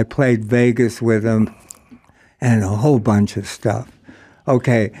Tony. I played Vegas with him and a whole bunch of stuff.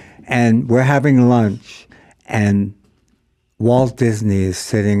 Okay, and we're having lunch, and Walt Disney is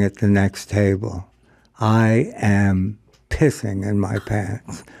sitting at the next table. I am pissing in my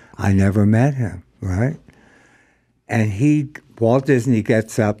pants. I never met him, right? And Walt Disney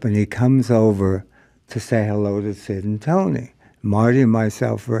gets up and he comes over to say hello to Sid and Tony. Marty and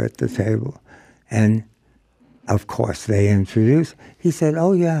myself were at the table. And of course they introduced. He said,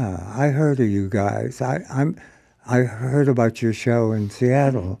 "Oh yeah, I heard of you guys. I heard about your show in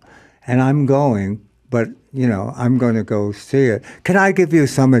Seattle and I'm going, but I'm going to go see it. Can I give you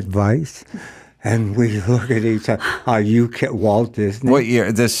some advice?" And we look at each other. Are you Walt Disney? What year?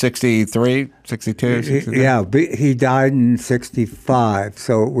 Is this 63, 62, 63? Yeah, he died in 65,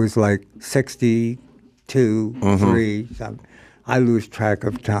 so it was like 62, 3, something. I lose track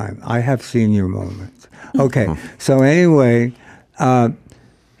of time. I have senior moments. Okay, so anyway,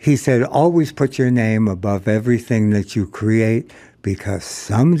 he said, always put your name above everything that you create because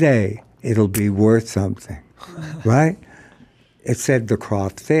someday it'll be worth something, right? It said the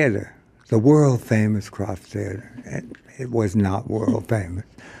Krofft Theater. The world-famous Krofft Theater. It was not world-famous.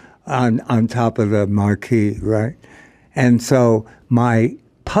 On top of the marquee, right? And so my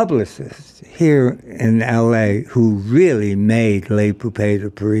publicist here in L.A., who really made Les Poupées de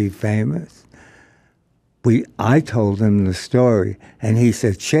Paris famous, I told him the story, and he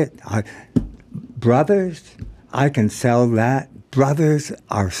said, shit, Brothers, I can sell that. Brothers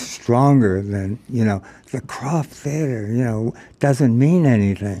are stronger than, the Krofft Theater, doesn't mean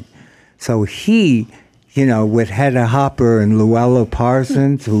anything. So he, with Hedda Hopper and Luella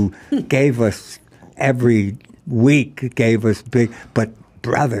Parsons, who gave us every week, gave us big, but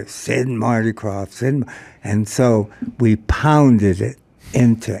brothers, Sid and Marty Krofft, and so we pounded it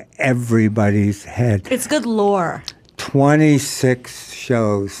into everybody's head. It's good lore. 26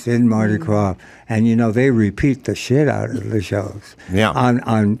 shows, Sid and Marty Krofft, and they repeat the shit out of the shows. Yeah.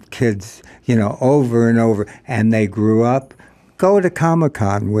 On kids, over and over, and they grew up go to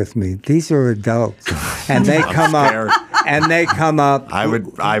Comic-Con with me. These are adults. And they come up.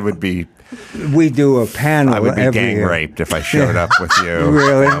 I would be. We do a panel. I would be every gang year. raped if I showed up with you.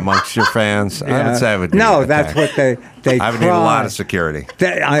 Really? Amongst your fans. I would say I would be. No, that's what they I would need a lot of security.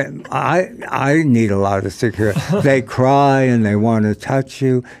 I need a lot of security. They cry and they want to touch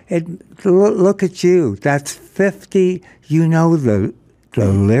you. Look at you. That's 50. You know the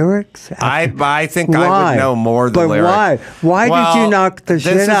lyrics? I think I would know more than but lyrics. Why did you knock the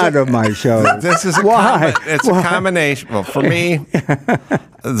shit out of my show? This is it's a combination. Well, for me,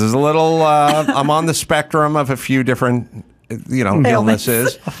 there's a little. I'm on the spectrum of a few different,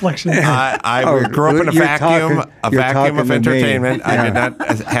 illnesses. Afflictions. I grew up in a vacuum of entertainment. I did not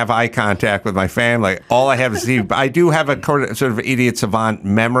have eye contact with my family. All I have is I do have a sort of idiot savant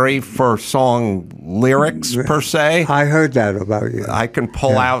memory for song lyrics per se. I heard that about you. I can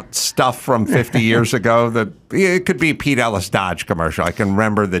pull out stuff from 50 years ago that it could be a Pete Ellis Dodge commercial. I can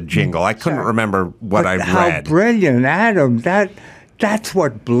remember the jingle. I couldn't remember what I read. How brilliant, Adam! That's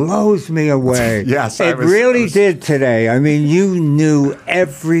what blows me away. Yes, it really did today. I mean, you knew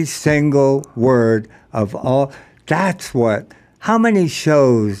every single word of all. That's what. How many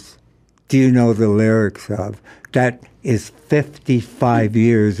shows do you know the lyrics of that is 55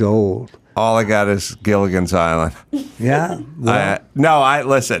 years old? All I got is Gilligan's Island. Yeah.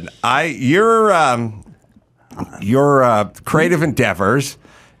 Listen. Your creative endeavors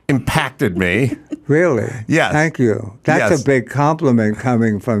impacted me. Really? Yes. Thank you. That's a big compliment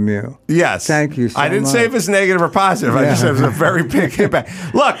coming from you. Yes. Thank you so much. I didn't say it was negative or positive. I just said it was a very big impact.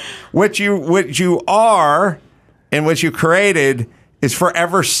 Look, what you are and what you created is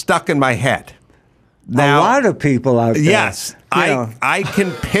forever stuck in my head. Now, a lot of people out there. Yes. I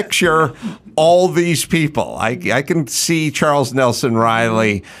can picture all these people. I can see Charles Nelson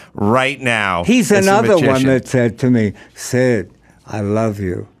Riley right now. He's another one that said to me, Sid, I love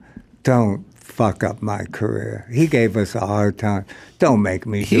you. Don't fuck up my career. He gave us a hard time. Don't make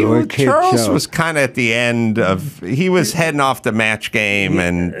me do a kid Charles show. was kind of at the end of, he was heading off the Match Game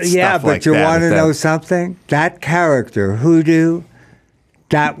and stuff like that. Yeah, but you want to know something? That character, Hoodoo,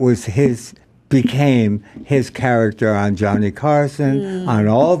 that was became his character on Johnny Carson, on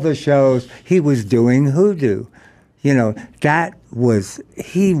all the shows. He was doing Hoodoo. He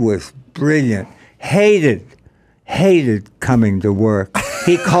was brilliant. Hated coming to work.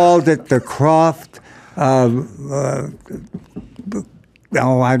 He called it the Krofft,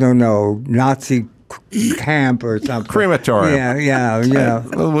 Nazi camp or something. Crematorium. Yeah.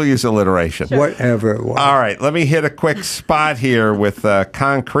 We'll use alliteration. Whatever it was. All right, let me hit a quick spot here with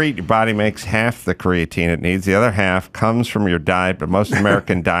concrete. Your body makes half the creatine it needs. The other half comes from your diet, but most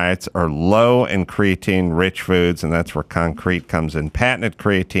American diets are low in creatine-rich foods, and that's where concrete comes in. Patented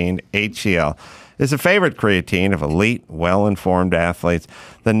creatine, HCl, is a favorite creatine of elite, well-informed athletes,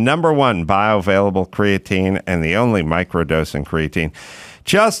 the #1 bioavailable creatine and the only microdosing creatine.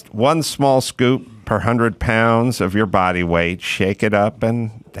 Just one small scoop per 100 pounds of your body weight. Shake it up and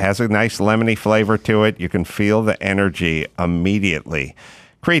it has a nice lemony flavor to it. You can feel the energy immediately.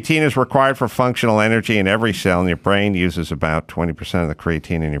 Creatine is required for functional energy in every cell, and your brain uses about 20% of the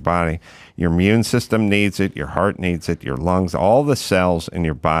creatine in your body. Your immune system needs it. Your heart needs it. Your lungs, all the cells in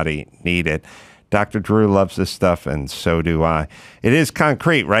your body need it. Dr. Drew loves this stuff, and so do I. It is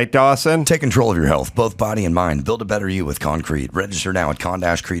concrete, right, Dawson? Take control of your health, both body and mind. Build a better you with Concrete. Register now at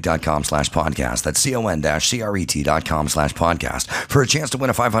con-crete.com/podcast. That's con-cret.com/podcast for a chance to win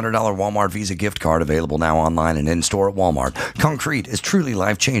a $500 Walmart Visa gift card, available now online and in-store at Walmart. Concrete is truly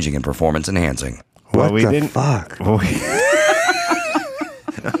life-changing and performance-enhancing. What the fuck?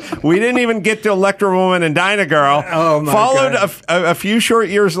 We didn't even get to Electra Woman and Dinah Girl. Oh, my Followed God. a few short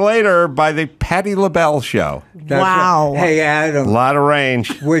years later by the Patti LaBelle show. Wow. Hey, Adam. A lot of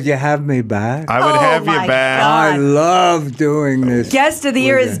range. Would you have me back? I would have you back. I love doing this. Guest of the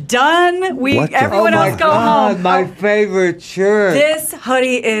year is done. Everyone else go home. My favorite shirt. This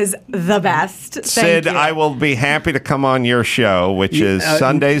hoodie is the best. Thank Sid, you. I will be happy to come on your show, which is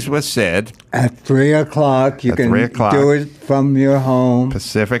Sundays with Sid. At 3 o'clock. You At can 3 o'clock. do it from your home.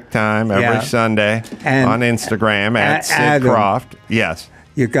 Pacific time every Sunday on Instagram at Sid Adam, Krofft. Yes.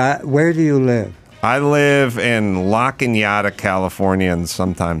 Where do you live? I live in La Cañada, California, and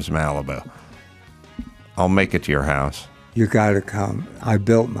sometimes Malibu. I'll make it to your house. You got to come. I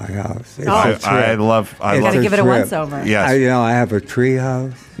built my house. I love. Got to give it a once over. Yes. I have a tree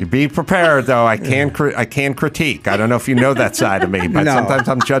house. You be prepared, though. I can critique. I don't know if you know that side of me, but sometimes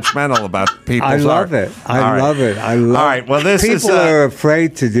I'm judgmental about people's I love art. it. I love it. I love. All right. Well, this people are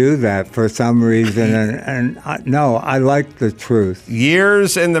afraid to do that for some reason, and I like the truth.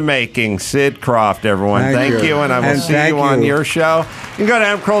 Years in the making. Sid Krofft, everyone. Thank you, and I will see you on your show. You can go to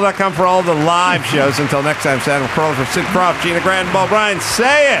adamcarolla.com for all the live shows. Until next time, it's Adam Carolla for Sid Krofft, Gina Grand, Bob Bryan.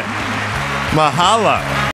 Say it. Mahalo.